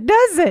like that,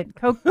 does it?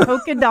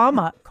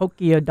 Kokiadama.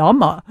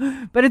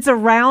 But it's a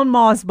round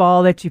moss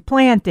ball that you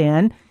plant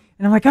in.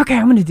 And I'm like, okay,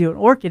 I'm going to do an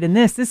orchid in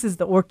this. This is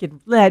the orchid.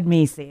 Let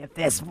me see if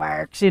this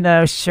works.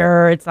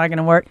 Sure, it's not going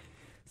to work.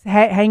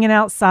 Hanging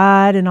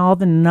outside and all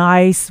the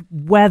nice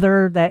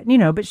weather that,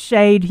 but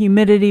shade,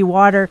 humidity,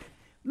 water.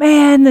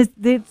 Man,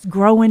 it's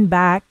growing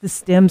back. The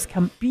stems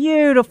come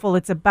beautiful.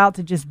 It's about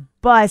to just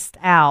bust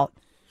out.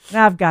 And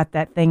I've got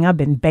that thing. I've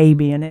been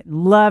babying it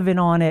and loving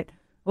on it.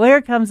 Well,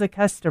 here comes a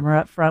customer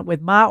up front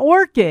with my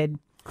orchid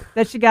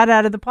that she got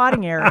out of the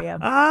potting area.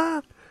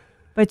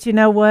 But you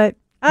know what?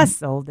 I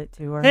sold it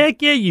to her.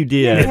 Heck yeah, you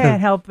did. I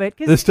can't help it.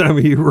 This time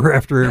of year, we're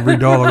after every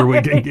dollar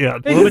we can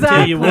get. Well, let me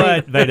tell you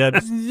what,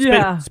 Veda.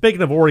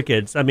 Speaking of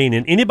orchids, I mean,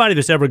 and anybody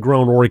that's ever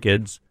grown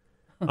orchids,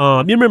 you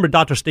remember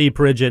Dr. Steve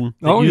Pridgeon?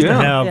 Used to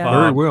have,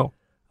 very well.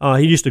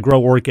 He used to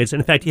grow orchids. And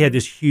in fact, he had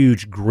this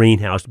huge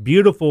greenhouse,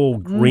 beautiful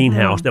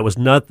greenhouse that was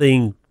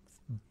nothing.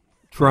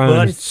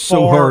 Trying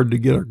so hard to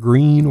get a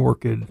green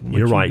orchid.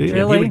 You're right.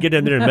 Really? He would get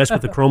in there and mess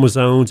with the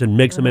chromosomes and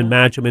mix them and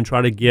match them and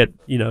try to get,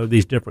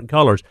 these different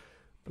colors.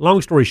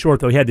 Long story short,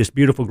 though, he had this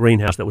beautiful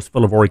greenhouse that was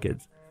full of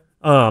orchids.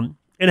 And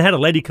I had a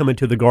lady come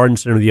into the garden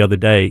center the other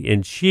day,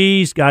 and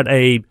she's got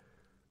a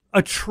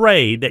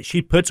tray that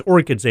she puts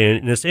orchids in,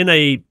 and it's in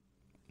a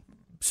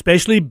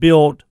specially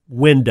built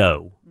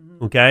window,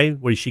 okay,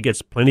 where she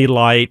gets plenty of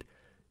light.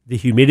 The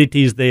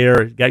humidity's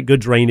there, got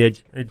good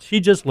drainage, and she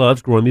just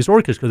loves growing these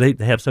orchids because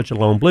they have such a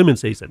long blooming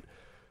season.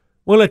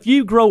 Well, if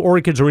you grow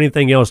orchids or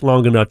anything else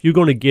long enough, you're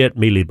going to get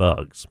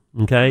mealybugs,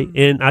 okay?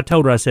 And I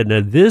told her, I said,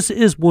 now, this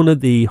is one of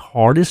the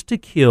hardest to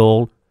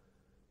kill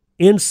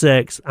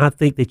insects I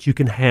think that you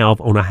can have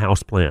on a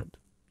houseplant,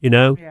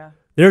 Yeah.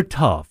 They're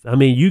tough. I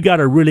mean, you got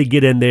to really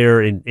get in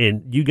there and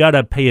you got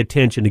to pay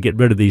attention to get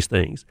rid of these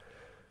things.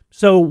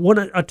 So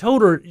when I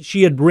told her,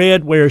 she had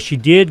read where she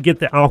did get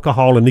the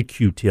alcohol and the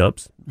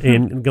Q-tips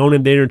and gone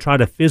in there and try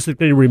to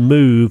physically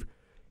remove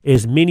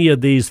as many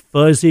of these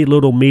fuzzy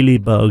little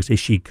mealybugs as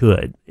she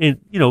could. And,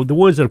 the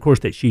ones that, of course,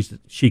 that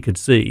she could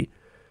see.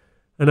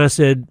 And I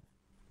said,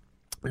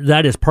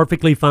 that is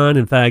perfectly fine.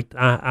 In fact,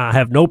 I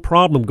have no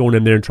problem going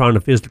in there and trying to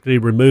physically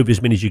remove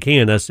as many as you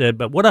can. I said,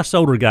 but what I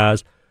sold her,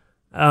 guys,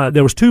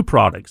 there was 2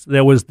 products.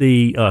 There was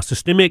the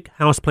systemic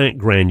houseplant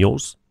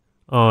granules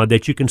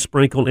that you can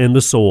sprinkle in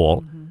the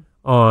soil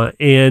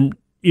and,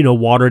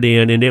 water it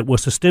in. And it will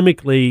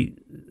systemically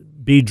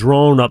be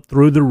drawn up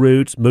through the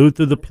roots, move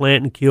through the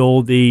plant and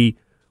kill the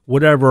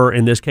whatever,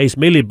 in this case,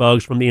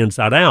 mealybugs from the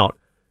inside out.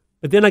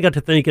 But then I got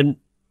to thinking,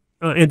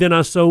 and then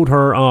I sold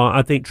her,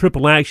 I think,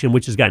 Triple Action,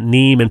 which has got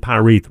neem and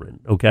pyrethrin,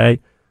 okay?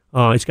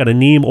 It's got a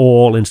neem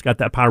oil and it's got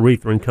that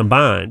pyrethrin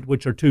combined,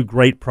 which are 2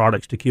 great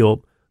products to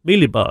kill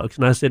mealybugs.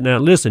 And I said, now,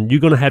 listen, you're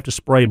going to have to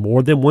spray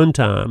more than one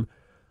time.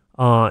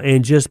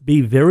 and just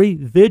be very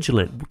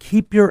vigilant.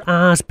 Keep your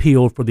eyes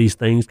peeled for these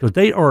things because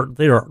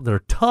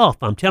they're tough.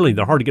 I'm telling you,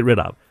 they're hard to get rid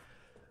of.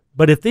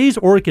 But if these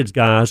orchids,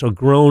 guys, are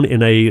grown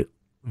in a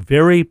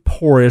very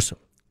porous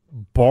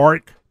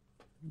bark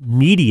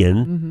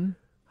median,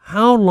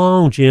 how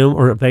long, Jim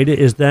or Veda,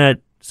 is that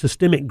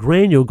systemic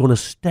granule going to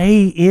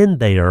stay in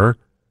there?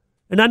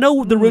 And I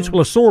know the roots will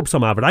absorb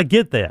some of it. I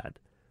get that.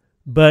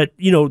 But,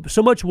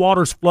 so much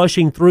water's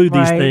flushing through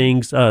these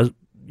things, And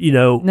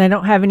they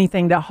don't have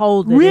anything to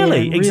hold it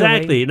really, in.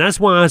 Exactly. Really. And that's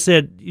why I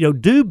said,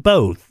 do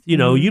both.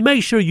 You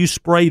make sure you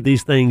spray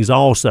these things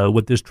also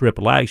with this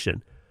triple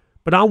action.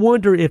 But I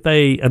wonder if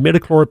a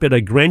imidacloprid,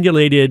 a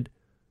granulated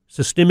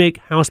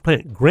systemic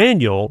houseplant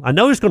granule, I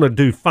know it's going to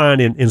do fine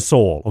in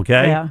soil,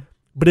 okay? Yeah.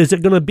 But is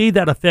it going to be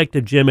that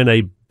effective, Jim, in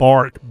a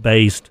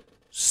bark-based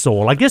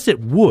soil? I guess it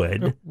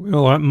would.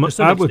 Well, I would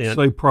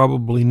say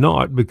probably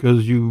not,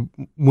 because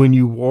when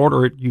you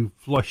water it, you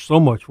flush so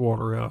much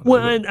water out.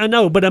 Well, I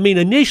know, but I mean,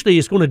 initially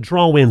it's going to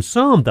draw in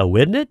some, though,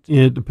 isn't it?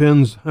 It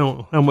depends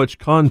how much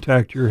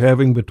contact you're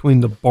having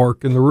between the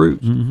bark and the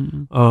roots.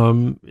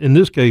 In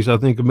this case, I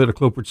think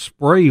imidacloprid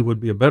spray would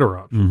be a better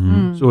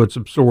option, so it's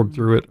absorbed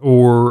through it,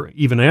 or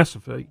even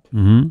acephate,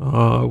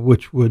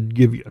 which would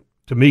give you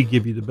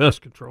the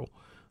best control.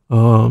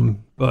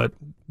 But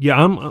yeah,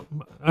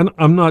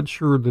 I'm not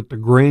sure that the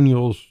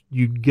granules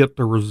you'd get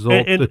the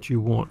result that you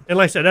want. And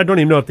like I said, I don't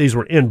even know if these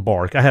were in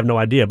bark. I have no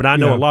idea, but I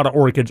know a lot of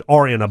orchids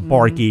are in a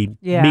barky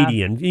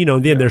median.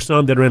 Then there's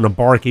some that are in a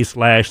barky /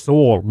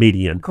 soil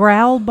median.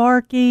 Growl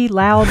barky,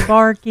 loud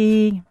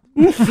barky.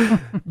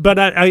 But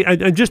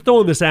I'm just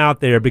throwing this out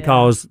there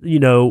because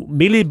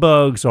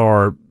mealybugs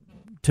are,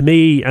 to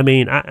me, I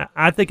mean,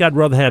 I think I'd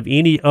rather have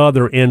any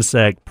other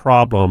insect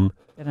problem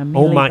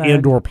on my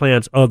indoor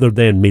plants other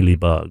than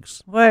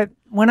mealybugs.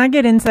 When I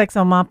get insects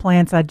on my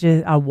plants,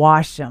 I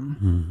wash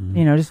them.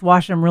 Just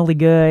wash them really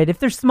good. If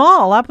they're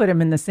small, I put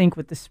them in the sink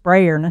with the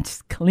sprayer and I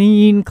just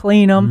clean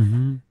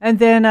them, and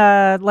then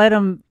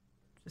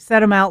set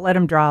them out, let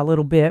them dry a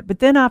little bit. But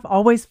then I've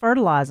always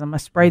fertilize them. I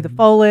spray the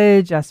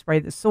foliage, I spray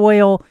the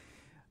soil,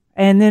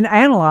 and then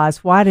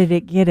analyze why did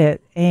it get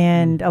it.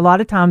 And a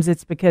lot of times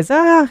it's because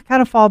I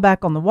kind of fall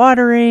back on the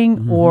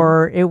watering,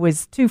 or it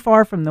was too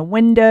far from the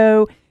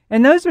window.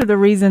 And those are the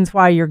reasons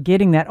why you're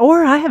getting that.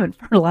 Or I haven't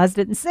fertilized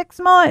it in 6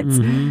 months.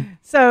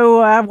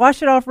 So I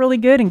wash it off really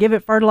good and give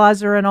it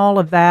fertilizer and all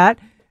of that.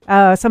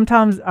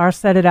 Sometimes I'll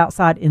set it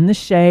outside in the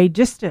shade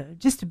just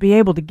to be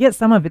able to get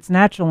some of its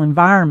natural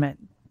environment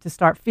to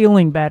start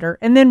feeling better,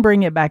 and then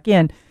bring it back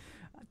in.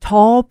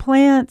 Tall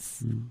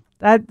plants,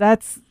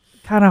 that's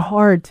kind of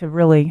hard to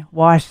really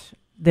wash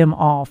them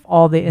off,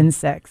 all the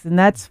insects. And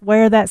that's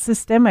where that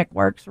systemic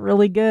works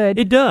really good.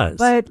 It does.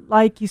 But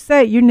like you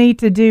say, you need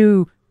to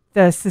do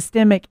the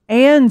systemic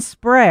and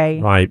spray.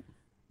 Right.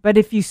 But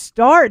if you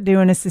start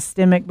doing a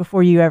systemic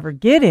before you ever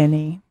get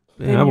any,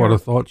 I would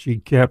have thought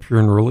she'd capture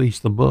and release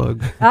the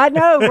bug. I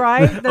know,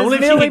 right? Only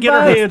if she could get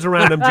her hands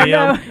around them,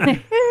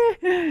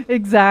 Jim.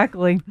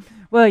 Exactly.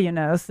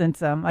 Well,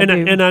 since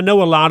and I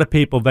know a lot of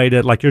people,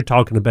 Veda, like you're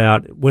talking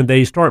about, when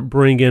they start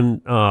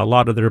bringing a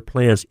lot of their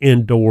plants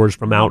indoors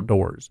from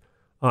outdoors,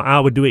 I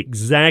would do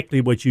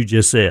exactly what you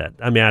just said.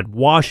 I mean, I'd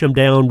wash them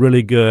down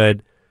really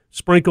good.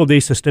 Sprinkle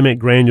these systemic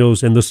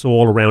granules in the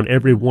soil around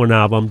every one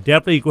of them.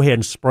 Definitely go ahead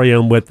and spray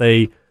them with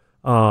a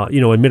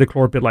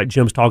imidacloprid like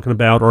Jim's talking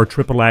about, or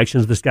triple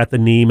actions that's got the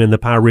neem and the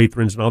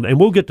pyrethrins and all that. And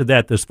we'll get to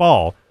that this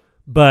fall.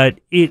 But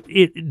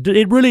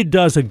it really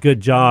does a good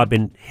job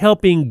in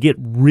helping get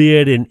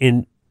rid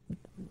and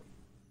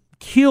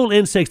kill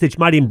insects that you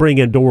might even bring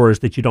indoors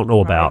that you don't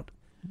know about.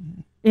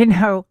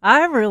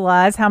 I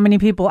realize how many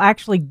people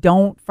actually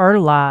don't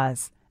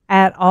fertilize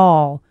at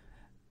all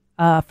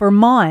for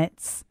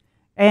months.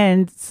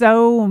 And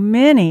so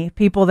many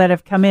people that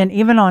have come in,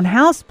 even on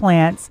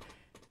houseplants,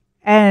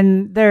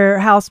 and their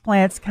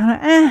houseplants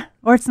kind of,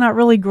 or it's not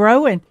really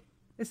growing.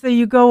 So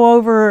you go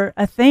over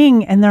a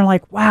thing and they're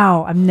like,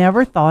 wow, I've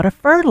never thought of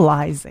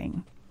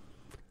fertilizing.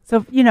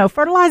 So,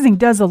 fertilizing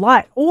does a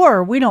lot,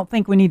 or we don't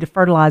think we need to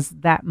fertilize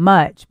that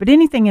much. But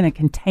anything in a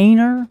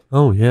container,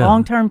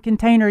 long-term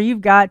container,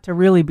 you've got to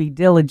really be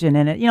diligent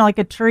in it. Like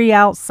a tree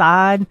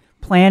outside,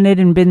 planted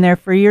and been there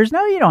for years.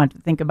 No, you don't have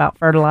to think about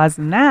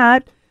fertilizing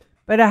that.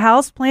 But a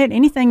house plant,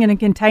 anything in a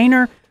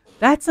container,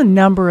 that's a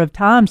number of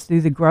times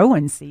through the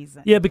growing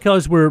season. Yeah,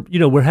 because we're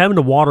having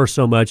to water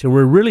so much, and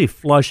we're really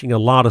flushing a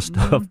lot of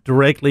stuff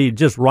directly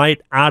just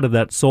right out of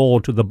that soil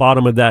to the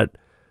bottom of that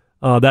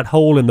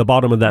hole in the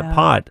bottom of that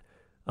pot.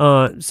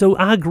 So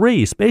I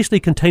agree, especially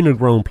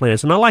container-grown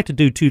plants. And I like to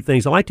do two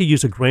things. I like to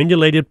use a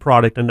granulated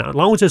product, and as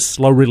long as it's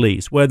slow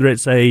release, whether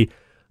it's a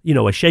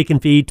shake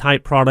and feed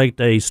type product,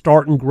 a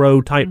start and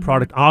grow type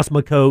product,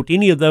 Osmocote,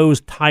 any of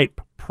those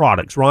type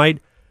products, right?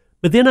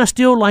 But then I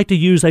still like to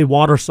use a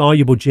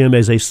water-soluble, Jim,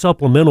 as a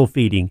supplemental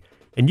feeding.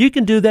 And you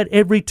can do that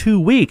every 2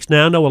 weeks.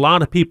 Now, I know a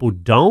lot of people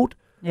don't.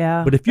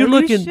 Yeah. But if you're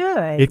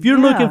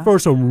looking for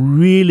some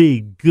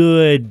really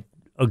good,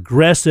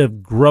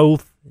 aggressive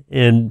growth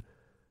and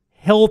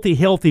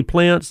healthy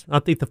plants, I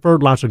think the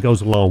fertilizer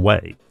goes a long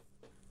way.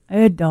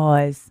 It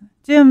does.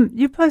 Jim,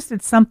 you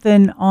posted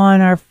something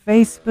on our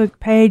Facebook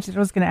page that I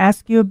was going to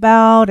ask you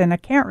about, and I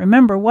can't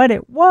remember what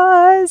it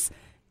was.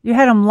 You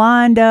had them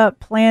lined up,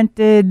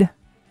 planted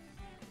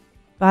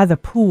by the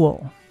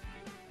pool.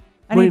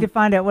 I need to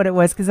find out what it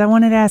was because I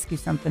wanted to ask you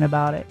something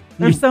about it.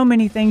 There's so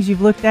many things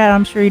you've looked at.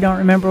 I'm sure you don't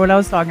remember what I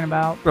was talking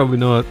about. Probably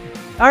not.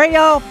 All right,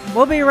 y'all.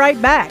 We'll be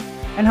right back.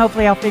 And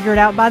hopefully I'll figure it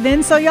out by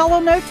then so y'all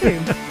will know too.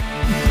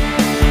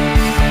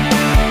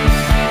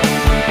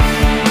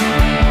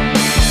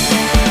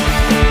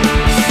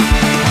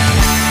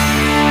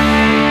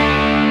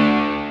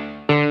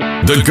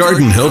 The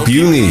garden help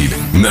you need.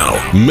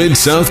 Now,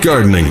 Mid-South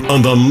Gardening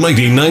on the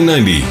Mighty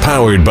 990,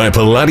 powered by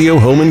Palladio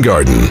Home and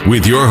Garden,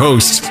 with your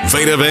hosts,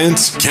 Veda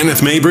Vance,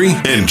 Kenneth Mabry,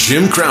 and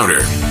Jim Crowder.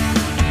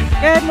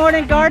 Good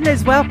morning,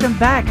 gardeners. Welcome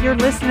back. You're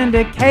listening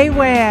to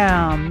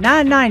KWAM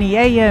 990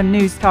 AM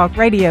News Talk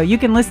Radio. You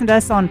can listen to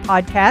us on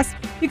podcast.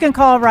 You can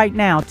call right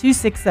now,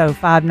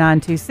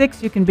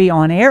 260-5926. You can be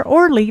on air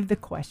or leave the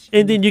question.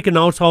 And then you can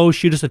also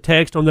shoot us a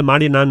text on the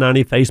Mighty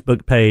 990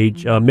 Facebook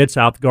page,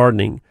 Mid-South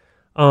Gardening.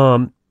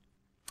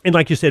 And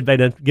like you said,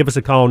 Veda, give us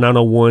a call,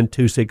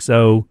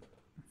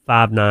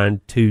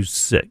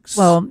 901-260-5926.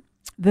 Well,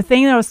 the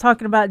thing that I was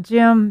talking about,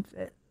 Jim,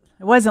 it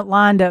wasn't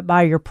lined up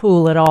by your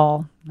pool at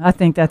all. I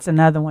think that's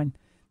another one.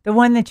 The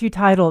one that you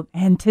titled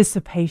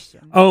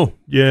Anticipation. Oh,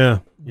 yeah.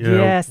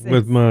 Yes.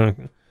 With my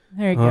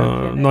there you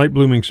go, night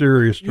blooming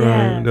cereus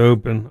trying to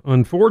open.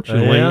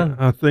 Unfortunately,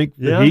 I think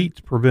the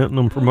heat's preventing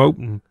them from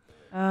opening.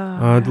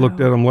 I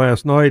looked at them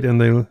last night,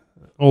 and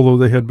although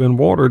they had been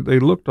watered, they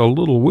looked a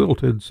little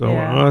wilted. So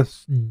I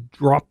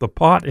dropped the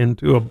pot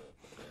into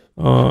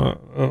a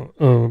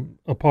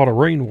pot of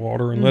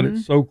rainwater and let it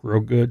soak real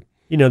good.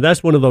 You know,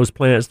 that's one of those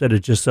plants that is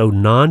just so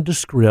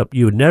nondescript.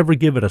 You would never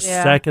give it a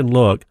second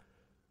look.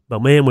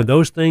 But, man, when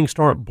those things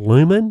start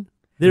blooming,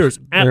 there's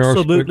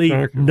absolutely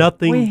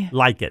nothing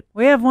like it.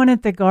 We have one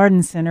at the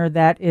garden center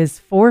that is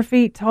 4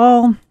 feet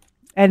tall,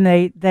 and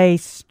they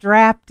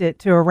strapped it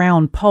to a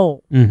round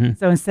pole. Mm-hmm.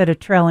 So instead of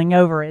trailing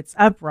over, it's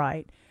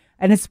upright.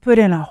 And it's put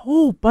in a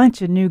whole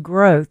bunch of new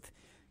growth.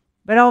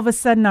 But all of a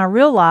sudden I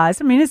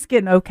realized, it's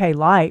getting okay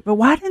light, but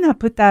why didn't I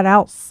put that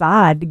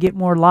outside to get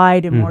more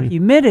light and more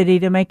humidity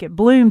to make it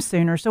bloom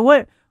sooner? So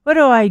what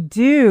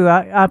do?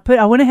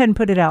 I went ahead and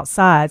put it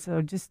outside.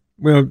 So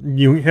well,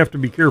 you have to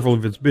be careful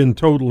if it's been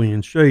totally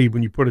in shade.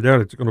 When you put it out,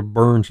 it's going to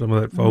burn some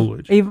of that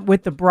foliage. Even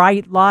with the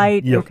bright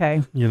light? Yep.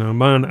 Okay.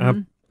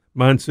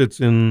 Mine sits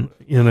in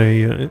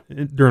a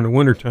during the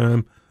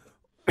wintertime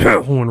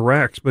on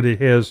racks, but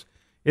it has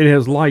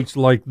lights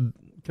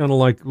kind of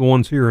like the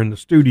ones here in the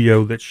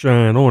studio that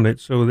shine on it,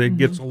 so that it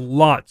gets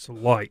lots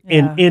of light.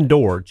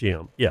 Indoor,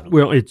 Jim. Yeah.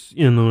 Well, it's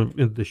in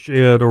the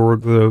shed or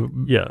the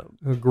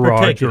garage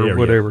protected or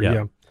whatever.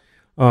 Yeah.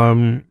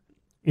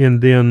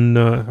 And then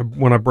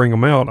when I bring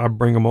them out, I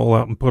bring them all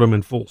out and put them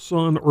in full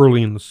sun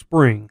early in the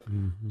spring.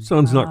 Mm-hmm.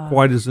 Sun's not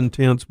quite as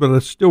intense, but I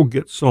still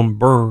get some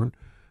burn,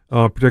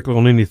 particularly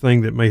on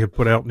anything that may have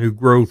put out new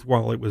growth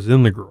while it was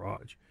in the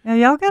garage. Now,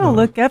 y'all got to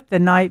look up the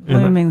night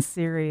blooming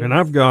series. And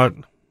I've got,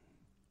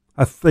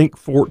 I think,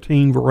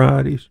 14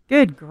 varieties.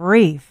 Good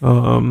grief.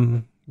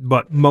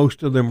 But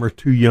most of them are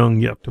too young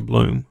yet to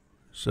bloom.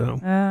 So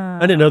I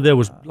didn't know there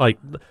was, like,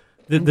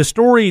 the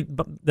story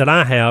that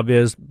I have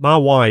is my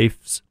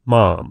wife's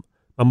mom,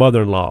 my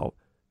mother-in-law,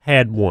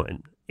 had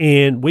one.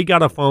 And we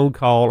got a phone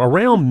call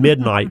around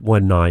midnight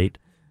one night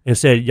and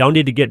said, y'all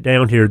need to get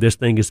down here. This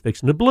thing is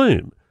fixing to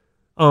bloom.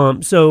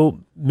 So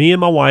me and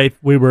my wife,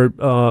 we were...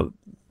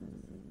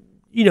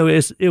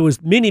 it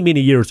was many,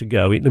 many years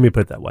ago. Let me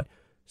put it that way.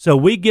 So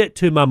we get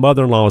to my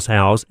mother-in-law's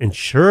house, and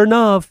sure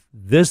enough,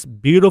 this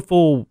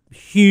beautiful,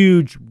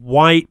 huge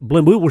white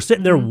bloom. We were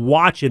sitting there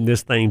watching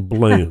this thing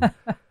bloom.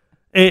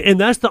 and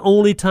that's the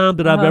only time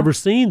that I've ever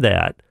seen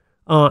that.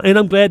 And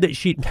I'm glad that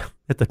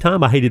at the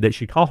time I hated that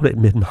she called it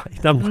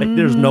midnight. I'm like,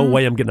 there's no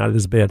way I'm getting out of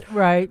this bed.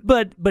 Right.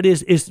 But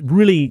it's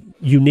really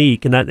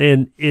unique,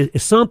 and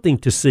it's something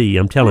to see,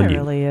 I'm telling you. It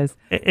really is.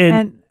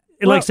 And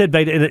like I said,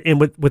 Veda, and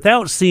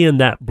without seeing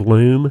that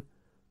bloom,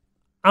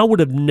 I would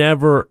have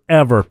never,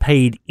 ever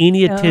paid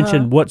any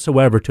attention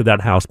whatsoever to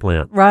that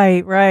houseplant.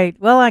 Right.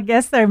 Well, I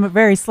guess they're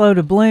very slow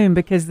to bloom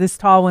because this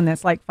tall one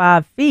that's like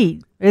 5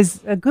 feet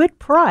is a good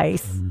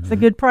price. Mm-hmm. It's a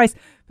good price.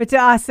 But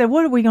I said,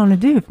 what are we going to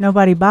do if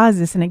nobody buys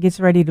this and it gets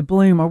ready to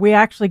bloom? Are we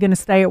actually going to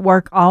stay at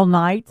work all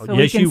night so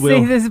we can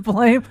see this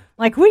bloom?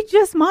 Like, we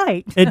just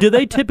might. And do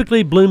they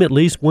typically bloom at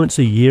least once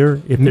a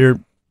year if they're...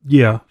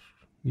 Yeah.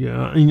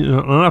 Yeah,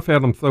 and I've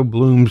had them throw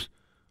blooms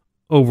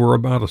over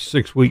about a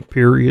 6-week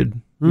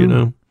period,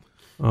 but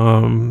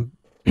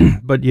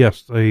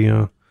yes,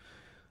 they're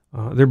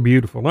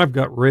beautiful. I've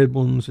got red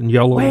ones and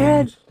yellow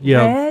ones.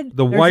 Yeah, red?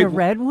 There's a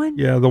red one?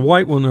 Yeah, the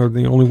white one are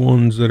the only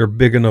ones that are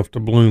big enough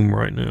to bloom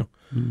right now.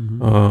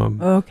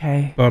 Mm-hmm.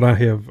 Okay. But I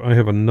have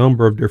a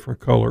number of different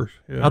colors.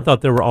 Yeah. I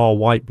thought they were all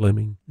white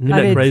blooming. Isn't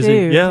that crazy?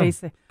 Too, yeah,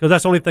 because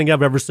that's the only thing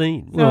I've ever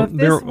seen. Well,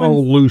 they're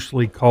all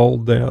loosely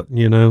called that.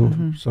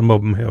 Some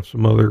of them have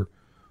some other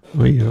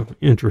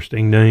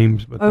interesting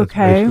names, but that's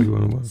basically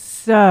what it was.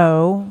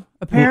 So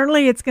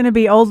apparently it's going to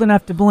be old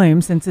enough to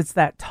bloom since it's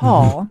that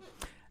tall.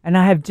 And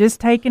I have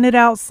just taken it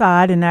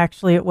outside, and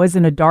actually it was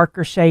in a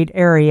darker shade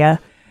area.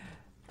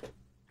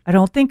 I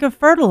don't think I've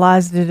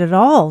fertilized it at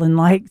all. And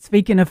like,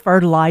 speaking of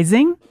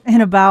fertilizing, in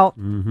about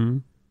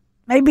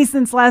maybe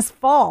since last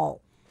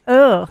fall.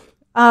 Ugh.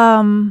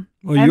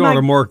 Well, you ought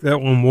to mark that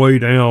one way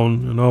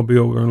down, and I'll be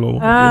over there in a little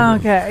while.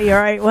 Okay,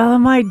 you're right. Well, I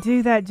might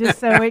do that just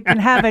so it can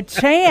have a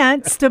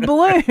chance to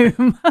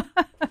bloom.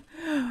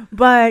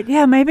 But,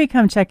 yeah, maybe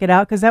come check it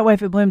out, because that way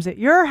if it blooms at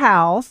your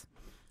house,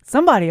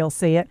 somebody will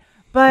see it.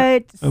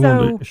 But I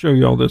wanted to show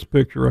you all this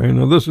picture right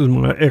now. This is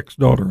my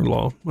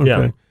ex-daughter-in-law. Okay.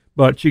 Yeah.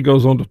 But she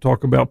goes on to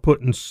talk about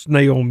putting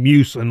snail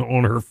mucin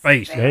on her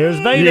face. There's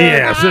Veda.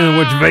 Yes,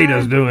 which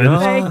Veda's doing.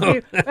 Thank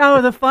you.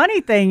 Oh, the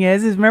funny thing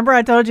is remember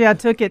I told you I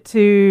took it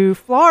to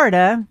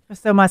Florida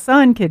so my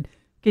son could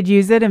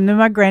use it, and then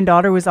my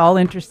granddaughter was all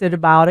interested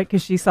about it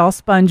because she saw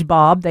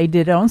SpongeBob. They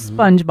did it on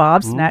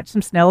SpongeBob, snatched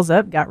some snails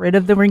up, got rid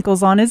of the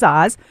wrinkles on his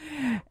eyes.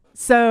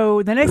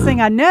 So the next thing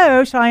I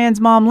know,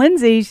 Cheyenne's mom,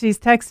 Lindsay, she's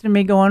texting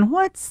me going,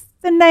 "What's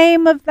the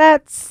name of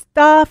that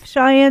stuff?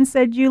 Cheyenne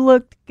said you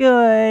looked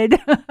good."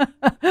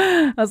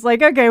 I was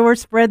like, okay, we're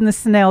spreading the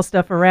snail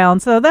stuff around.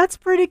 So that's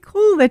pretty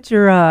cool that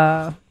your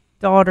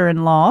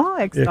daughter-in-law,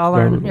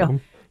 ex-daughter-in-law,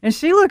 and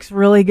she looks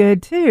really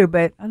good too,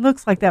 but it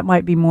looks like that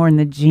might be more in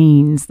the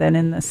genes than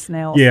in the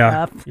snail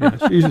stuff. Yeah,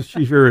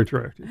 she's very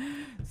attractive.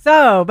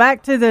 So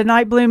back to the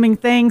night blooming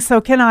thing. So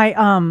can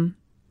I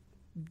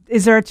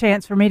is there a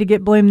chance for me to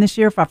get bloom this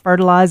year if I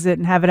fertilize it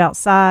and have it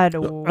outside?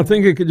 Or? I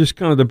think it just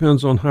kind of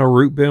depends on how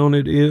root bound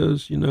it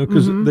is,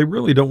 because they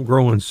really don't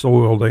grow in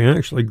soil. They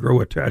actually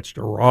grow attached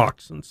to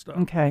rocks and stuff.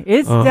 Okay.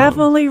 It's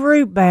definitely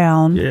root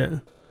bound. Yeah.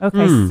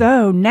 Okay.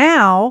 So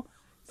now,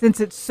 since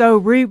it's so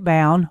root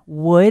bound,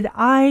 would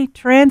I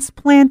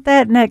transplant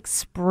that next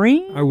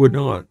spring? I would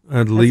not.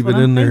 I'd leave it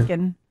in there.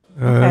 Okay.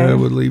 I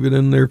would leave it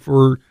in there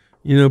for,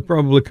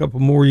 probably a couple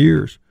more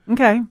years.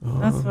 Okay,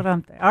 that's what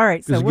I'm thinking. All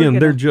right, so again,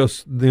 they're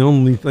just the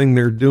only thing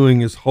they're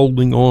doing is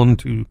holding on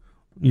to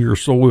your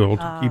soil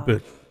to keep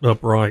it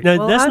upright. Now,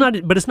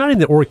 but it's not in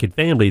the orchid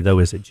family, though,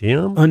 is it,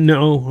 Jim?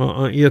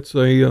 No, it's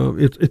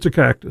a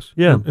cactus.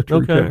 Yeah, a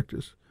true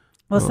cactus.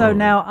 Well, so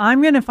now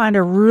I'm going to find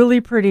a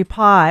really pretty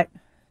pot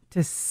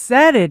to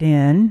set it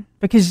in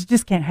because you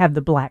just can't have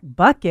the black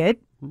bucket.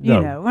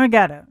 No. I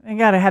gotta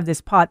have this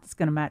pot that's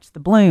going to match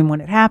the bloom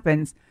when it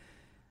happens.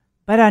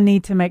 But I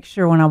need to make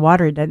sure when I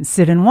water it doesn't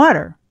sit in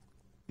water.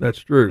 That's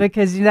true.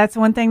 Because that's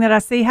one thing that I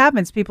see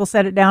happens. People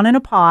set it down in a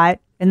pot,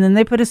 and then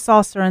they put a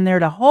saucer in there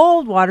to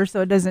hold water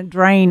so it doesn't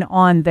drain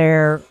on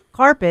their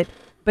carpet.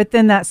 But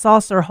then that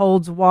saucer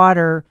holds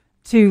water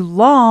too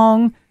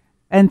long,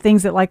 and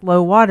things that like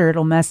low water,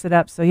 it'll mess it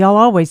up. So y'all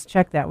always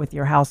check that with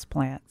your house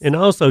plants. And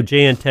also,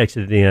 Jan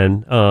texted it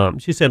in.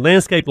 She said,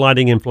 landscape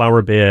lighting in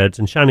flower beds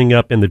and shining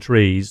up in the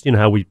trees. You know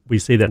how we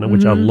see that,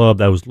 which I love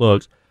those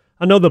looks.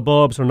 I know the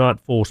bulbs are not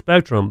full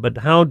spectrum, but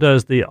how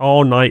does the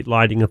all-night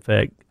lighting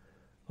affect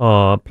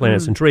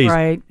plants and trees?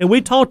 Right. And we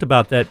talked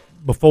about that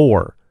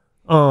before.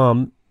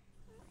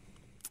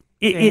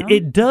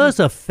 It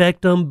does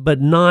affect them, but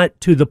not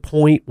to the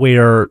point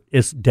where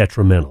it's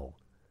detrimental.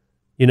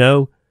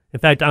 In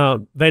fact,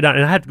 Veda,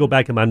 and I have to go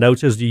back in my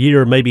notes. As a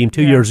year, maybe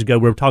 2 years ago,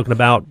 we were talking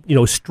about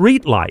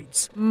street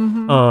lights,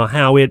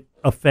 how it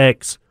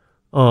affects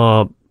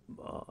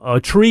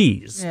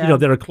trees,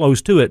 that are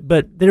close to it.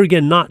 But there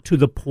again, not to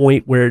the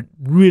point where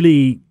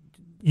really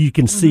you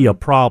can see a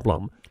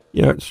problem.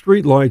 Yeah,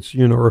 street lights,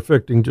 are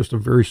affecting just a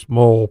very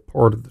small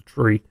part of the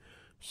tree.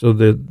 So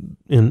that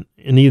in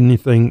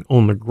anything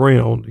on the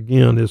ground,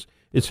 again,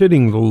 it's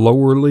hitting the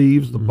lower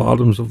leaves, the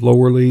bottoms of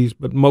lower leaves,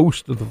 but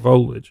most of the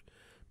foliage,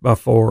 by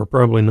far,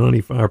 probably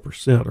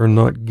 95%, are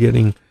not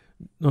getting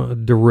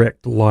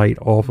direct light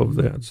off of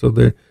that. So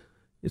that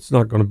it's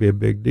not going to be a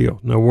big deal.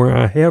 Now, where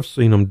I have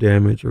seen them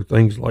damage are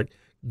things like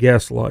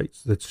gas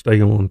lights that stay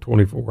on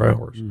 24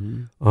 hours.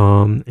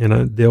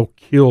 And they'll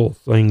kill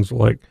things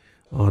like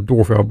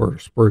dwarf Alberta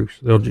spruce.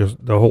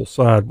 The whole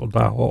side will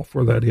die off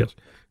where that is,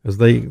 because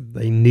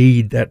they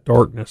need that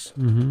darkness.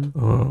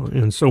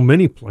 And so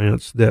many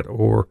plants that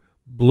are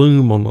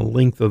bloom on the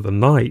length of the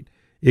night,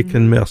 it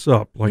can mess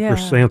up, like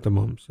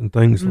chrysanthemums and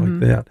things like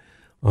that.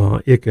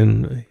 It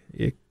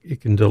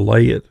can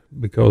delay it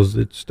because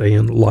it's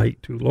staying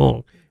light too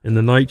long, and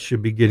the night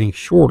should be getting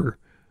shorter,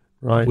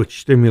 right? Which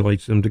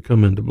stimulates them to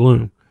come into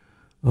bloom.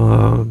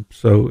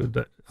 So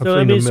there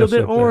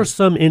are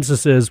some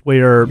instances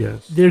where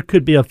there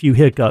could be a few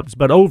hiccups,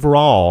 but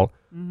overall,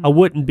 I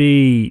wouldn't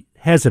be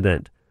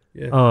hesitant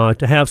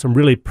to have some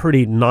really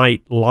pretty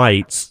night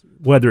lights,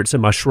 whether it's in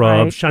my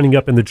shrubs, shining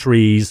up in the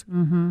trees,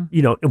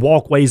 in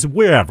walkways,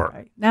 wherever.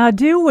 Right. Now, I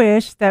do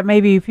wish that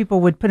maybe people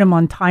would put them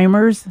on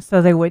timers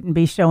so they wouldn't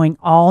be showing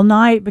all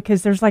night,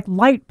 because there's like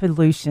light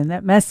pollution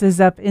that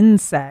messes up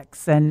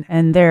insects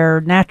and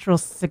their natural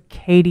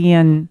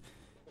circadian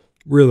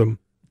rhythm.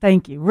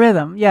 Thank you.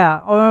 Rhythm. Yeah.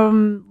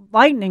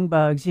 lightning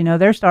bugs,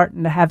 they're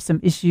starting to have some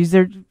issues.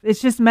 It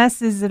just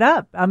messes it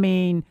up. I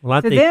mean,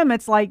 to them,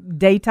 it's like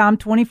daytime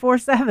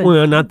 24/7.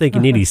 Well, and I think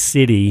in any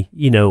city,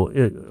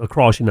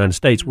 across the United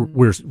States,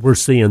 we're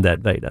seeing that,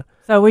 Veda.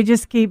 So we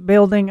just keep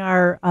building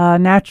our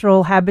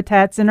natural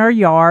habitats in our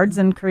yards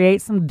and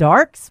create some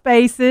dark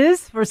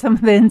spaces for some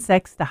of the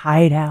insects to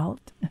hide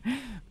out.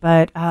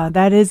 But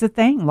that is a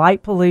thing,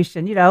 light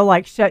pollution,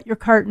 like shut your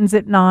curtains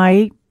at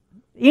night,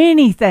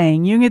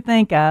 anything you can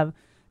think of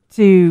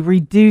to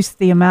reduce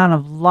the amount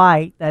of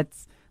light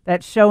that's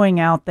showing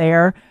out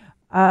there.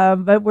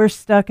 But we're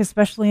stuck,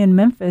 especially in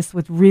Memphis,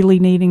 with really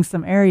needing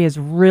some areas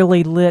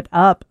really lit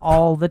up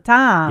all the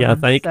time. Yeah, I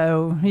think.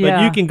 So, yeah.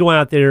 But you can go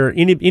out there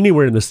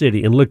anywhere in the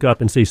city and look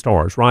up and see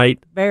stars, right?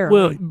 Barely.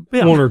 Well,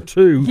 one or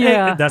two.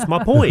 Yeah. That's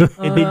my point.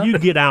 And then you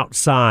get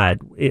outside,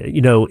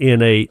 in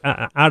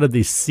out of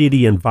the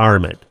city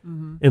environment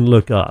and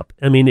look up.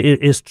 I mean,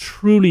 it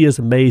truly is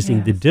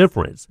amazing the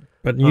difference.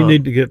 But you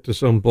need to get to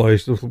some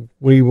place.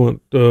 We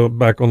went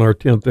back on our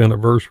 10th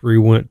anniversary,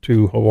 went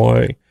to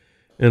Hawaii.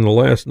 And the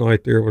last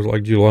night there was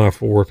like July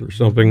 4th or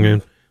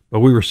something, but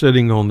we were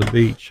sitting on the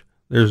beach.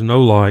 There's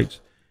no lights,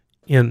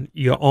 and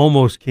you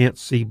almost can't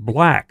see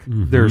black.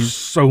 Mm-hmm. There's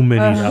so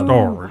many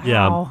stars.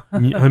 Yeah,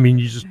 I mean,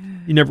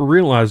 you never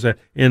realize that.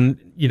 And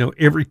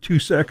every 2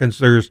 seconds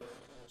there's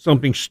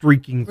something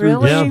streaking through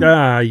the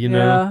sky.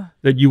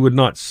 That you would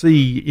not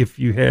see if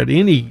you had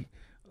any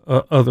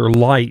other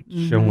light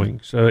showing.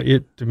 So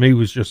it to me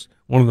was just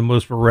one of the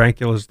most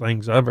miraculous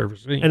things I've ever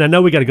seen. And I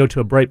know we got to go to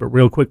a break, but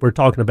real quick, we're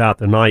talking about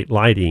the night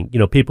lighting,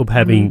 people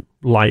having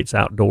lights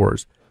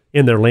outdoors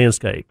in their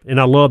landscape. And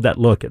I love that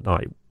look at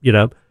night,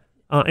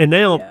 And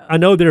now I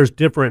know there's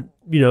different,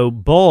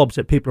 bulbs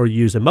that people are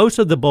using. Most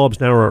of the bulbs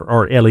now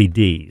are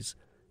LEDs.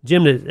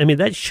 Jim, I mean,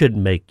 that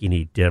shouldn't make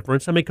any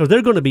difference. I mean, because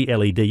they're going to be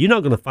LED. You're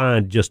not going to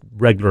find just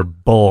regular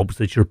bulbs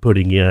that you're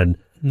putting in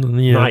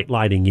night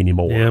lighting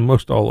anymore. Yeah,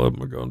 most all of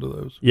them are going to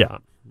those. Yeah.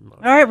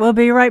 All right, we'll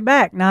be right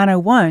back.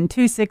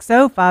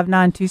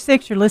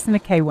 901-260-5926. You're listening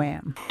to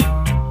KWAM.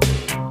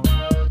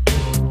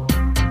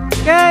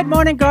 Good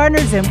morning,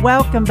 gardeners, and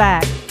welcome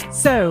back.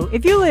 So,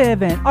 if you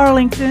live in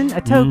Arlington,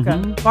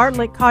 Atoka,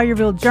 Bartlett,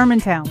 Collierville,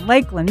 Germantown,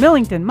 Lakeland,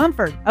 Millington,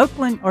 Mumford,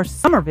 Oakland, or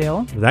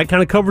Somerville. That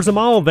kind of covers them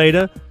all,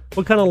 Veda.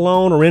 What kind of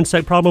lawn or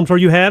insect problems are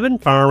you having?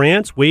 Fire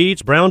ants,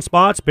 weeds, brown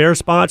spots, bare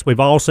spots. We've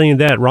all seen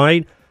that,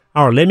 right?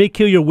 Our Let Me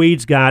Kill Your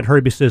Weeds guide,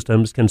 Herbie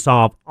Systems, can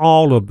solve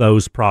all of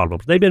those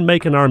problems. They've been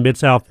making our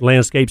Mid-South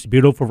landscapes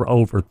beautiful for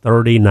over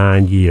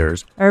 39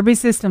 years. Herbie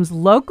Systems,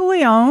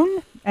 locally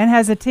owned, and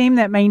has a team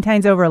that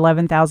maintains over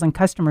 11,000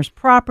 customers'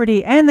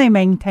 property, and they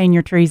maintain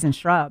your trees and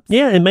shrubs.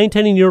 Yeah, and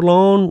maintaining your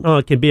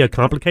lawn can be a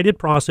complicated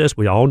process.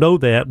 We all know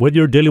that. Whether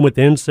you're dealing with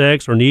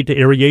insects or need to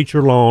irrigate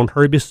your lawn,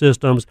 Herbie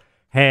Systems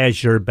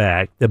has your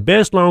back. The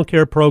best lawn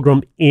care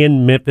program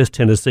in Memphis,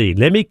 Tennessee.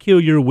 Let Me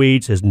Kill Your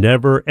Weeds has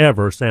never,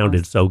 ever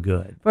sounded so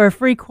good. For a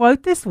free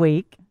quote this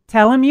week,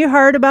 tell them you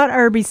heard about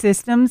Herbie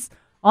Systems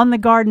on the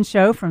Garden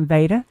Show from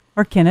Veda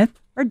or Kenneth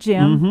or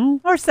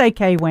Jim or say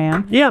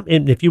KWAM. Yeah,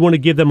 and if you want to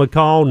give them a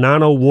call,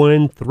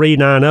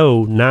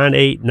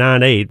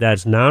 901-390-9898.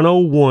 That's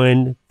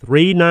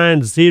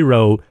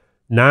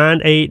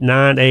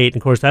 901-390-9898.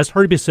 Of course, that's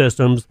Herbie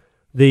Systems,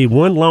 the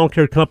one lawn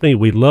care company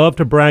we love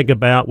to brag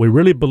about. We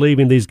really believe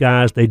in these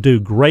guys. They do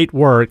great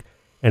work.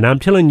 And I'm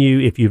telling you,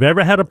 if you've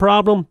ever had a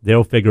problem,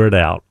 they'll figure it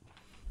out.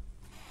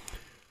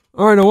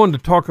 All right, I wanted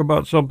to talk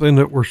about something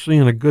that we're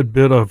seeing a good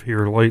bit of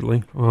here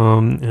lately.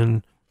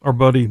 And our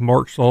buddy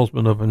Mark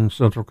Salzman up in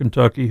Central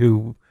Kentucky,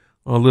 who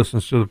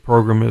listens to the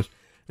program,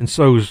 and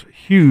sows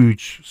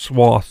huge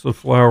swaths of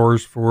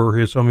flowers for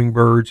his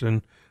hummingbirds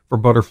and for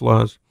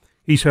butterflies.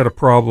 He's had a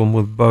problem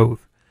with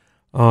both.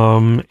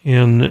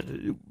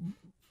 And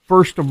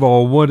first of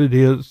all, what it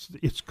is,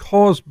 it's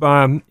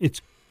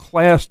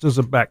classed as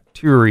a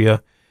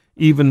bacteria,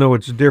 even though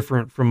it's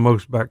different from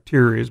most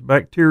bacteria.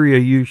 Bacteria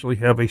usually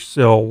have a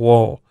cell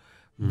wall.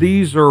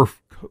 These are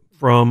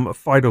from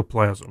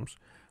phytoplasms,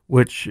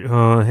 which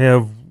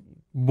have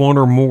one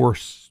or more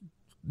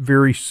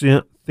very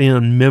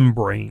thin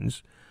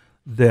membranes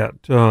that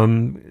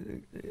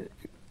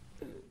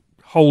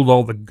hold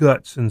all the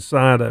guts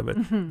inside of it.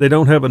 They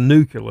don't have a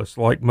nucleus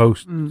like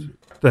most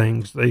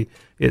things. Their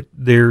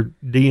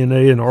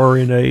DNA and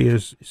RNA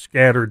is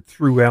scattered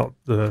throughout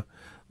the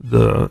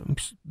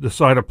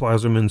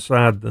cytoplasm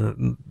inside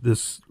the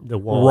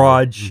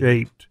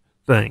rod-shaped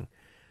thing,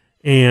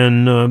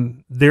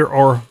 and there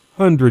are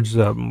hundreds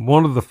of them.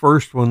 One of the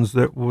first ones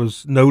that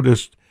was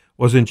noticed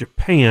was in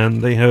Japan.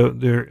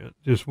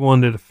 There's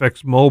one that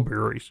affects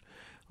mulberries,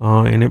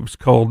 and it was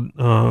called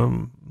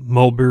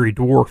mulberry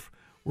dwarf,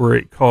 where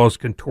it caused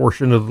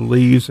contortion of the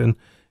leaves, and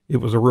it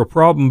was a real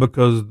problem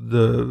because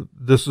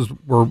this is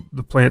where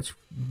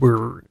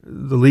the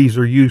leaves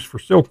are used for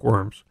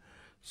silkworms.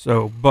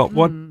 So, but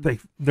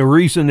the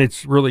reason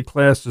it's really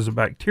classed as a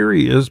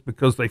bacteria is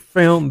because they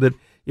found that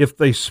if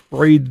they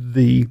sprayed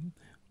the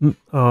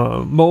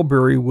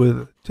mulberry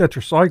with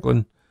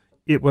tetracycline,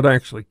 it would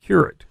actually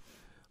cure it.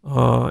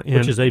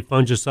 Which is a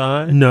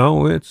fungicide?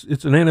 No, it's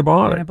an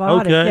antibiotic.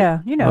 Okay.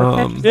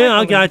 Yeah,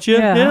 I got you.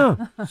 Yeah.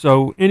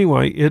 So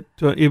anyway,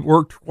 it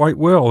worked quite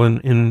well,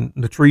 and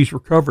the trees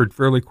recovered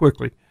fairly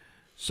quickly.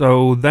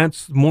 So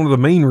that's one of the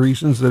main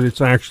reasons that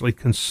it's actually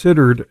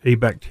considered a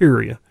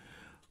bacteria.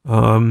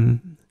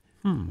 And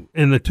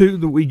the two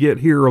that we get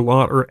here a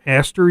lot are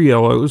aster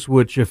yellows,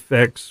 which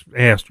affects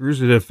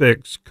asters. It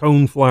affects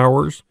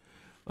coneflowers,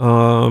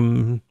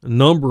 a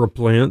number of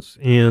plants,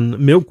 and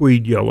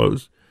milkweed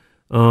yellows.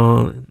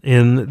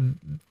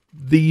 And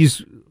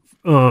these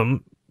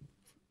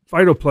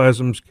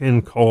phytoplasms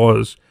can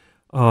cause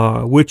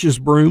witch's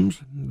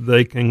brooms.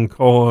 They can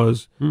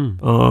cause,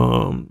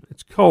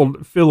 it's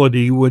called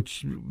phyllidy,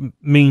 which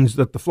means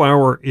that the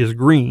flower is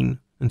green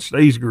and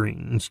stays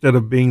green instead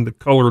of being the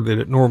color that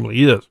it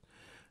normally is.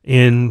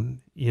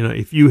 And,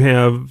 if you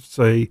have,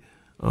 say,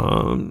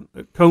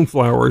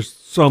 coneflowers,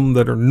 some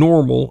that are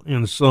normal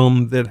and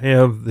some that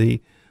have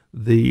the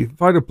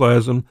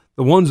phytoplasm,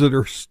 the ones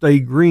that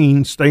stay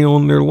green stay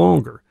on there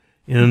longer.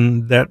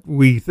 And that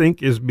we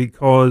think is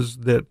because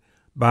that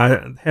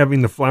by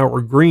having the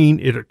flower green,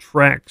 it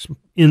attracts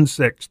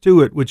insects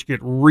to it, which get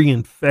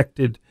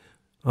reinfected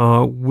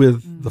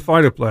with the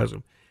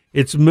phytoplasm.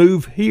 It's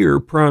moved here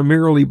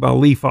primarily by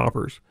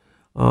leafhoppers.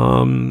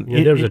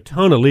 There's a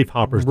ton of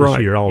leafhoppers this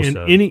year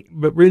also. And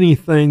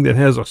anything that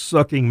has a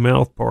sucking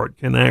mouth part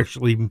can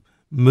actually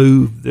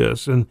move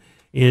this. And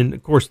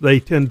of course, they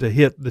tend to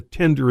hit the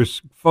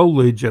tenderest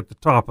foliage at the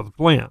top of the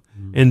plant,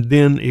 and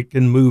then it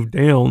can move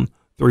down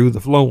through the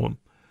phloem.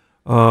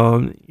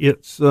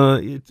 It's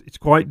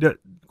quite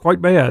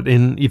bad.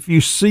 And if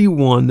you see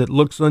one that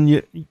looks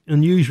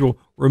unusual,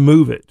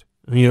 remove it.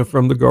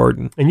 From the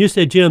garden. And you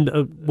said, Jim,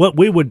 what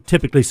we would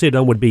typically sit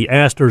on would be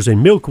asters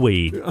and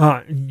milkweed.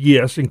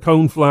 Yes, and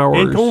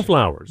coneflowers. And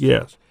coneflowers.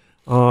 Yes.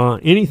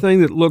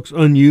 Anything that looks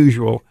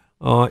unusual,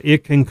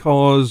 it can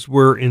cause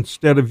where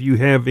instead of you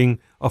having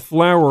a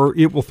flower,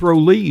 it will throw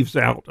leaves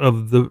out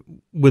of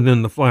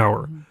within the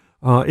flower.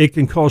 It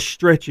can cause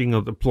stretching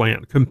of the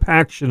plant,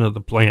 compaction of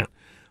the plant.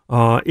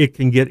 It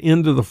can get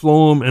into the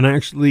phloem and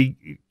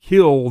actually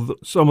kill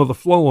some of the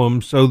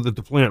phloem so that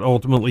the plant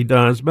ultimately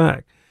dies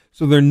back.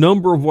 So there are a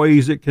number of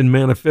ways it can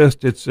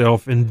manifest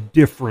itself in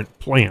different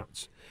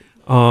plants.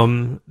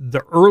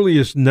 The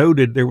earliest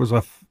noted, there was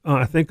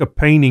I think a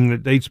painting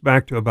that dates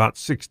back to about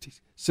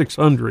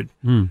 600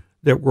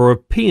 that were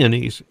of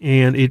peonies,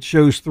 and it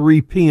shows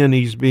 3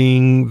 peonies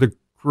being the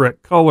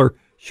correct color,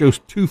 shows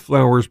 2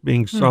 flowers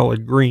being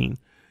solid green.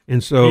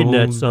 And so isn't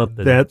that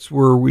something? That's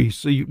where we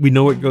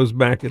know it goes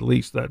back at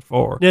least that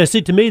far. Now,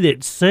 see, to me,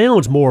 that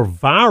sounds more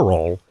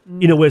viral,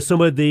 with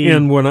some of the...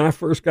 And when I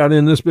first got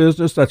in this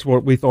business, that's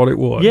what we thought it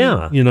was.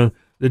 Yeah.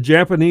 The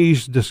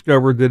Japanese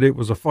discovered that it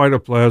was a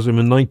phytoplasm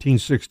in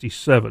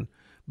 1967,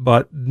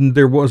 but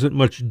there wasn't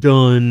much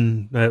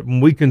done.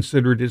 We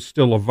considered it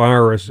still a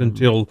virus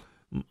until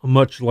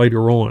much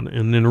later on,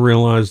 and then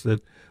realized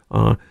that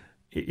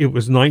it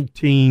was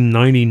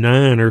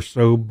 1999 or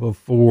so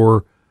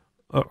before...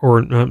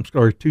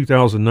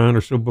 2009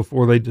 or so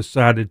before they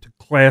decided to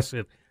class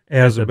it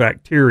as a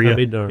bacteria.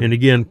 And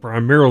again,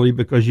 primarily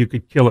because you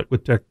could kill it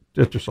with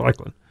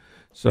tetracycline.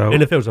 So,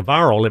 and if it was a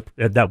viral,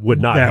 that would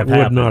not have happened.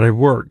 That would not have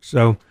worked.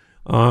 So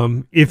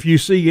if you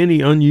see any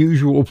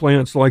unusual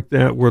plants like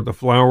that where the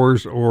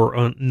flowers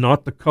are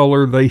not the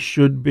color they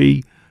should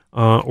be,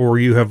 or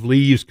you have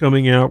leaves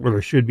coming out where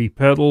there should be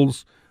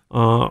petals,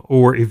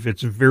 or if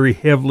it's very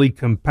heavily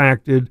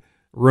compacted,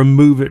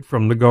 remove it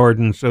from the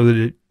garden so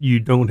that you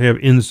don't have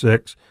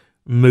insects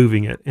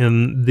moving it.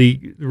 And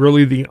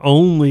the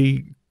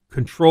only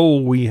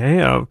control we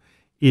have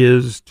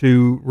is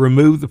to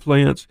remove the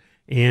plants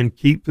and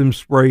keep them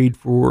sprayed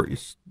for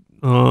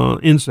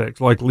insects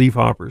like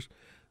leafhoppers.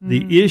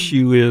 The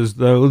issue is,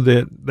 though,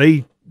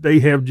 that they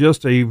have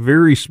just a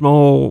very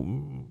small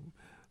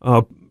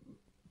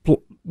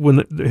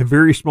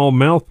very small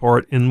mouth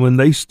part, and when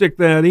they stick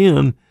that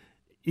in,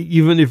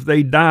 even if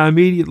they die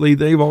immediately,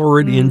 they've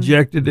already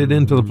injected it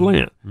into the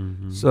plant.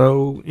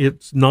 So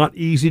it's not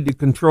easy to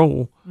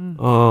control.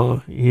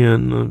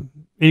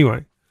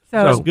 Anyway.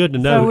 So that's good to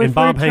know. So and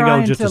Bob, hang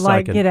on just a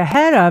second. Get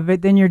ahead of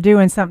it, then you're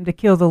doing something to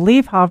kill the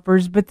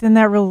leafhoppers, but then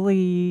that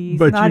really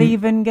is not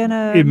even going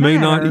to It may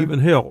not even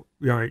help,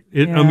 right?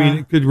 I mean,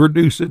 it could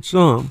reduce it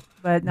some.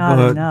 But not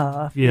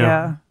enough.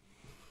 Yeah.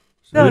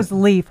 So those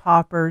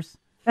leafhoppers.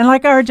 And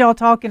like I heard y'all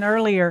talking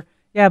earlier,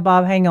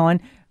 Bob, hang on.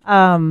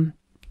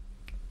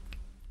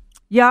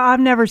 I've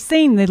never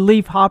seen the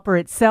leafhopper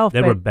itself.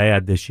 They were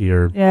bad this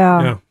year.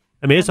 Yeah.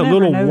 I mean, it's a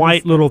little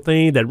white little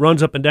thing that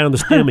runs up and down the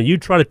stem, and you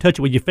try to touch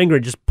it with your finger, it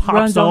just pops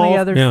runs off. On the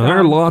other side. There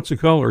are lots of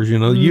colors.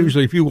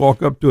 Usually if you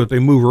walk up to it, they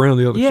move around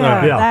the other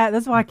side.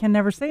 That's why I can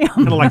never see them.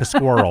 Kind of like a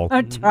squirrel.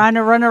 I'm trying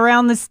to run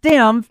around the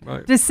stem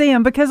to see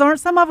them, because aren't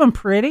some of them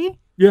pretty?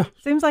 Yeah.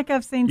 Seems like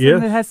I've seen some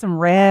that has some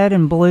red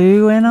and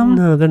blue in them.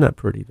 No, they're not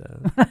pretty,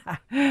 though.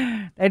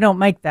 They don't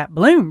make that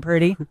bloom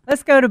pretty.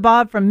 Let's go to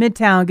Bob from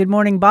Midtown. Good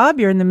morning, Bob.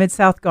 You're in the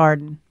Mid-South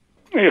Garden.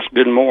 Yes,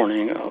 good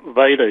morning.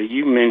 Veda,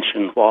 you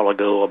mentioned a while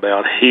ago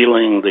about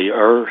healing the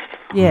earth.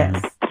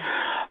 Yes.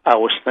 I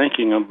was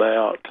thinking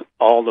about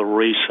all the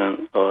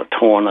recent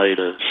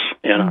tornadoes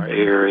in our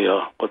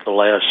area with the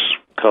last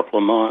couple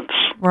of months.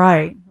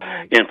 Right.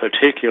 In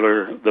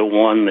particular, the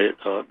one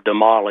that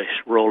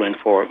demolished Rolling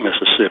Fork,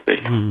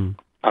 Mississippi. Mm.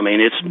 I mean,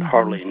 it's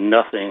hardly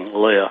nothing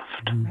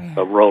left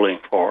of Rolling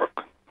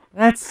Fork.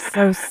 That's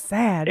so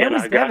sad. That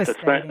was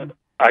devastating.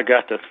 I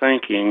got to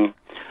thinking,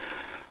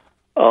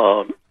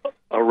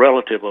 a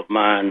relative of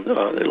mine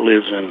that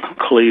lives in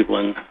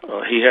Cleveland,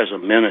 he has a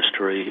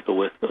ministry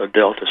with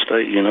Delta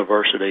State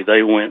University.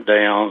 They went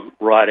down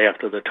right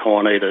after the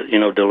tornado,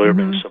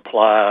 delivering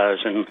supplies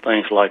and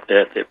things like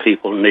that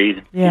people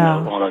need,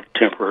 on a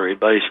temporary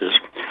basis.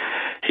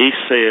 He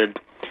said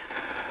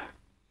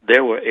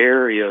there were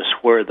areas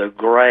where the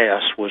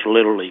grass was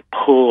literally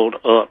pulled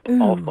up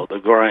off of the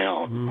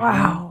ground.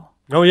 Wow.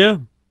 Oh, yeah.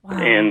 Wow.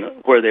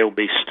 And where there will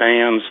be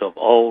stands of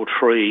old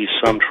trees,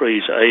 some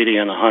trees 80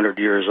 and 100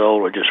 years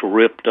old, are just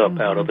ripped up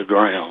out of the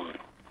ground.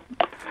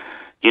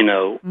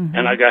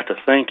 And I got to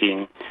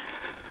thinking,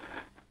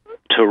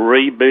 to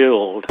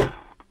rebuild,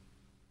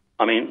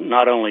 I mean,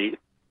 not only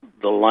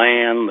the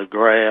land, the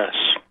grass,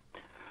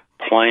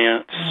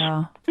 plants,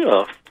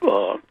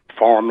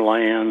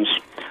 farmlands,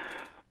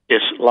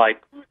 it's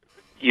like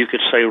you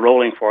could say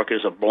Rolling Fork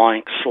is a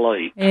blank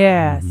slate.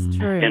 Yes,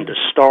 true. And to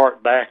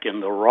start back in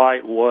the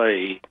right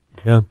way,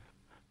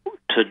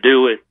 to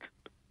do it,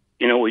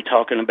 we're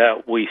talking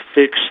about we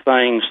fix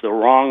things the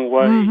wrong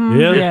way.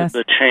 This is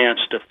the chance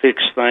to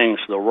fix things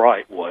the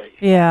right way.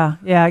 Yeah,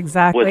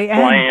 exactly. With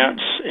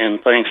plants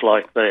and things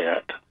like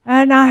that.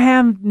 And I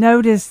have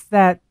noticed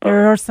that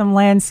there are some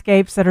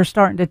landscapes that are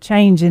starting to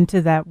change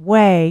into that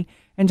way,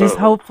 and just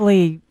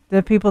hopefully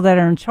the people that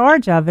are in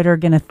charge of it are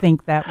going to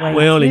think that way.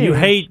 Well, too. And you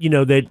hate,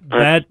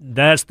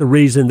 that's the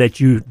reason that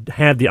you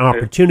have the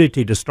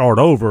opportunity to start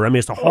over. I mean,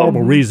 it's a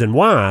horrible reason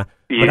why.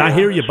 But I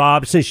hear you,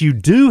 Bob. Since you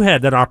do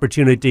have that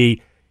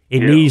opportunity,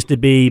 it needs to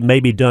be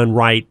maybe done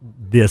right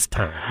this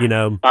time,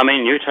 I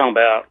mean, you're talking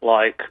about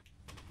like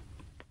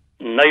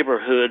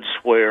neighborhoods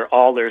where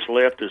all there's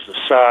left is a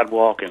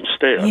sidewalk and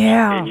steps.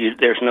 Yeah. And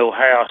there's no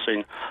house,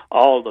 and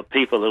all the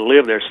people that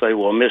live there say,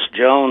 well, Miss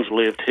Jones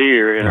lived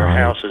here and her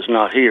house is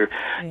not here.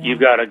 Yeah. You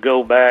got to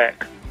go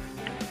back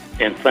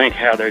and think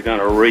how they're going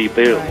to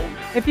rebuild. Right.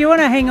 If you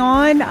want to hang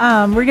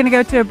on, we're going to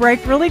go to a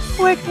break really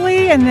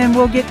quickly, and then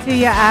we'll get to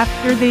you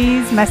after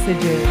these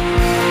messages.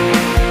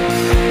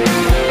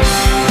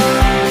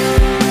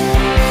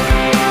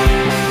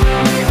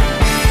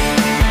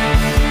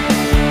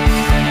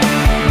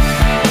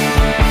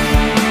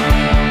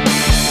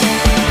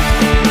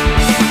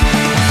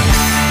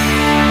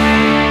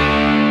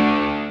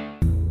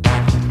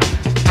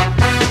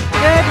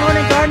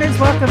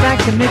 Welcome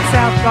back to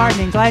Mid-South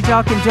Gardening. Glad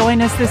y'all can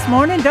join us this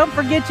morning. Don't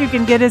forget you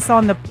can get us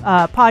on the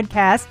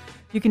podcast.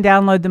 You can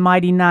download the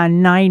Mighty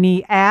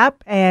 990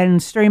 app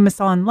and stream us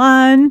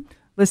online.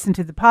 Listen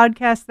to the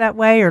podcast that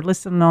way, or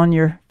listen on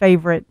your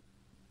favorite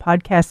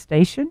podcast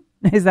station.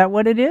 Is that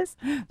what it is?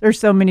 There's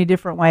so many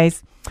different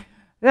ways.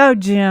 Oh,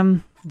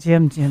 Jim.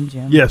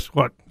 Yes,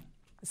 what?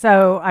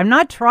 So I'm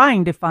not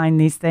trying to find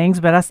these things,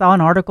 but I saw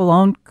an article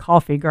on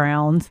coffee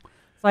grounds.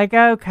 Like,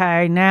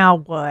 okay, now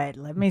what?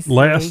 Let me see.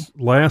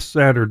 Last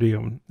Saturday,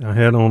 I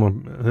had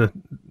on a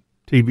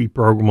TV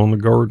program on the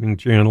gardening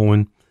channel,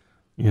 and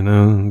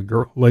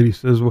the lady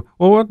says, "Well,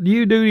 what do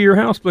you do to your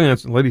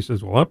houseplants?" And the lady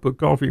says, "Well, I put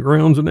coffee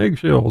grounds and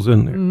eggshells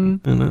in there."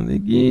 And I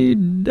think, you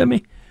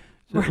dummy.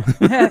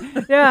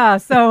 Yeah,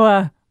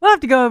 so we'll have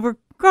to go over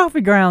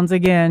coffee grounds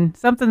again.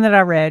 Something that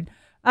I read.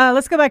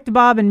 Let's go back to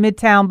Bob in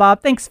Midtown.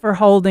 Bob, thanks for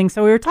holding.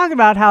 So we were talking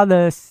about how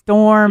the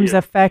storms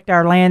affect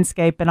our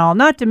landscape and all,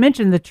 not to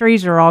mention the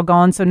trees are all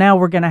gone, so now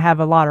we're going to have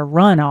a lot of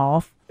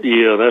runoff.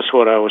 Yeah, that's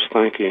what I was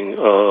thinking.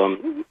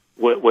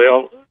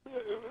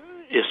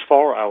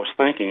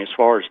 As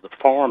far as the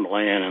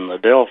farmland in the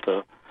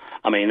Delta,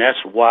 I mean,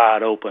 that's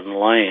wide open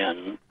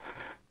land.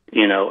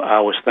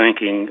 I was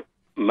thinking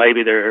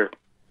maybe the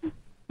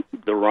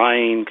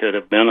rain could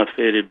have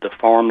benefited the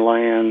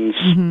farmlands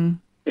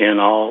and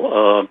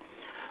all.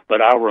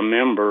 But I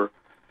remember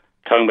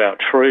talking about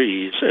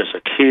trees as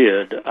a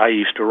kid. I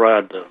used to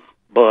ride the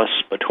bus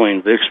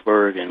between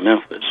Vicksburg and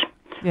Memphis.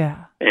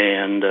 Yeah.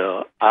 And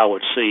I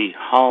would see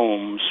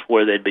homes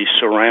where they'd be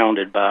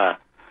surrounded by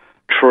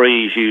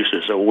trees used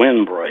as a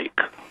windbreak.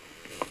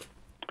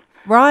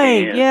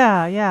 Right, and,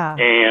 yeah.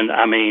 And,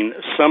 I mean,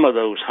 some of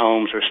those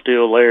homes are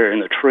still there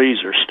and the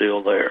trees are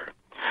still there.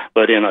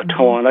 But in a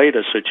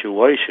tornado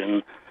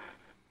situation,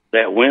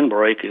 that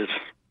windbreak is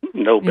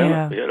no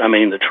benefit. I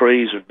mean, the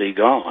trees would be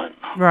gone.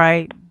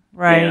 Right.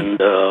 And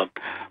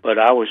but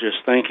I was just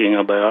thinking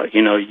about,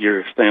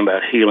 you're saying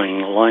about healing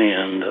the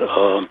land.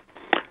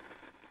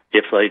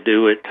 If they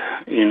do it,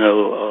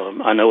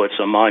 I know it's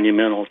a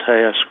monumental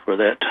task for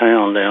that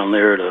town down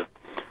there to,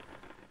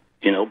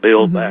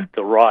 build back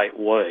the right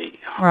way.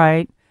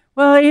 Right.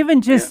 Well,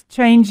 even just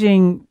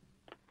changing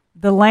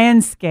the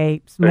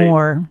landscapes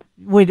more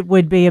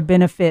would be a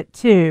benefit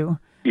too.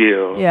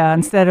 Yeah. Yeah.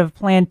 Instead of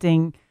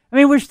planting I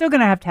mean, we're still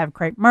going to have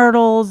crepe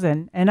myrtles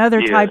and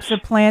other types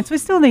of plants. We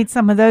still need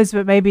some of those,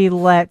 but maybe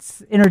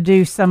let's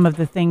introduce some of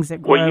the things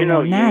that grow you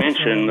more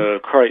naturally.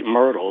 mentioned crepe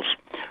myrtles.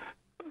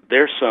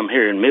 There's some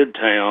here in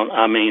Midtown.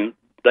 I mean,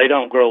 they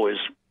don't grow as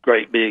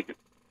great big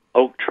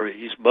oak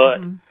trees, but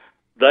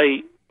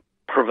they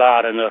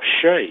provide enough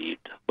shade.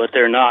 But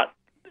they're not.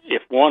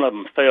 If one of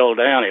them fell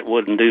down, it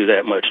wouldn't do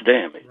that much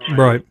damage.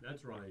 Right.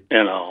 That's right.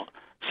 You know,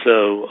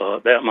 so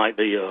that might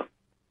be a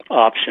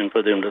option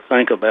for them to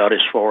think about as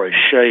far as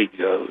shade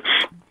goes.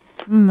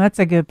 That's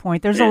a good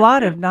point. There's a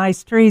lot of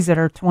nice trees that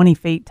are 20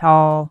 feet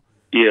tall.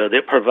 Yeah, they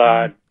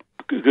provide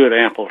good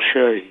ample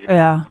shade.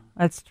 Yeah,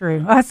 that's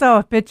true. I saw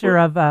a picture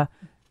of a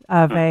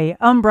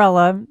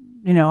umbrella,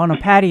 on a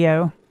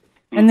patio,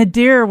 and the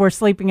deer were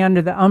sleeping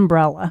under the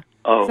umbrella.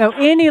 Oh. So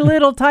any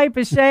little type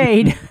of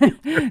shade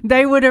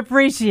they would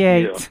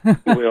appreciate.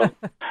 Yeah.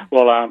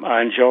 Well,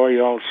 I enjoy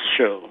y'all's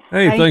show.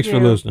 Hey, thanks for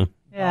listening.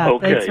 Yeah,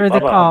 okay, thanks for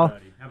the call.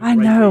 I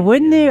know,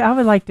 wouldn't you? I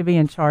would like to be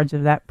in charge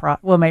of that.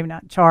 Well, maybe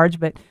not in charge,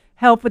 but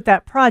help with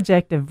that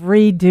project of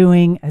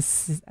redoing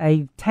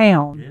a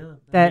town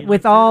that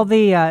with all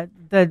the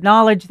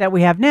knowledge that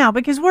we have now,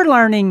 because we're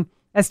learning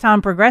as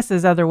time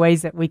progresses other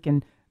ways that we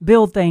can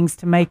build things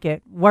to make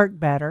it work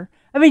better.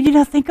 I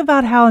mean, think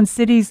about how in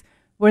cities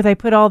where they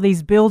put all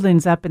these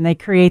buildings up and they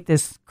create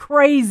this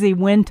crazy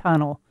wind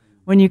tunnel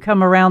when you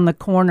come around the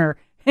corner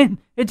and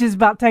it just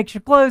about takes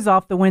your clothes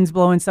off, the wind's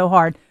blowing so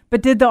hard.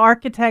 But did the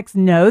architects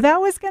know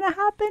that was going to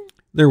happen?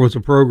 There was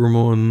a program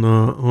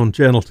on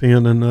Channel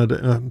 10, and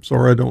I'm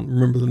sorry I don't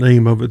remember the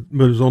name of it,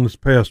 but it was on this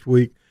past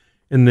week,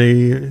 and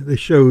they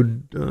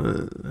showed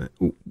the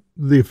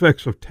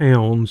effects of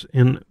towns,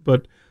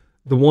 but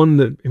the one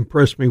that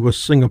impressed me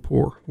was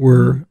Singapore,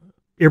 where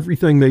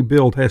everything they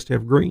build has to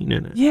have green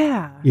in it.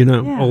 Yeah.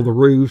 All the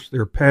roofs,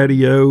 their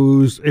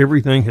patios,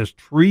 everything has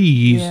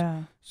trees.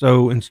 Yeah.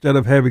 So instead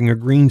of having a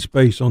green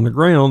space on the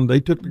ground, they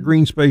took the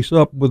green space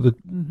up with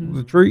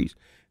the trees.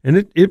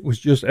 And it was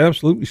just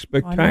absolutely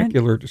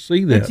spectacular to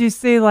see that. Did you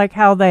see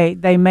how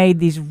they made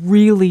these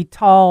really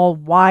tall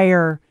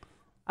wire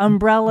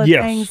umbrella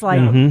things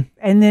and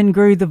then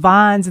grew the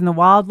vines and the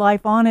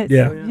wildlife on it?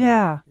 Yeah.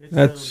 Yeah.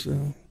 It's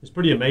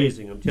pretty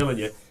amazing, I'm telling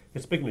you.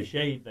 And speaking of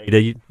shade,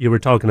 Veda, you were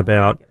talking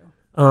about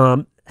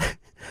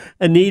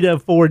Anita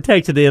Ford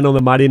texted in on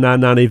the Mighty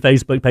 990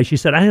 Facebook page. She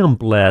said, I am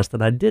blessed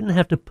that I didn't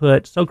have to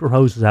put soaker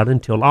hoses out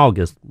until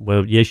August.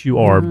 Well, yes, you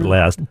are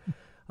blessed.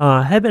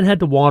 Haven't had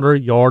to water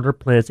yard or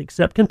plants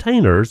except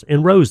containers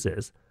and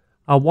roses.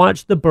 I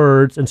watch the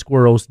birds and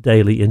squirrels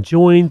daily,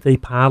 enjoying the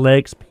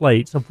Pylex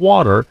plates of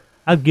water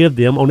I give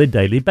them on a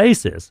daily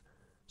basis.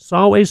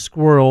 Saw a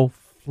squirrel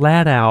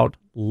flat out,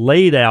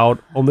 laid out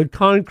on the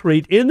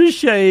concrete in the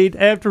shade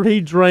after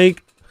he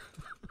drank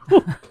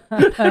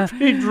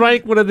he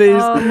drank one of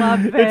these.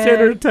 It's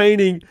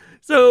entertaining.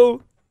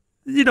 So,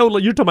 you're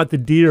talking about the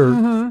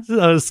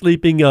deer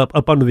sleeping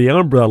up under the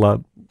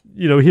umbrella.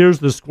 Here's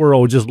the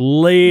squirrel just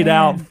laid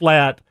out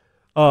flat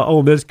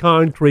on this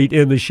concrete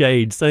in the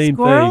shade. Same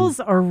Squirrels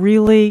thing. are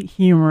really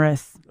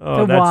humorous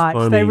to watch.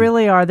 Funny. They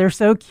really are. They're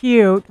so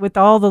cute with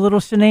all the little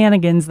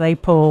shenanigans they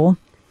pull.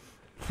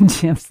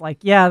 Jim's like,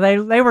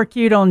 they were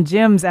cute on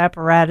Jim's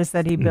apparatus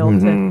that he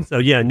built it. So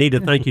Nita,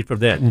 thank you for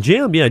that. And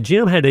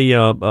Jim had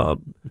a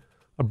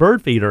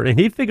bird feeder, and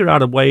he figured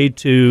out a way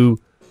to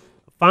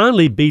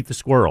finally beat the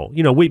squirrel.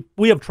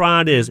 We have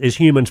tried as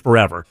humans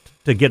forever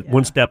to get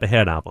one step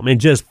ahead of them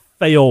and just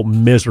fail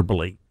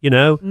miserably.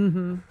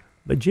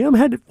 But Jim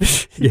had to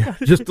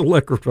just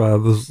electrify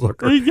the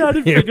sucker. He got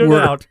it figured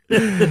out.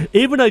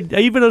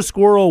 Even a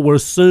squirrel will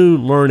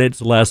soon learn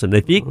its lesson.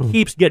 If it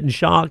keeps getting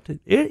shocked,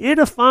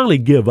 it'll finally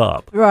give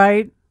up.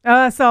 Right.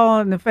 I saw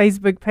on the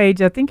Facebook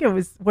page, I think it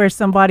was where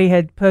somebody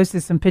had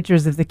posted some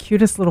pictures of the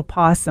cutest little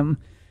possum.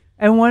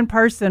 And one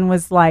person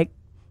was like,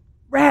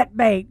 rat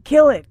bait,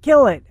 kill it.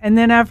 And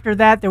then after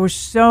that, there were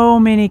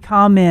so many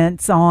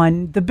comments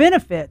on the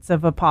benefits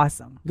of a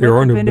possum. There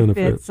are no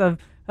benefits.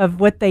 Of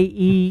what they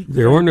eat.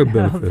 There are no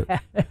benefits.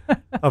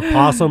 Of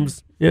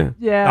possums? Yeah.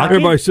 Yeah.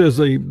 Everybody says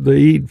they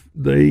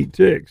eat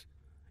ticks.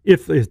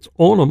 If it's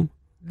on them,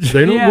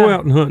 they don't go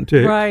out and hunt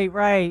ticks.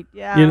 Right.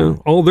 Yeah.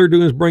 All they're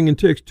doing is bringing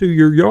ticks to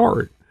your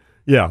yard.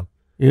 Yeah.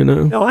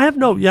 No, I have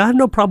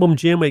no problem,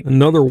 Jim.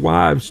 Another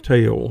wives'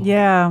 tale.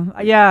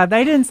 Yeah.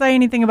 They didn't say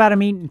anything about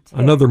them eating ticks.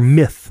 Another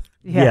myth.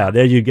 Yeah,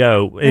 there you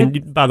go.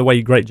 And by the way,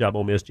 great job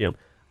on this, Jim.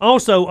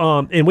 Also,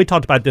 and we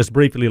talked about this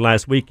briefly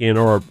last weekend,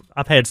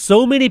 I've had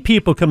so many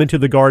people come into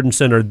the garden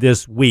center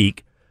this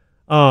week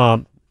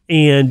and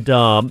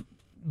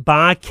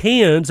buy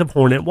cans of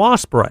hornet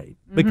wasp spray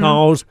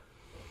because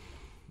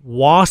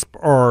wasps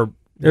are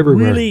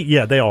everywhere.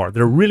 They are.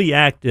 They're really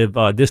active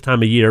this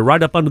time of year,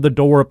 right up under the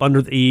door, up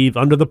under the eave,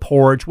 under the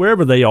porch,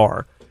 wherever they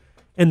are.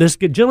 And this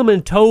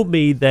gentleman told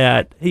me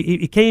that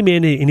he came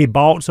in and he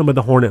bought some of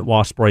the hornet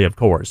wasp spray, of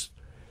course.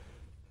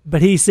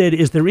 But he said,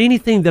 is there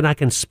anything that I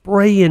can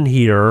spray in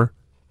here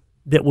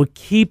that will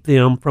keep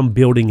them from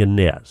building a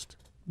nest?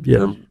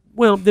 Yeah.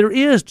 Well, there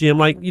is, Jim,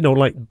 like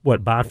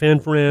what,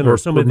 bifenthrin or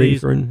some of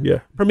these.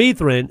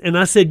 Permethrin. And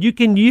I said, you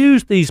can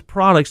use these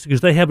products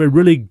because they have a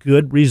really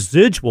good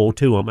residual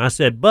to them. I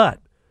said, but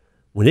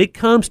when it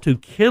comes to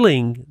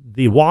killing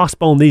the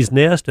wasp on these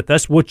nests, if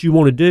that's what you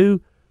want to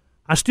do,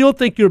 I still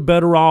think you're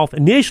better off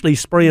initially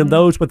spraying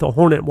those with the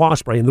hornet wasp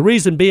spray. And the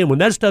reason being, when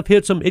that stuff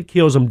hits them, it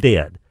kills them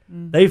dead.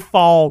 They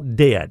fall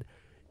dead.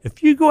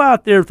 If you go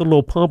out there with a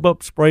little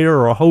pump-up sprayer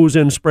or a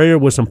hose-in sprayer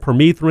with some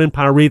permethrin,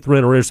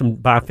 pyrethrin, or some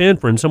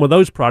bifenthrin, some of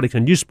those products,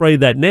 and you spray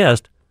that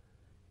nest,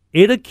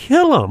 it'll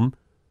kill them,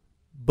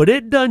 but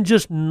it doesn't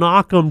just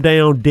knock them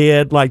down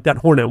dead like that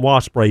hornet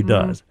wasp spray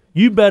does.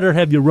 You better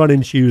have your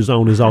running shoes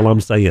on is all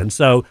I'm saying.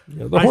 So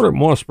the hornet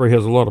wasp spray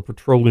has a lot of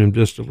petroleum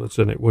distillates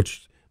in it,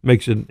 which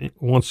makes it,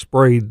 once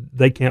sprayed,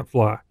 they can't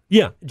fly.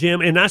 Yeah,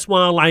 Jim, and that's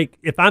why,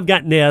 if I've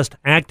got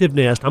active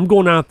nest, I'm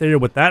going out there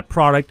with that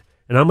product,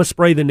 and I'm going to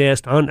spray the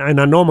nest, and I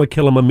know I'm going to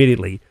kill them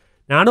immediately.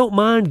 Now, I don't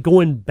mind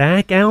going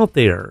back out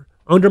there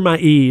under my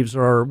eaves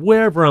or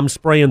wherever I'm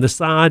spraying the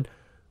side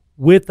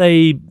with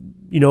a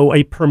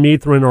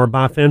permethrin or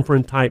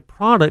bifenthrin type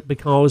product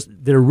because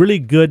they're really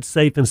good,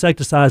 safe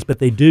insecticides, but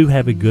they do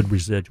have a good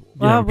residual.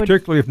 Yeah,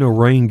 particularly if no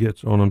rain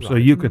gets on them. Right. So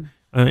you could,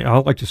 I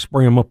like to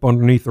spray them up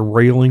underneath a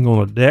railing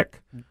on a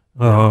deck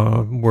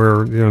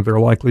where they're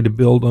likely to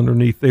build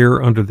underneath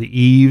there, under the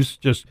eaves,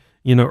 just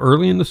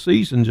early in the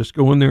season, just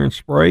go in there and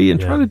spray and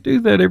try to do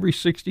that every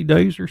 60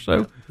 days or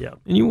so. Yeah.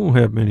 And you won't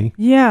have many.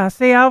 Yeah.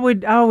 See, I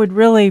would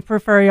really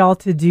prefer y'all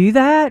to do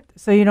that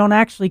so you don't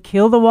actually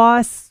kill the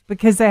wasps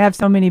because they have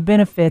so many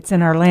benefits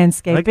in our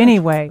landscape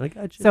anyway. I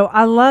got you. So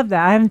I love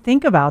that. I didn't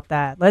think about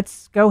that.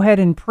 Let's go ahead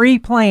and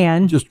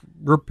pre-plan. Just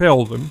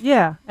repel them.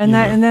 Yeah. And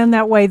then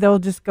that way they'll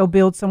just go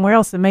build somewhere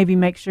else and maybe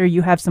make sure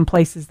you have some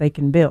places they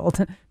can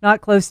build,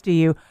 not close to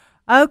you.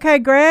 Okay,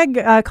 Greg,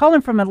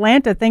 calling from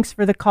Atlanta. Thanks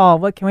for the call.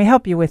 What can we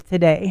help you with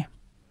today?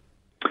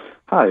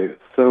 Hi.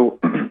 So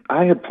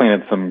I had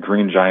planted some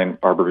green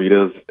giant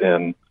arborvitaes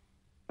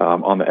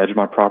on the edge of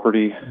my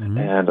property,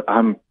 and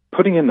I'm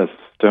putting in a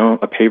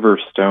paver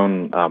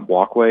stone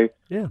walkway.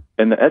 Yeah.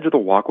 And the edge of the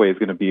walkway is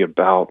going to be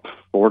about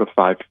 4 to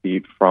 5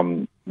 feet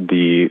from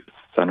the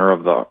center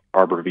of the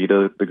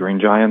arborvitae, the green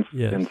giants.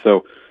 Yes. And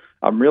so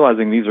I'm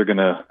realizing these are going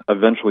to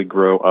eventually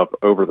grow up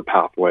over the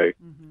pathway.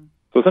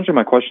 So essentially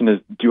my question is,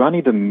 do I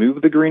need to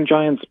move the green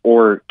giants,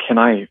 or can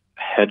I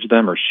hedge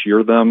them or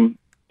shear them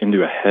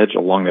into a hedge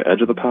along the edge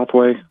of the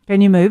pathway?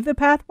 Can you move the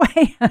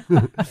pathway?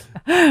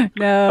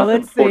 No,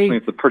 let's see. Unfortunately,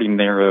 it's a pretty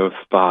narrow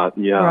spot.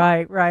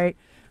 Yeah. Right.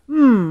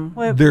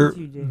 What would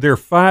you do? They're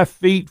 5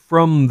 feet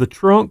from the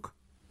trunk?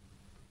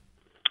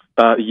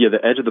 The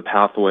edge of the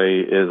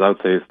pathway is, I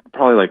would say,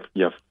 probably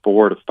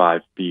 4 to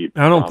 5 feet.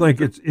 I don't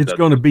think it's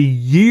going to be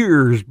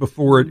years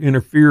before it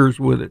interferes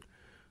with it.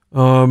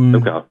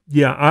 Okay.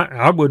 Yeah,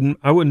 I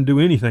wouldn't do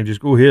anything.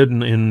 Just go ahead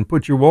and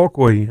put your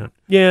walkway in.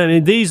 Yeah,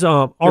 and these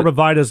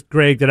arborvitaes,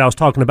 Greg, that I was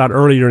talking about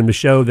earlier in the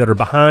show that are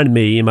behind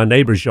me in my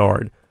neighbor's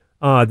yard,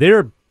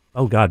 they're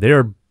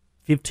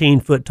 15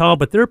 foot tall,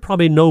 but they're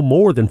probably no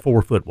more than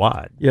 4 foot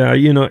wide. Yeah,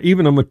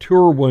 even a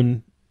mature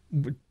one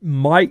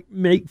might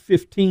make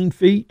 15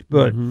 feet,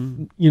 but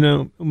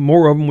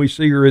more of them we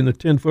see are in the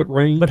 10-foot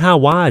range. But how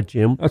wide,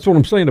 Jim? That's what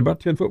I'm saying, about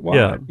 10 foot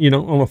wide. Yeah.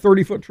 On a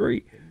 30-foot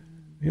tree.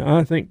 Yeah,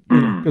 I think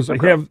because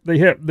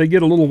they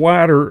get a little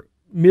wider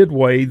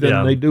midway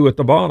than they do at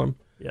the bottom.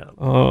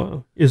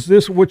 Yeah. Is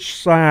this, which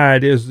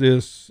side is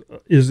this?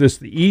 Is this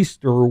the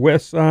east or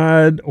west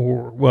side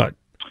or what?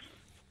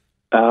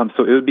 So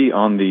it would be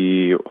on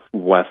the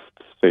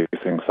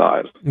west-facing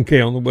side.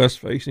 Okay, on the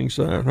west-facing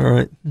side. All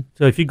right.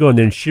 So if you go in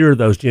there and shear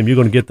those, Jim, you're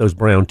going to get those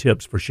brown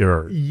tips for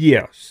sure.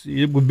 Yes,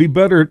 it would be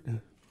better.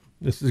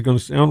 This is going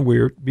to sound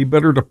weird. Be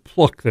better to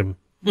pluck them.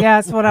 Yeah,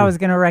 that's what I was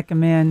going to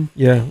recommend.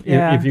 Yeah.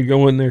 If you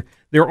go in there,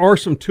 there are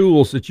some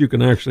tools that you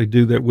can actually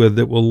do that with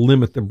that will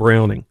limit the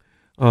browning.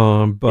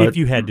 But if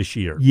you had to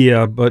shear.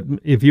 Yeah, but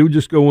if you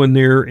just go in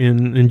there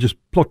and just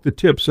pluck the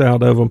tips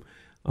out of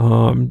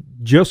them,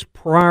 just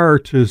prior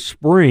to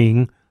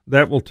spring,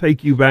 that will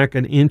take you back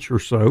an inch or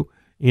so,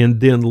 and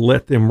then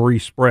let them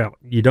resprout.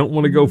 You don't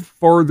want to go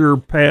further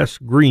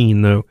past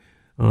green, though.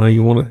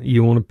 You want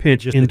to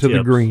pinch just into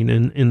the green,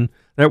 and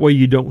that way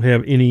you don't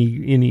have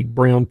any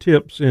brown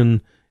tips,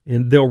 and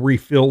they'll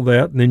refill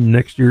that, and then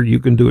next year you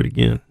can do it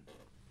again.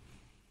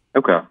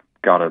 Okay,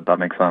 got it. That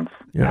makes sense.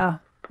 Yeah.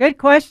 Good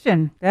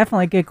question.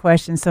 Definitely a good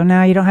question. So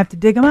now you don't have to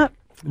dig them up.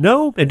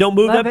 No, and don't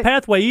move that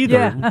pathway either.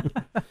 Yeah.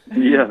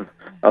 Yeah,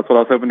 that's what I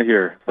was hoping to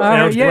hear. So.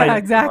 Sounds great.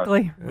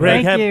 Exactly.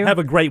 Greg, have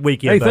a great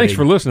weekend. Hey, buddy. Thanks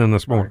for listening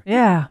this morning.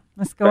 Yeah,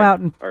 let's go out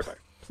and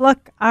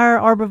pluck our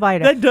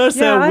arborvitae. That does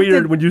sound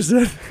weird when you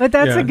said it. But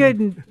that's a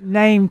good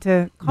name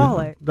to call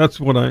it. That's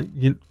what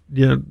in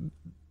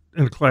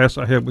a class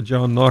I had with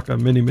John Naka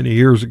many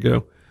years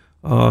ago.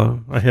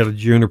 I had a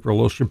juniper, a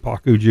little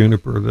Shimpaku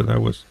juniper that I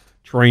was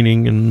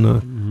training,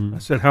 and I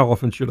said, how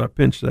often should I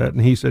pinch that?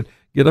 And he said,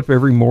 get up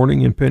every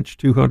morning and pinch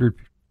 200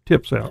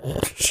 tips out.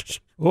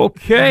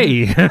 Okay.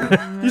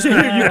 You see,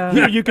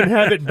 here you can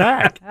have it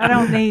back. I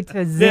don't need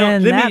to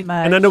zen that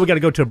much. And I know we got to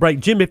go to a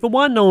break. Jim, if it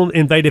wasn't on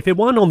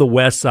the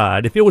west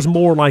side, if it was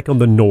more like on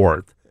the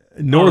north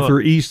or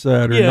east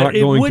side are not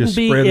going to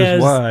spread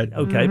as wide.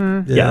 Okay.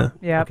 Mm-hmm.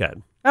 Yeah. Okay.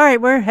 All right,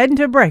 we're heading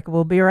to a break.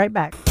 We'll be right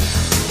back.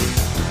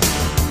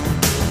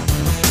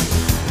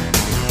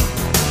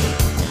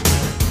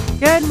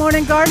 Good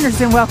morning, gardeners,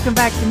 and welcome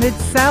back to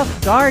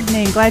Mid-South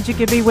Gardening. Glad you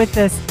could be with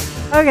us.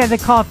 Okay, the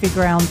coffee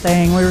ground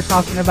thing. We were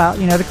talking about,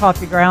 the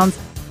coffee grounds.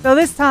 So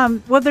this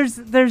time, there's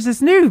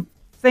this new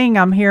thing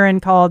I'm hearing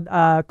called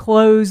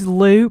closed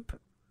loop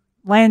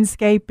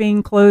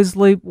landscaping, closed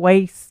loop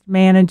waste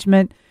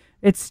management.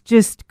 It's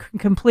just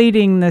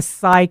completing the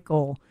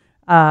cycle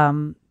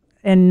and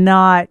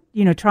not,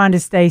 trying to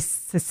stay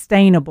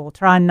sustainable,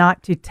 trying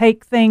not to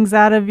take things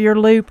out of your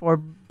loop or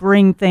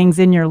bring things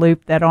in your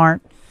loop that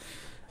aren't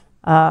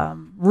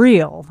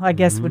real, I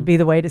guess would be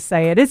the way to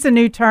say it. It's a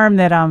new term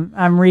that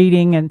I'm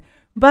reading,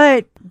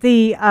 but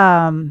the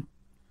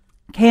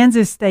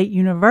Kansas State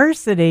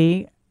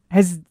University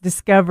has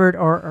discovered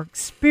or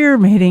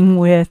experimenting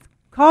with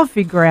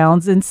coffee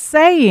grounds and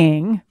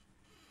saying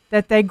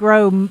that they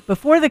grow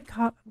before the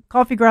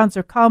coffee grounds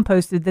are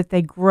composted, that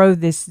they grow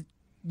this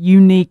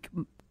unique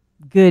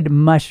good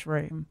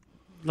mushroom,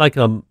 like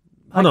a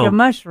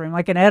mushroom,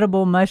 like an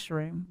edible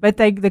mushroom. But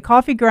the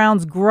coffee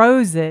grounds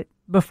grows it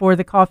before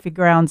the coffee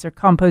grounds are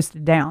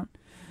composted down.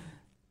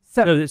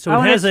 So it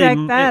I has check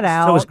that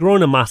out. So it's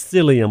growing a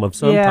mycelium of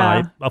some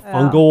type, a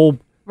fungal.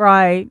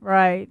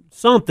 Right.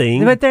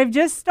 Something. But they've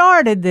just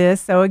started this,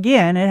 so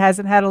again, it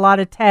hasn't had a lot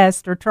of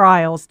tests or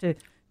trials to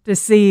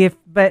see if.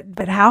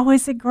 But how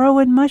is it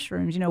growing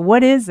mushrooms?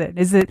 What is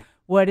it?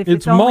 What if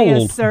it's only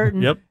mold. A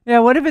certain? Yep. Yeah.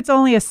 What if it's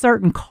only a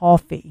certain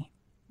coffee?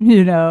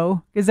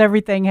 Because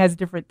everything has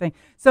different things.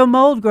 So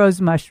mold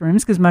grows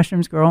mushrooms because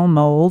mushrooms grow on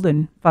mold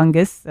and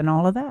fungus and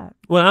all of that.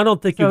 Well, I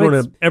don't think you're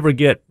going to ever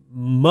get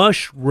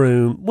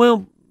mushroom.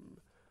 Well,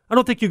 I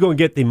don't think you're going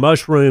to get the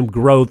mushroom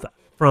growth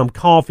from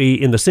coffee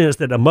in the sense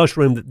that a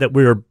mushroom that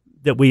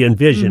we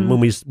envision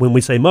when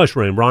we say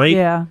mushroom, right?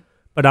 Yeah.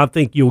 But I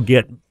think you'll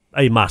get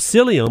a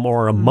mycelium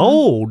or a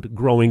mold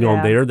growing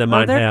on there that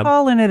might they're have.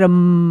 calling it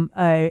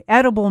a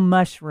edible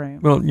mushroom.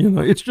 Well,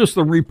 it's just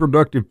the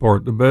reproductive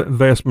part. The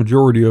vast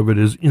majority of it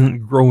is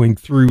growing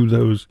through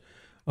those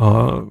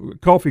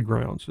coffee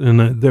grounds,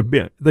 and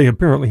they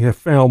apparently have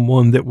found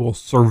one that will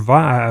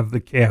survive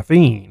the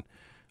caffeine,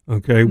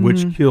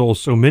 which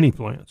kills so many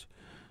plants.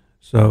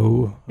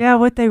 So yeah,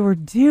 what they were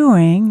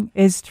doing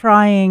is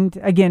trying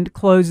to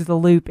close the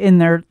loop in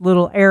their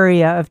little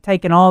area of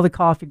taking all the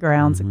coffee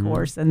grounds, of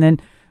course, and then.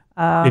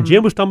 And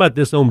Jim was talking about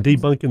this on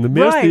Debunking the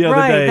Myth the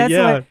other day.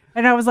 That's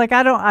and I was like,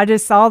 I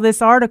just saw this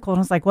article and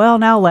I was like, well,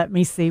 now let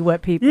me see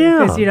what people,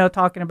 because,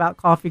 talking about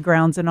coffee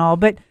grounds and all,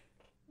 but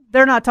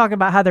they're not talking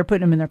about how they're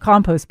putting them in their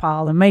compost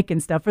pile and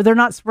making stuff, or they're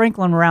not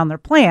sprinkling around their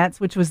plants,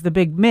 which was the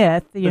big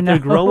myth, but they're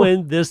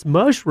growing this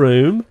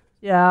mushroom.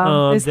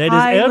 Yeah. That is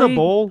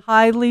edible.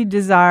 Highly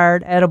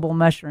desired edible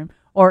mushroom.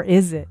 Or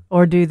is it?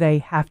 Or do they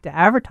have to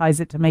advertise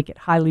it to make it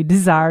highly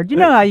desired? You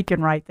know how you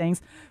can write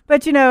things.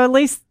 But, at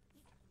least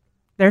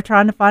they're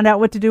trying to find out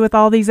what to do with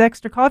all these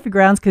extra coffee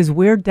grounds, because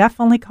we're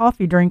definitely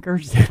coffee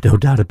drinkers. No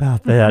doubt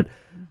about that.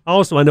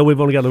 Also, I know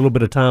we've only got a little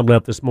bit of time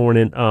left this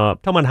morning. Talking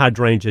about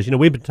hydrangeas,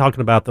 we've been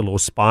talking about the little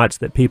spots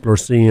that people are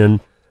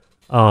seeing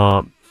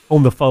on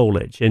the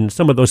foliage. And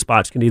some of those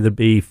spots can either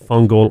be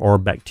fungal or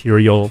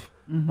bacterial.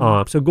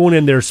 So going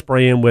in there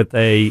spraying with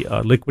a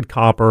liquid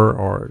copper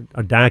or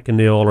a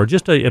Daconil or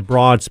just a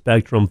broad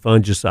spectrum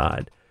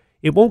fungicide,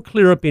 it won't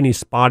clear up any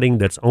spotting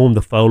that's on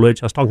the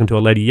foliage. I was talking to a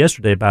lady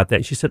yesterday about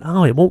that. She said,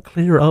 it won't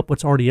clear up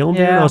what's already on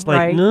there. And I was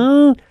like,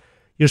 no,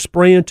 you're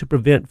spraying to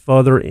prevent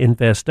further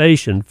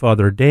infestation,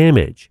 further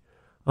damage.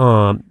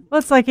 Well,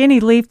 it's like any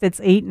leaf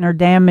that's eaten or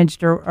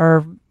damaged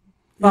or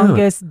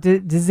fungus,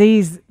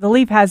 disease, the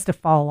leaf has to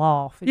fall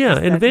off.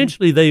 And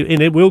eventually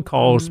it will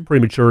cause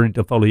premature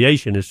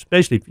defoliation,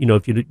 especially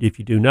if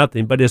you do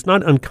nothing. But it's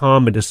not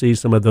uncommon to see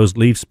some of those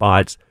leaf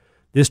spots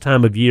this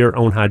time of year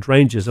on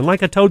hydrangeas. And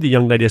like I told the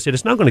young lady, I said,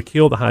 it's not going to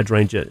kill the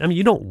hydrangea. I mean,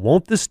 you don't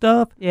want this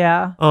stuff.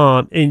 Yeah.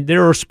 And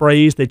there are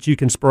sprays that you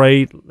can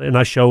spray, and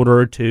I showed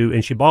her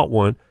and she bought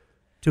one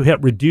to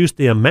help reduce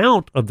the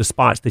amount of the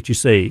spots that you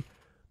see.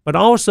 But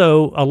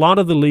also, a lot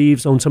of the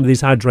leaves on some of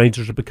these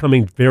hydrangeas are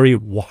becoming very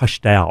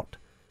washed out.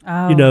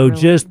 Oh, really?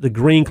 Just the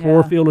green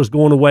chlorophyll is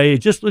going away. It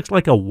just looks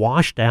like a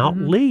washed out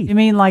leaf. You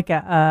mean like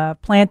a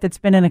plant that's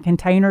been in a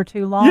container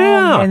too long?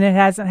 Yeah. And it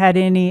hasn't had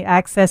any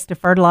access to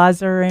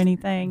fertilizer or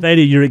anything?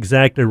 Thady, you're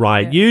exactly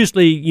right. Yeah.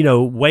 Usually,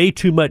 way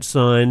too much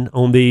sun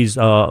on these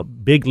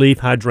big leaf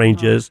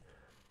hydrangeas.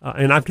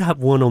 And I've got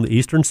one on the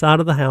eastern side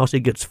of the house.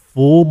 It gets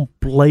full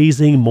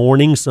blazing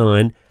morning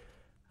sun.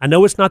 I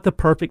know it's not the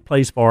perfect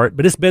place for it,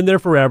 but it's been there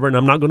forever, and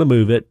I'm not going to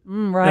move it.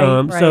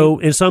 Right. So,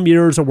 in some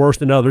years are worse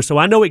than others. So,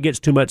 I know it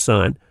gets too much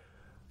sun.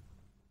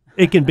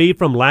 It can be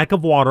from lack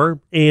of water,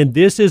 and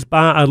this is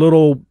by a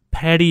little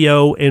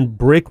patio and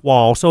brick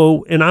wall.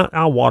 So, and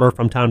I'll water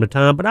from time to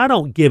time, but I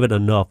don't give it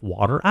enough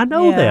water. I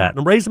know that.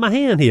 I'm raising my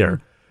hand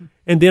here.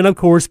 And then, of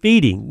course,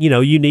 feeding.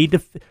 You need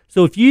to.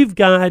 So if you've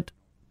got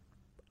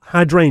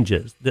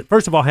hydrangeas that,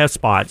 first of all, have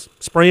spots,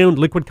 spray on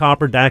liquid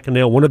copper,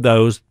 Daconil, one of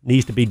those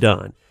needs to be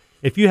done.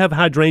 If you have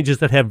hydrangeas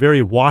that have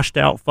very washed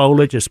out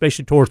foliage,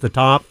 especially towards the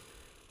top,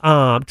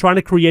 trying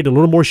to create a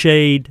little more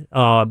shade,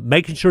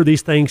 making sure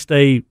these things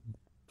stay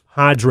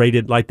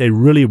hydrated like they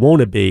really want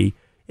to be,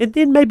 and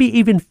then maybe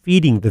even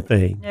feeding the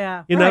thing.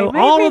 Yeah.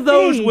 All of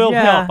those will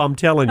help, I'm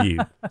telling you.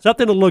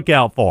 Something to look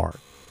out for.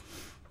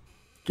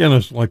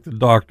 Kenneth's like the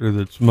doctor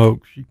that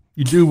smokes.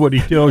 You do what he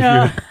tells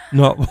you,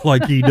 not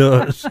like he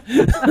does.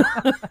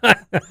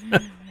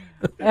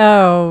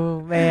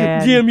 Oh,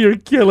 man. Jim, you're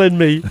killing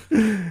me.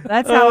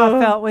 That's how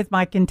I felt with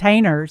my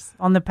containers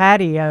on the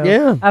patio.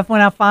 Yeah.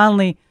 When I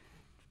finally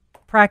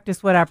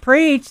practiced what I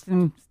preached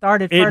and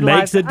started fertilizing. It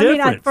makes a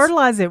difference. I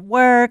fertilize at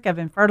work. I've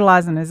been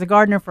fertilizing as a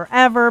gardener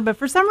forever, but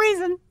for some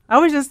reason, I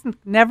was just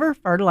never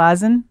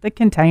fertilizing the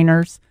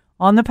containers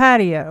on the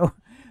patio.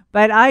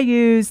 But I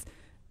used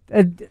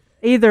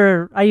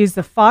I use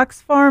the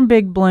Fox Farm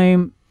Big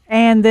Bloom,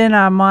 and then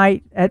I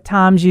might at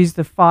times use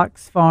the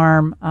Fox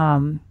Farm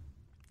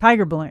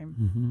Tiger Bloom.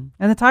 Mm-hmm.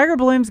 And the Tiger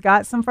Bloom's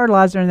got some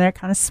fertilizer in there, it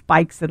kind of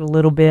spikes it a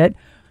little bit.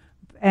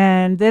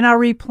 And then I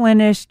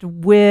replenished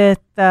with,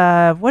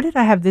 what did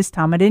I have this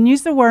time? I didn't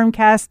use the worm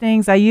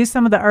castings. I used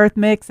some of the earth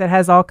mix that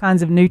has all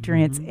kinds of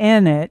nutrients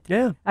in it.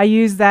 Yeah. I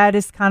used that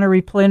as kind of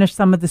replenish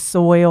some of the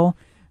soil.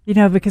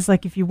 Because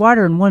like if you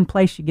water in one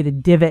place, you get a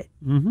divot.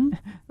 Mm-hmm.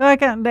 So I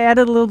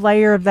added a little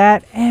layer of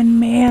that, and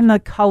man, the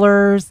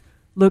colors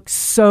look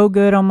so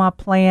good on my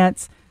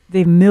plants.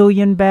 The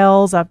Million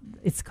Bells,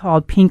 it's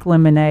called Pink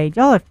Lemonade.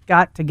 Y'all have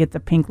got to get the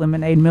Pink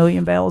Lemonade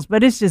Million Bells,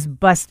 but it's just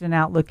busting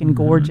out, looking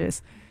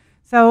gorgeous.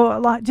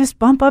 So just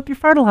bump up your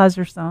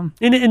fertilizer some.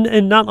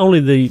 And not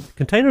only the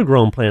container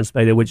grown plants,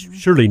 Veda, which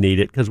surely need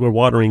it because we're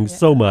watering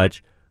so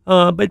much.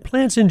 But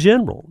plants in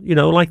general,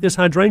 like this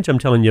hydrangea I'm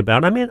telling you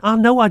about. I mean, I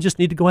know I just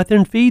need to go out there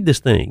and feed this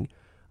thing.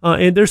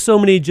 And there's so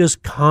many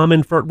just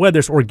common, whether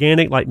it's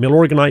organic, like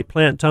Milorganite,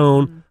 Plant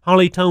Tone,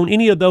 Holly Tone,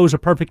 any of those are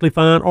perfectly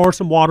fine, or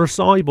some water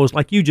solubles,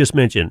 like you just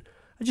mentioned.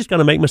 I just got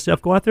to make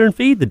myself go out there and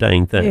feed the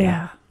dang thing.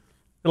 Yeah.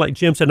 Like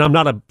Jim said, I'm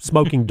not a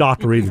smoking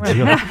doctor either,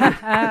 Jim.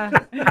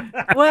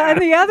 Well,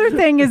 and the other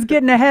thing is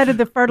getting ahead of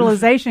the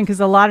fertilization, because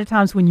a lot of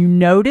times when you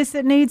notice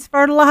it needs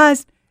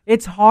fertilized,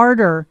 it's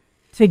harder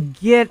to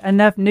get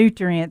enough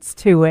nutrients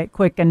to it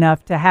quick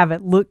enough to have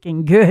it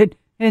looking good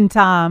in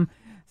time.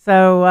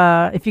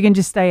 So if you can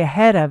just stay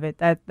ahead of it,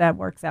 that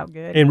works out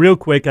good. And real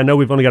quick, I know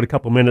we've only got a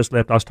couple minutes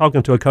left. I was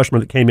talking to a customer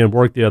that came in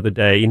work the other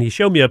day, and he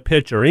showed me a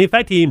picture. In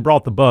fact, he even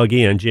brought the bug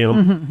in,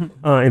 Jim.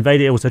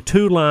 It was a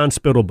 2-line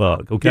spittle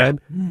bug, okay?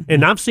 Yeah.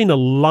 And I've seen a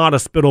lot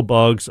of spittle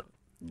bugs,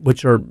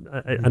 which are,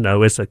 I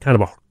know it's a kind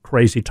of a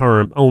crazy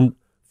term, on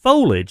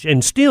foliage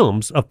and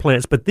stems of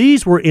plants, but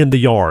these were in the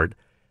yard.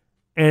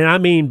 And I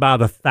mean by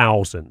the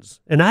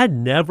thousands. And I had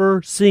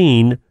never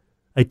seen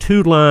a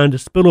 2-lined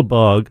spittle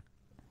bug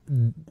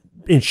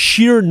in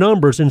sheer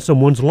numbers in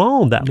someone's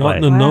lawn that way. Not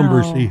in the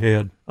numbers he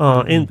had.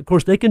 And, of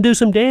course, they can do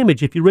some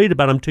damage if you read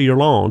about them to your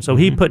lawn. So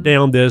he put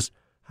down this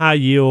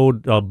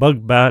high-yield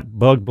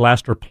Bug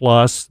Blaster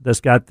Plus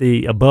that's got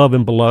the above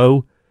and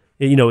below,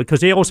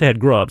 because he also had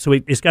grubs. So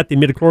it's got the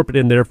imidacloprid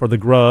in there for the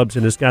grubs,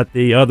 and it's got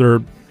the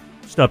other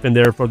stuff in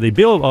there for the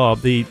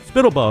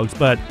spittle bugs.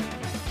 But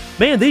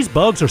man, these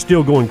bugs are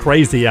still going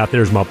crazy out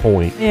there is my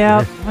point.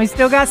 Yeah, we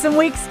still got some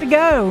weeks to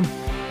go.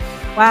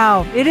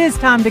 Wow, it is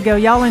time to go.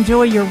 Y'all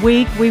enjoy your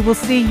week. We will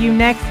see you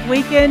next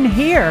weekend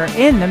here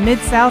in the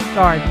Mid-South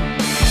Garden.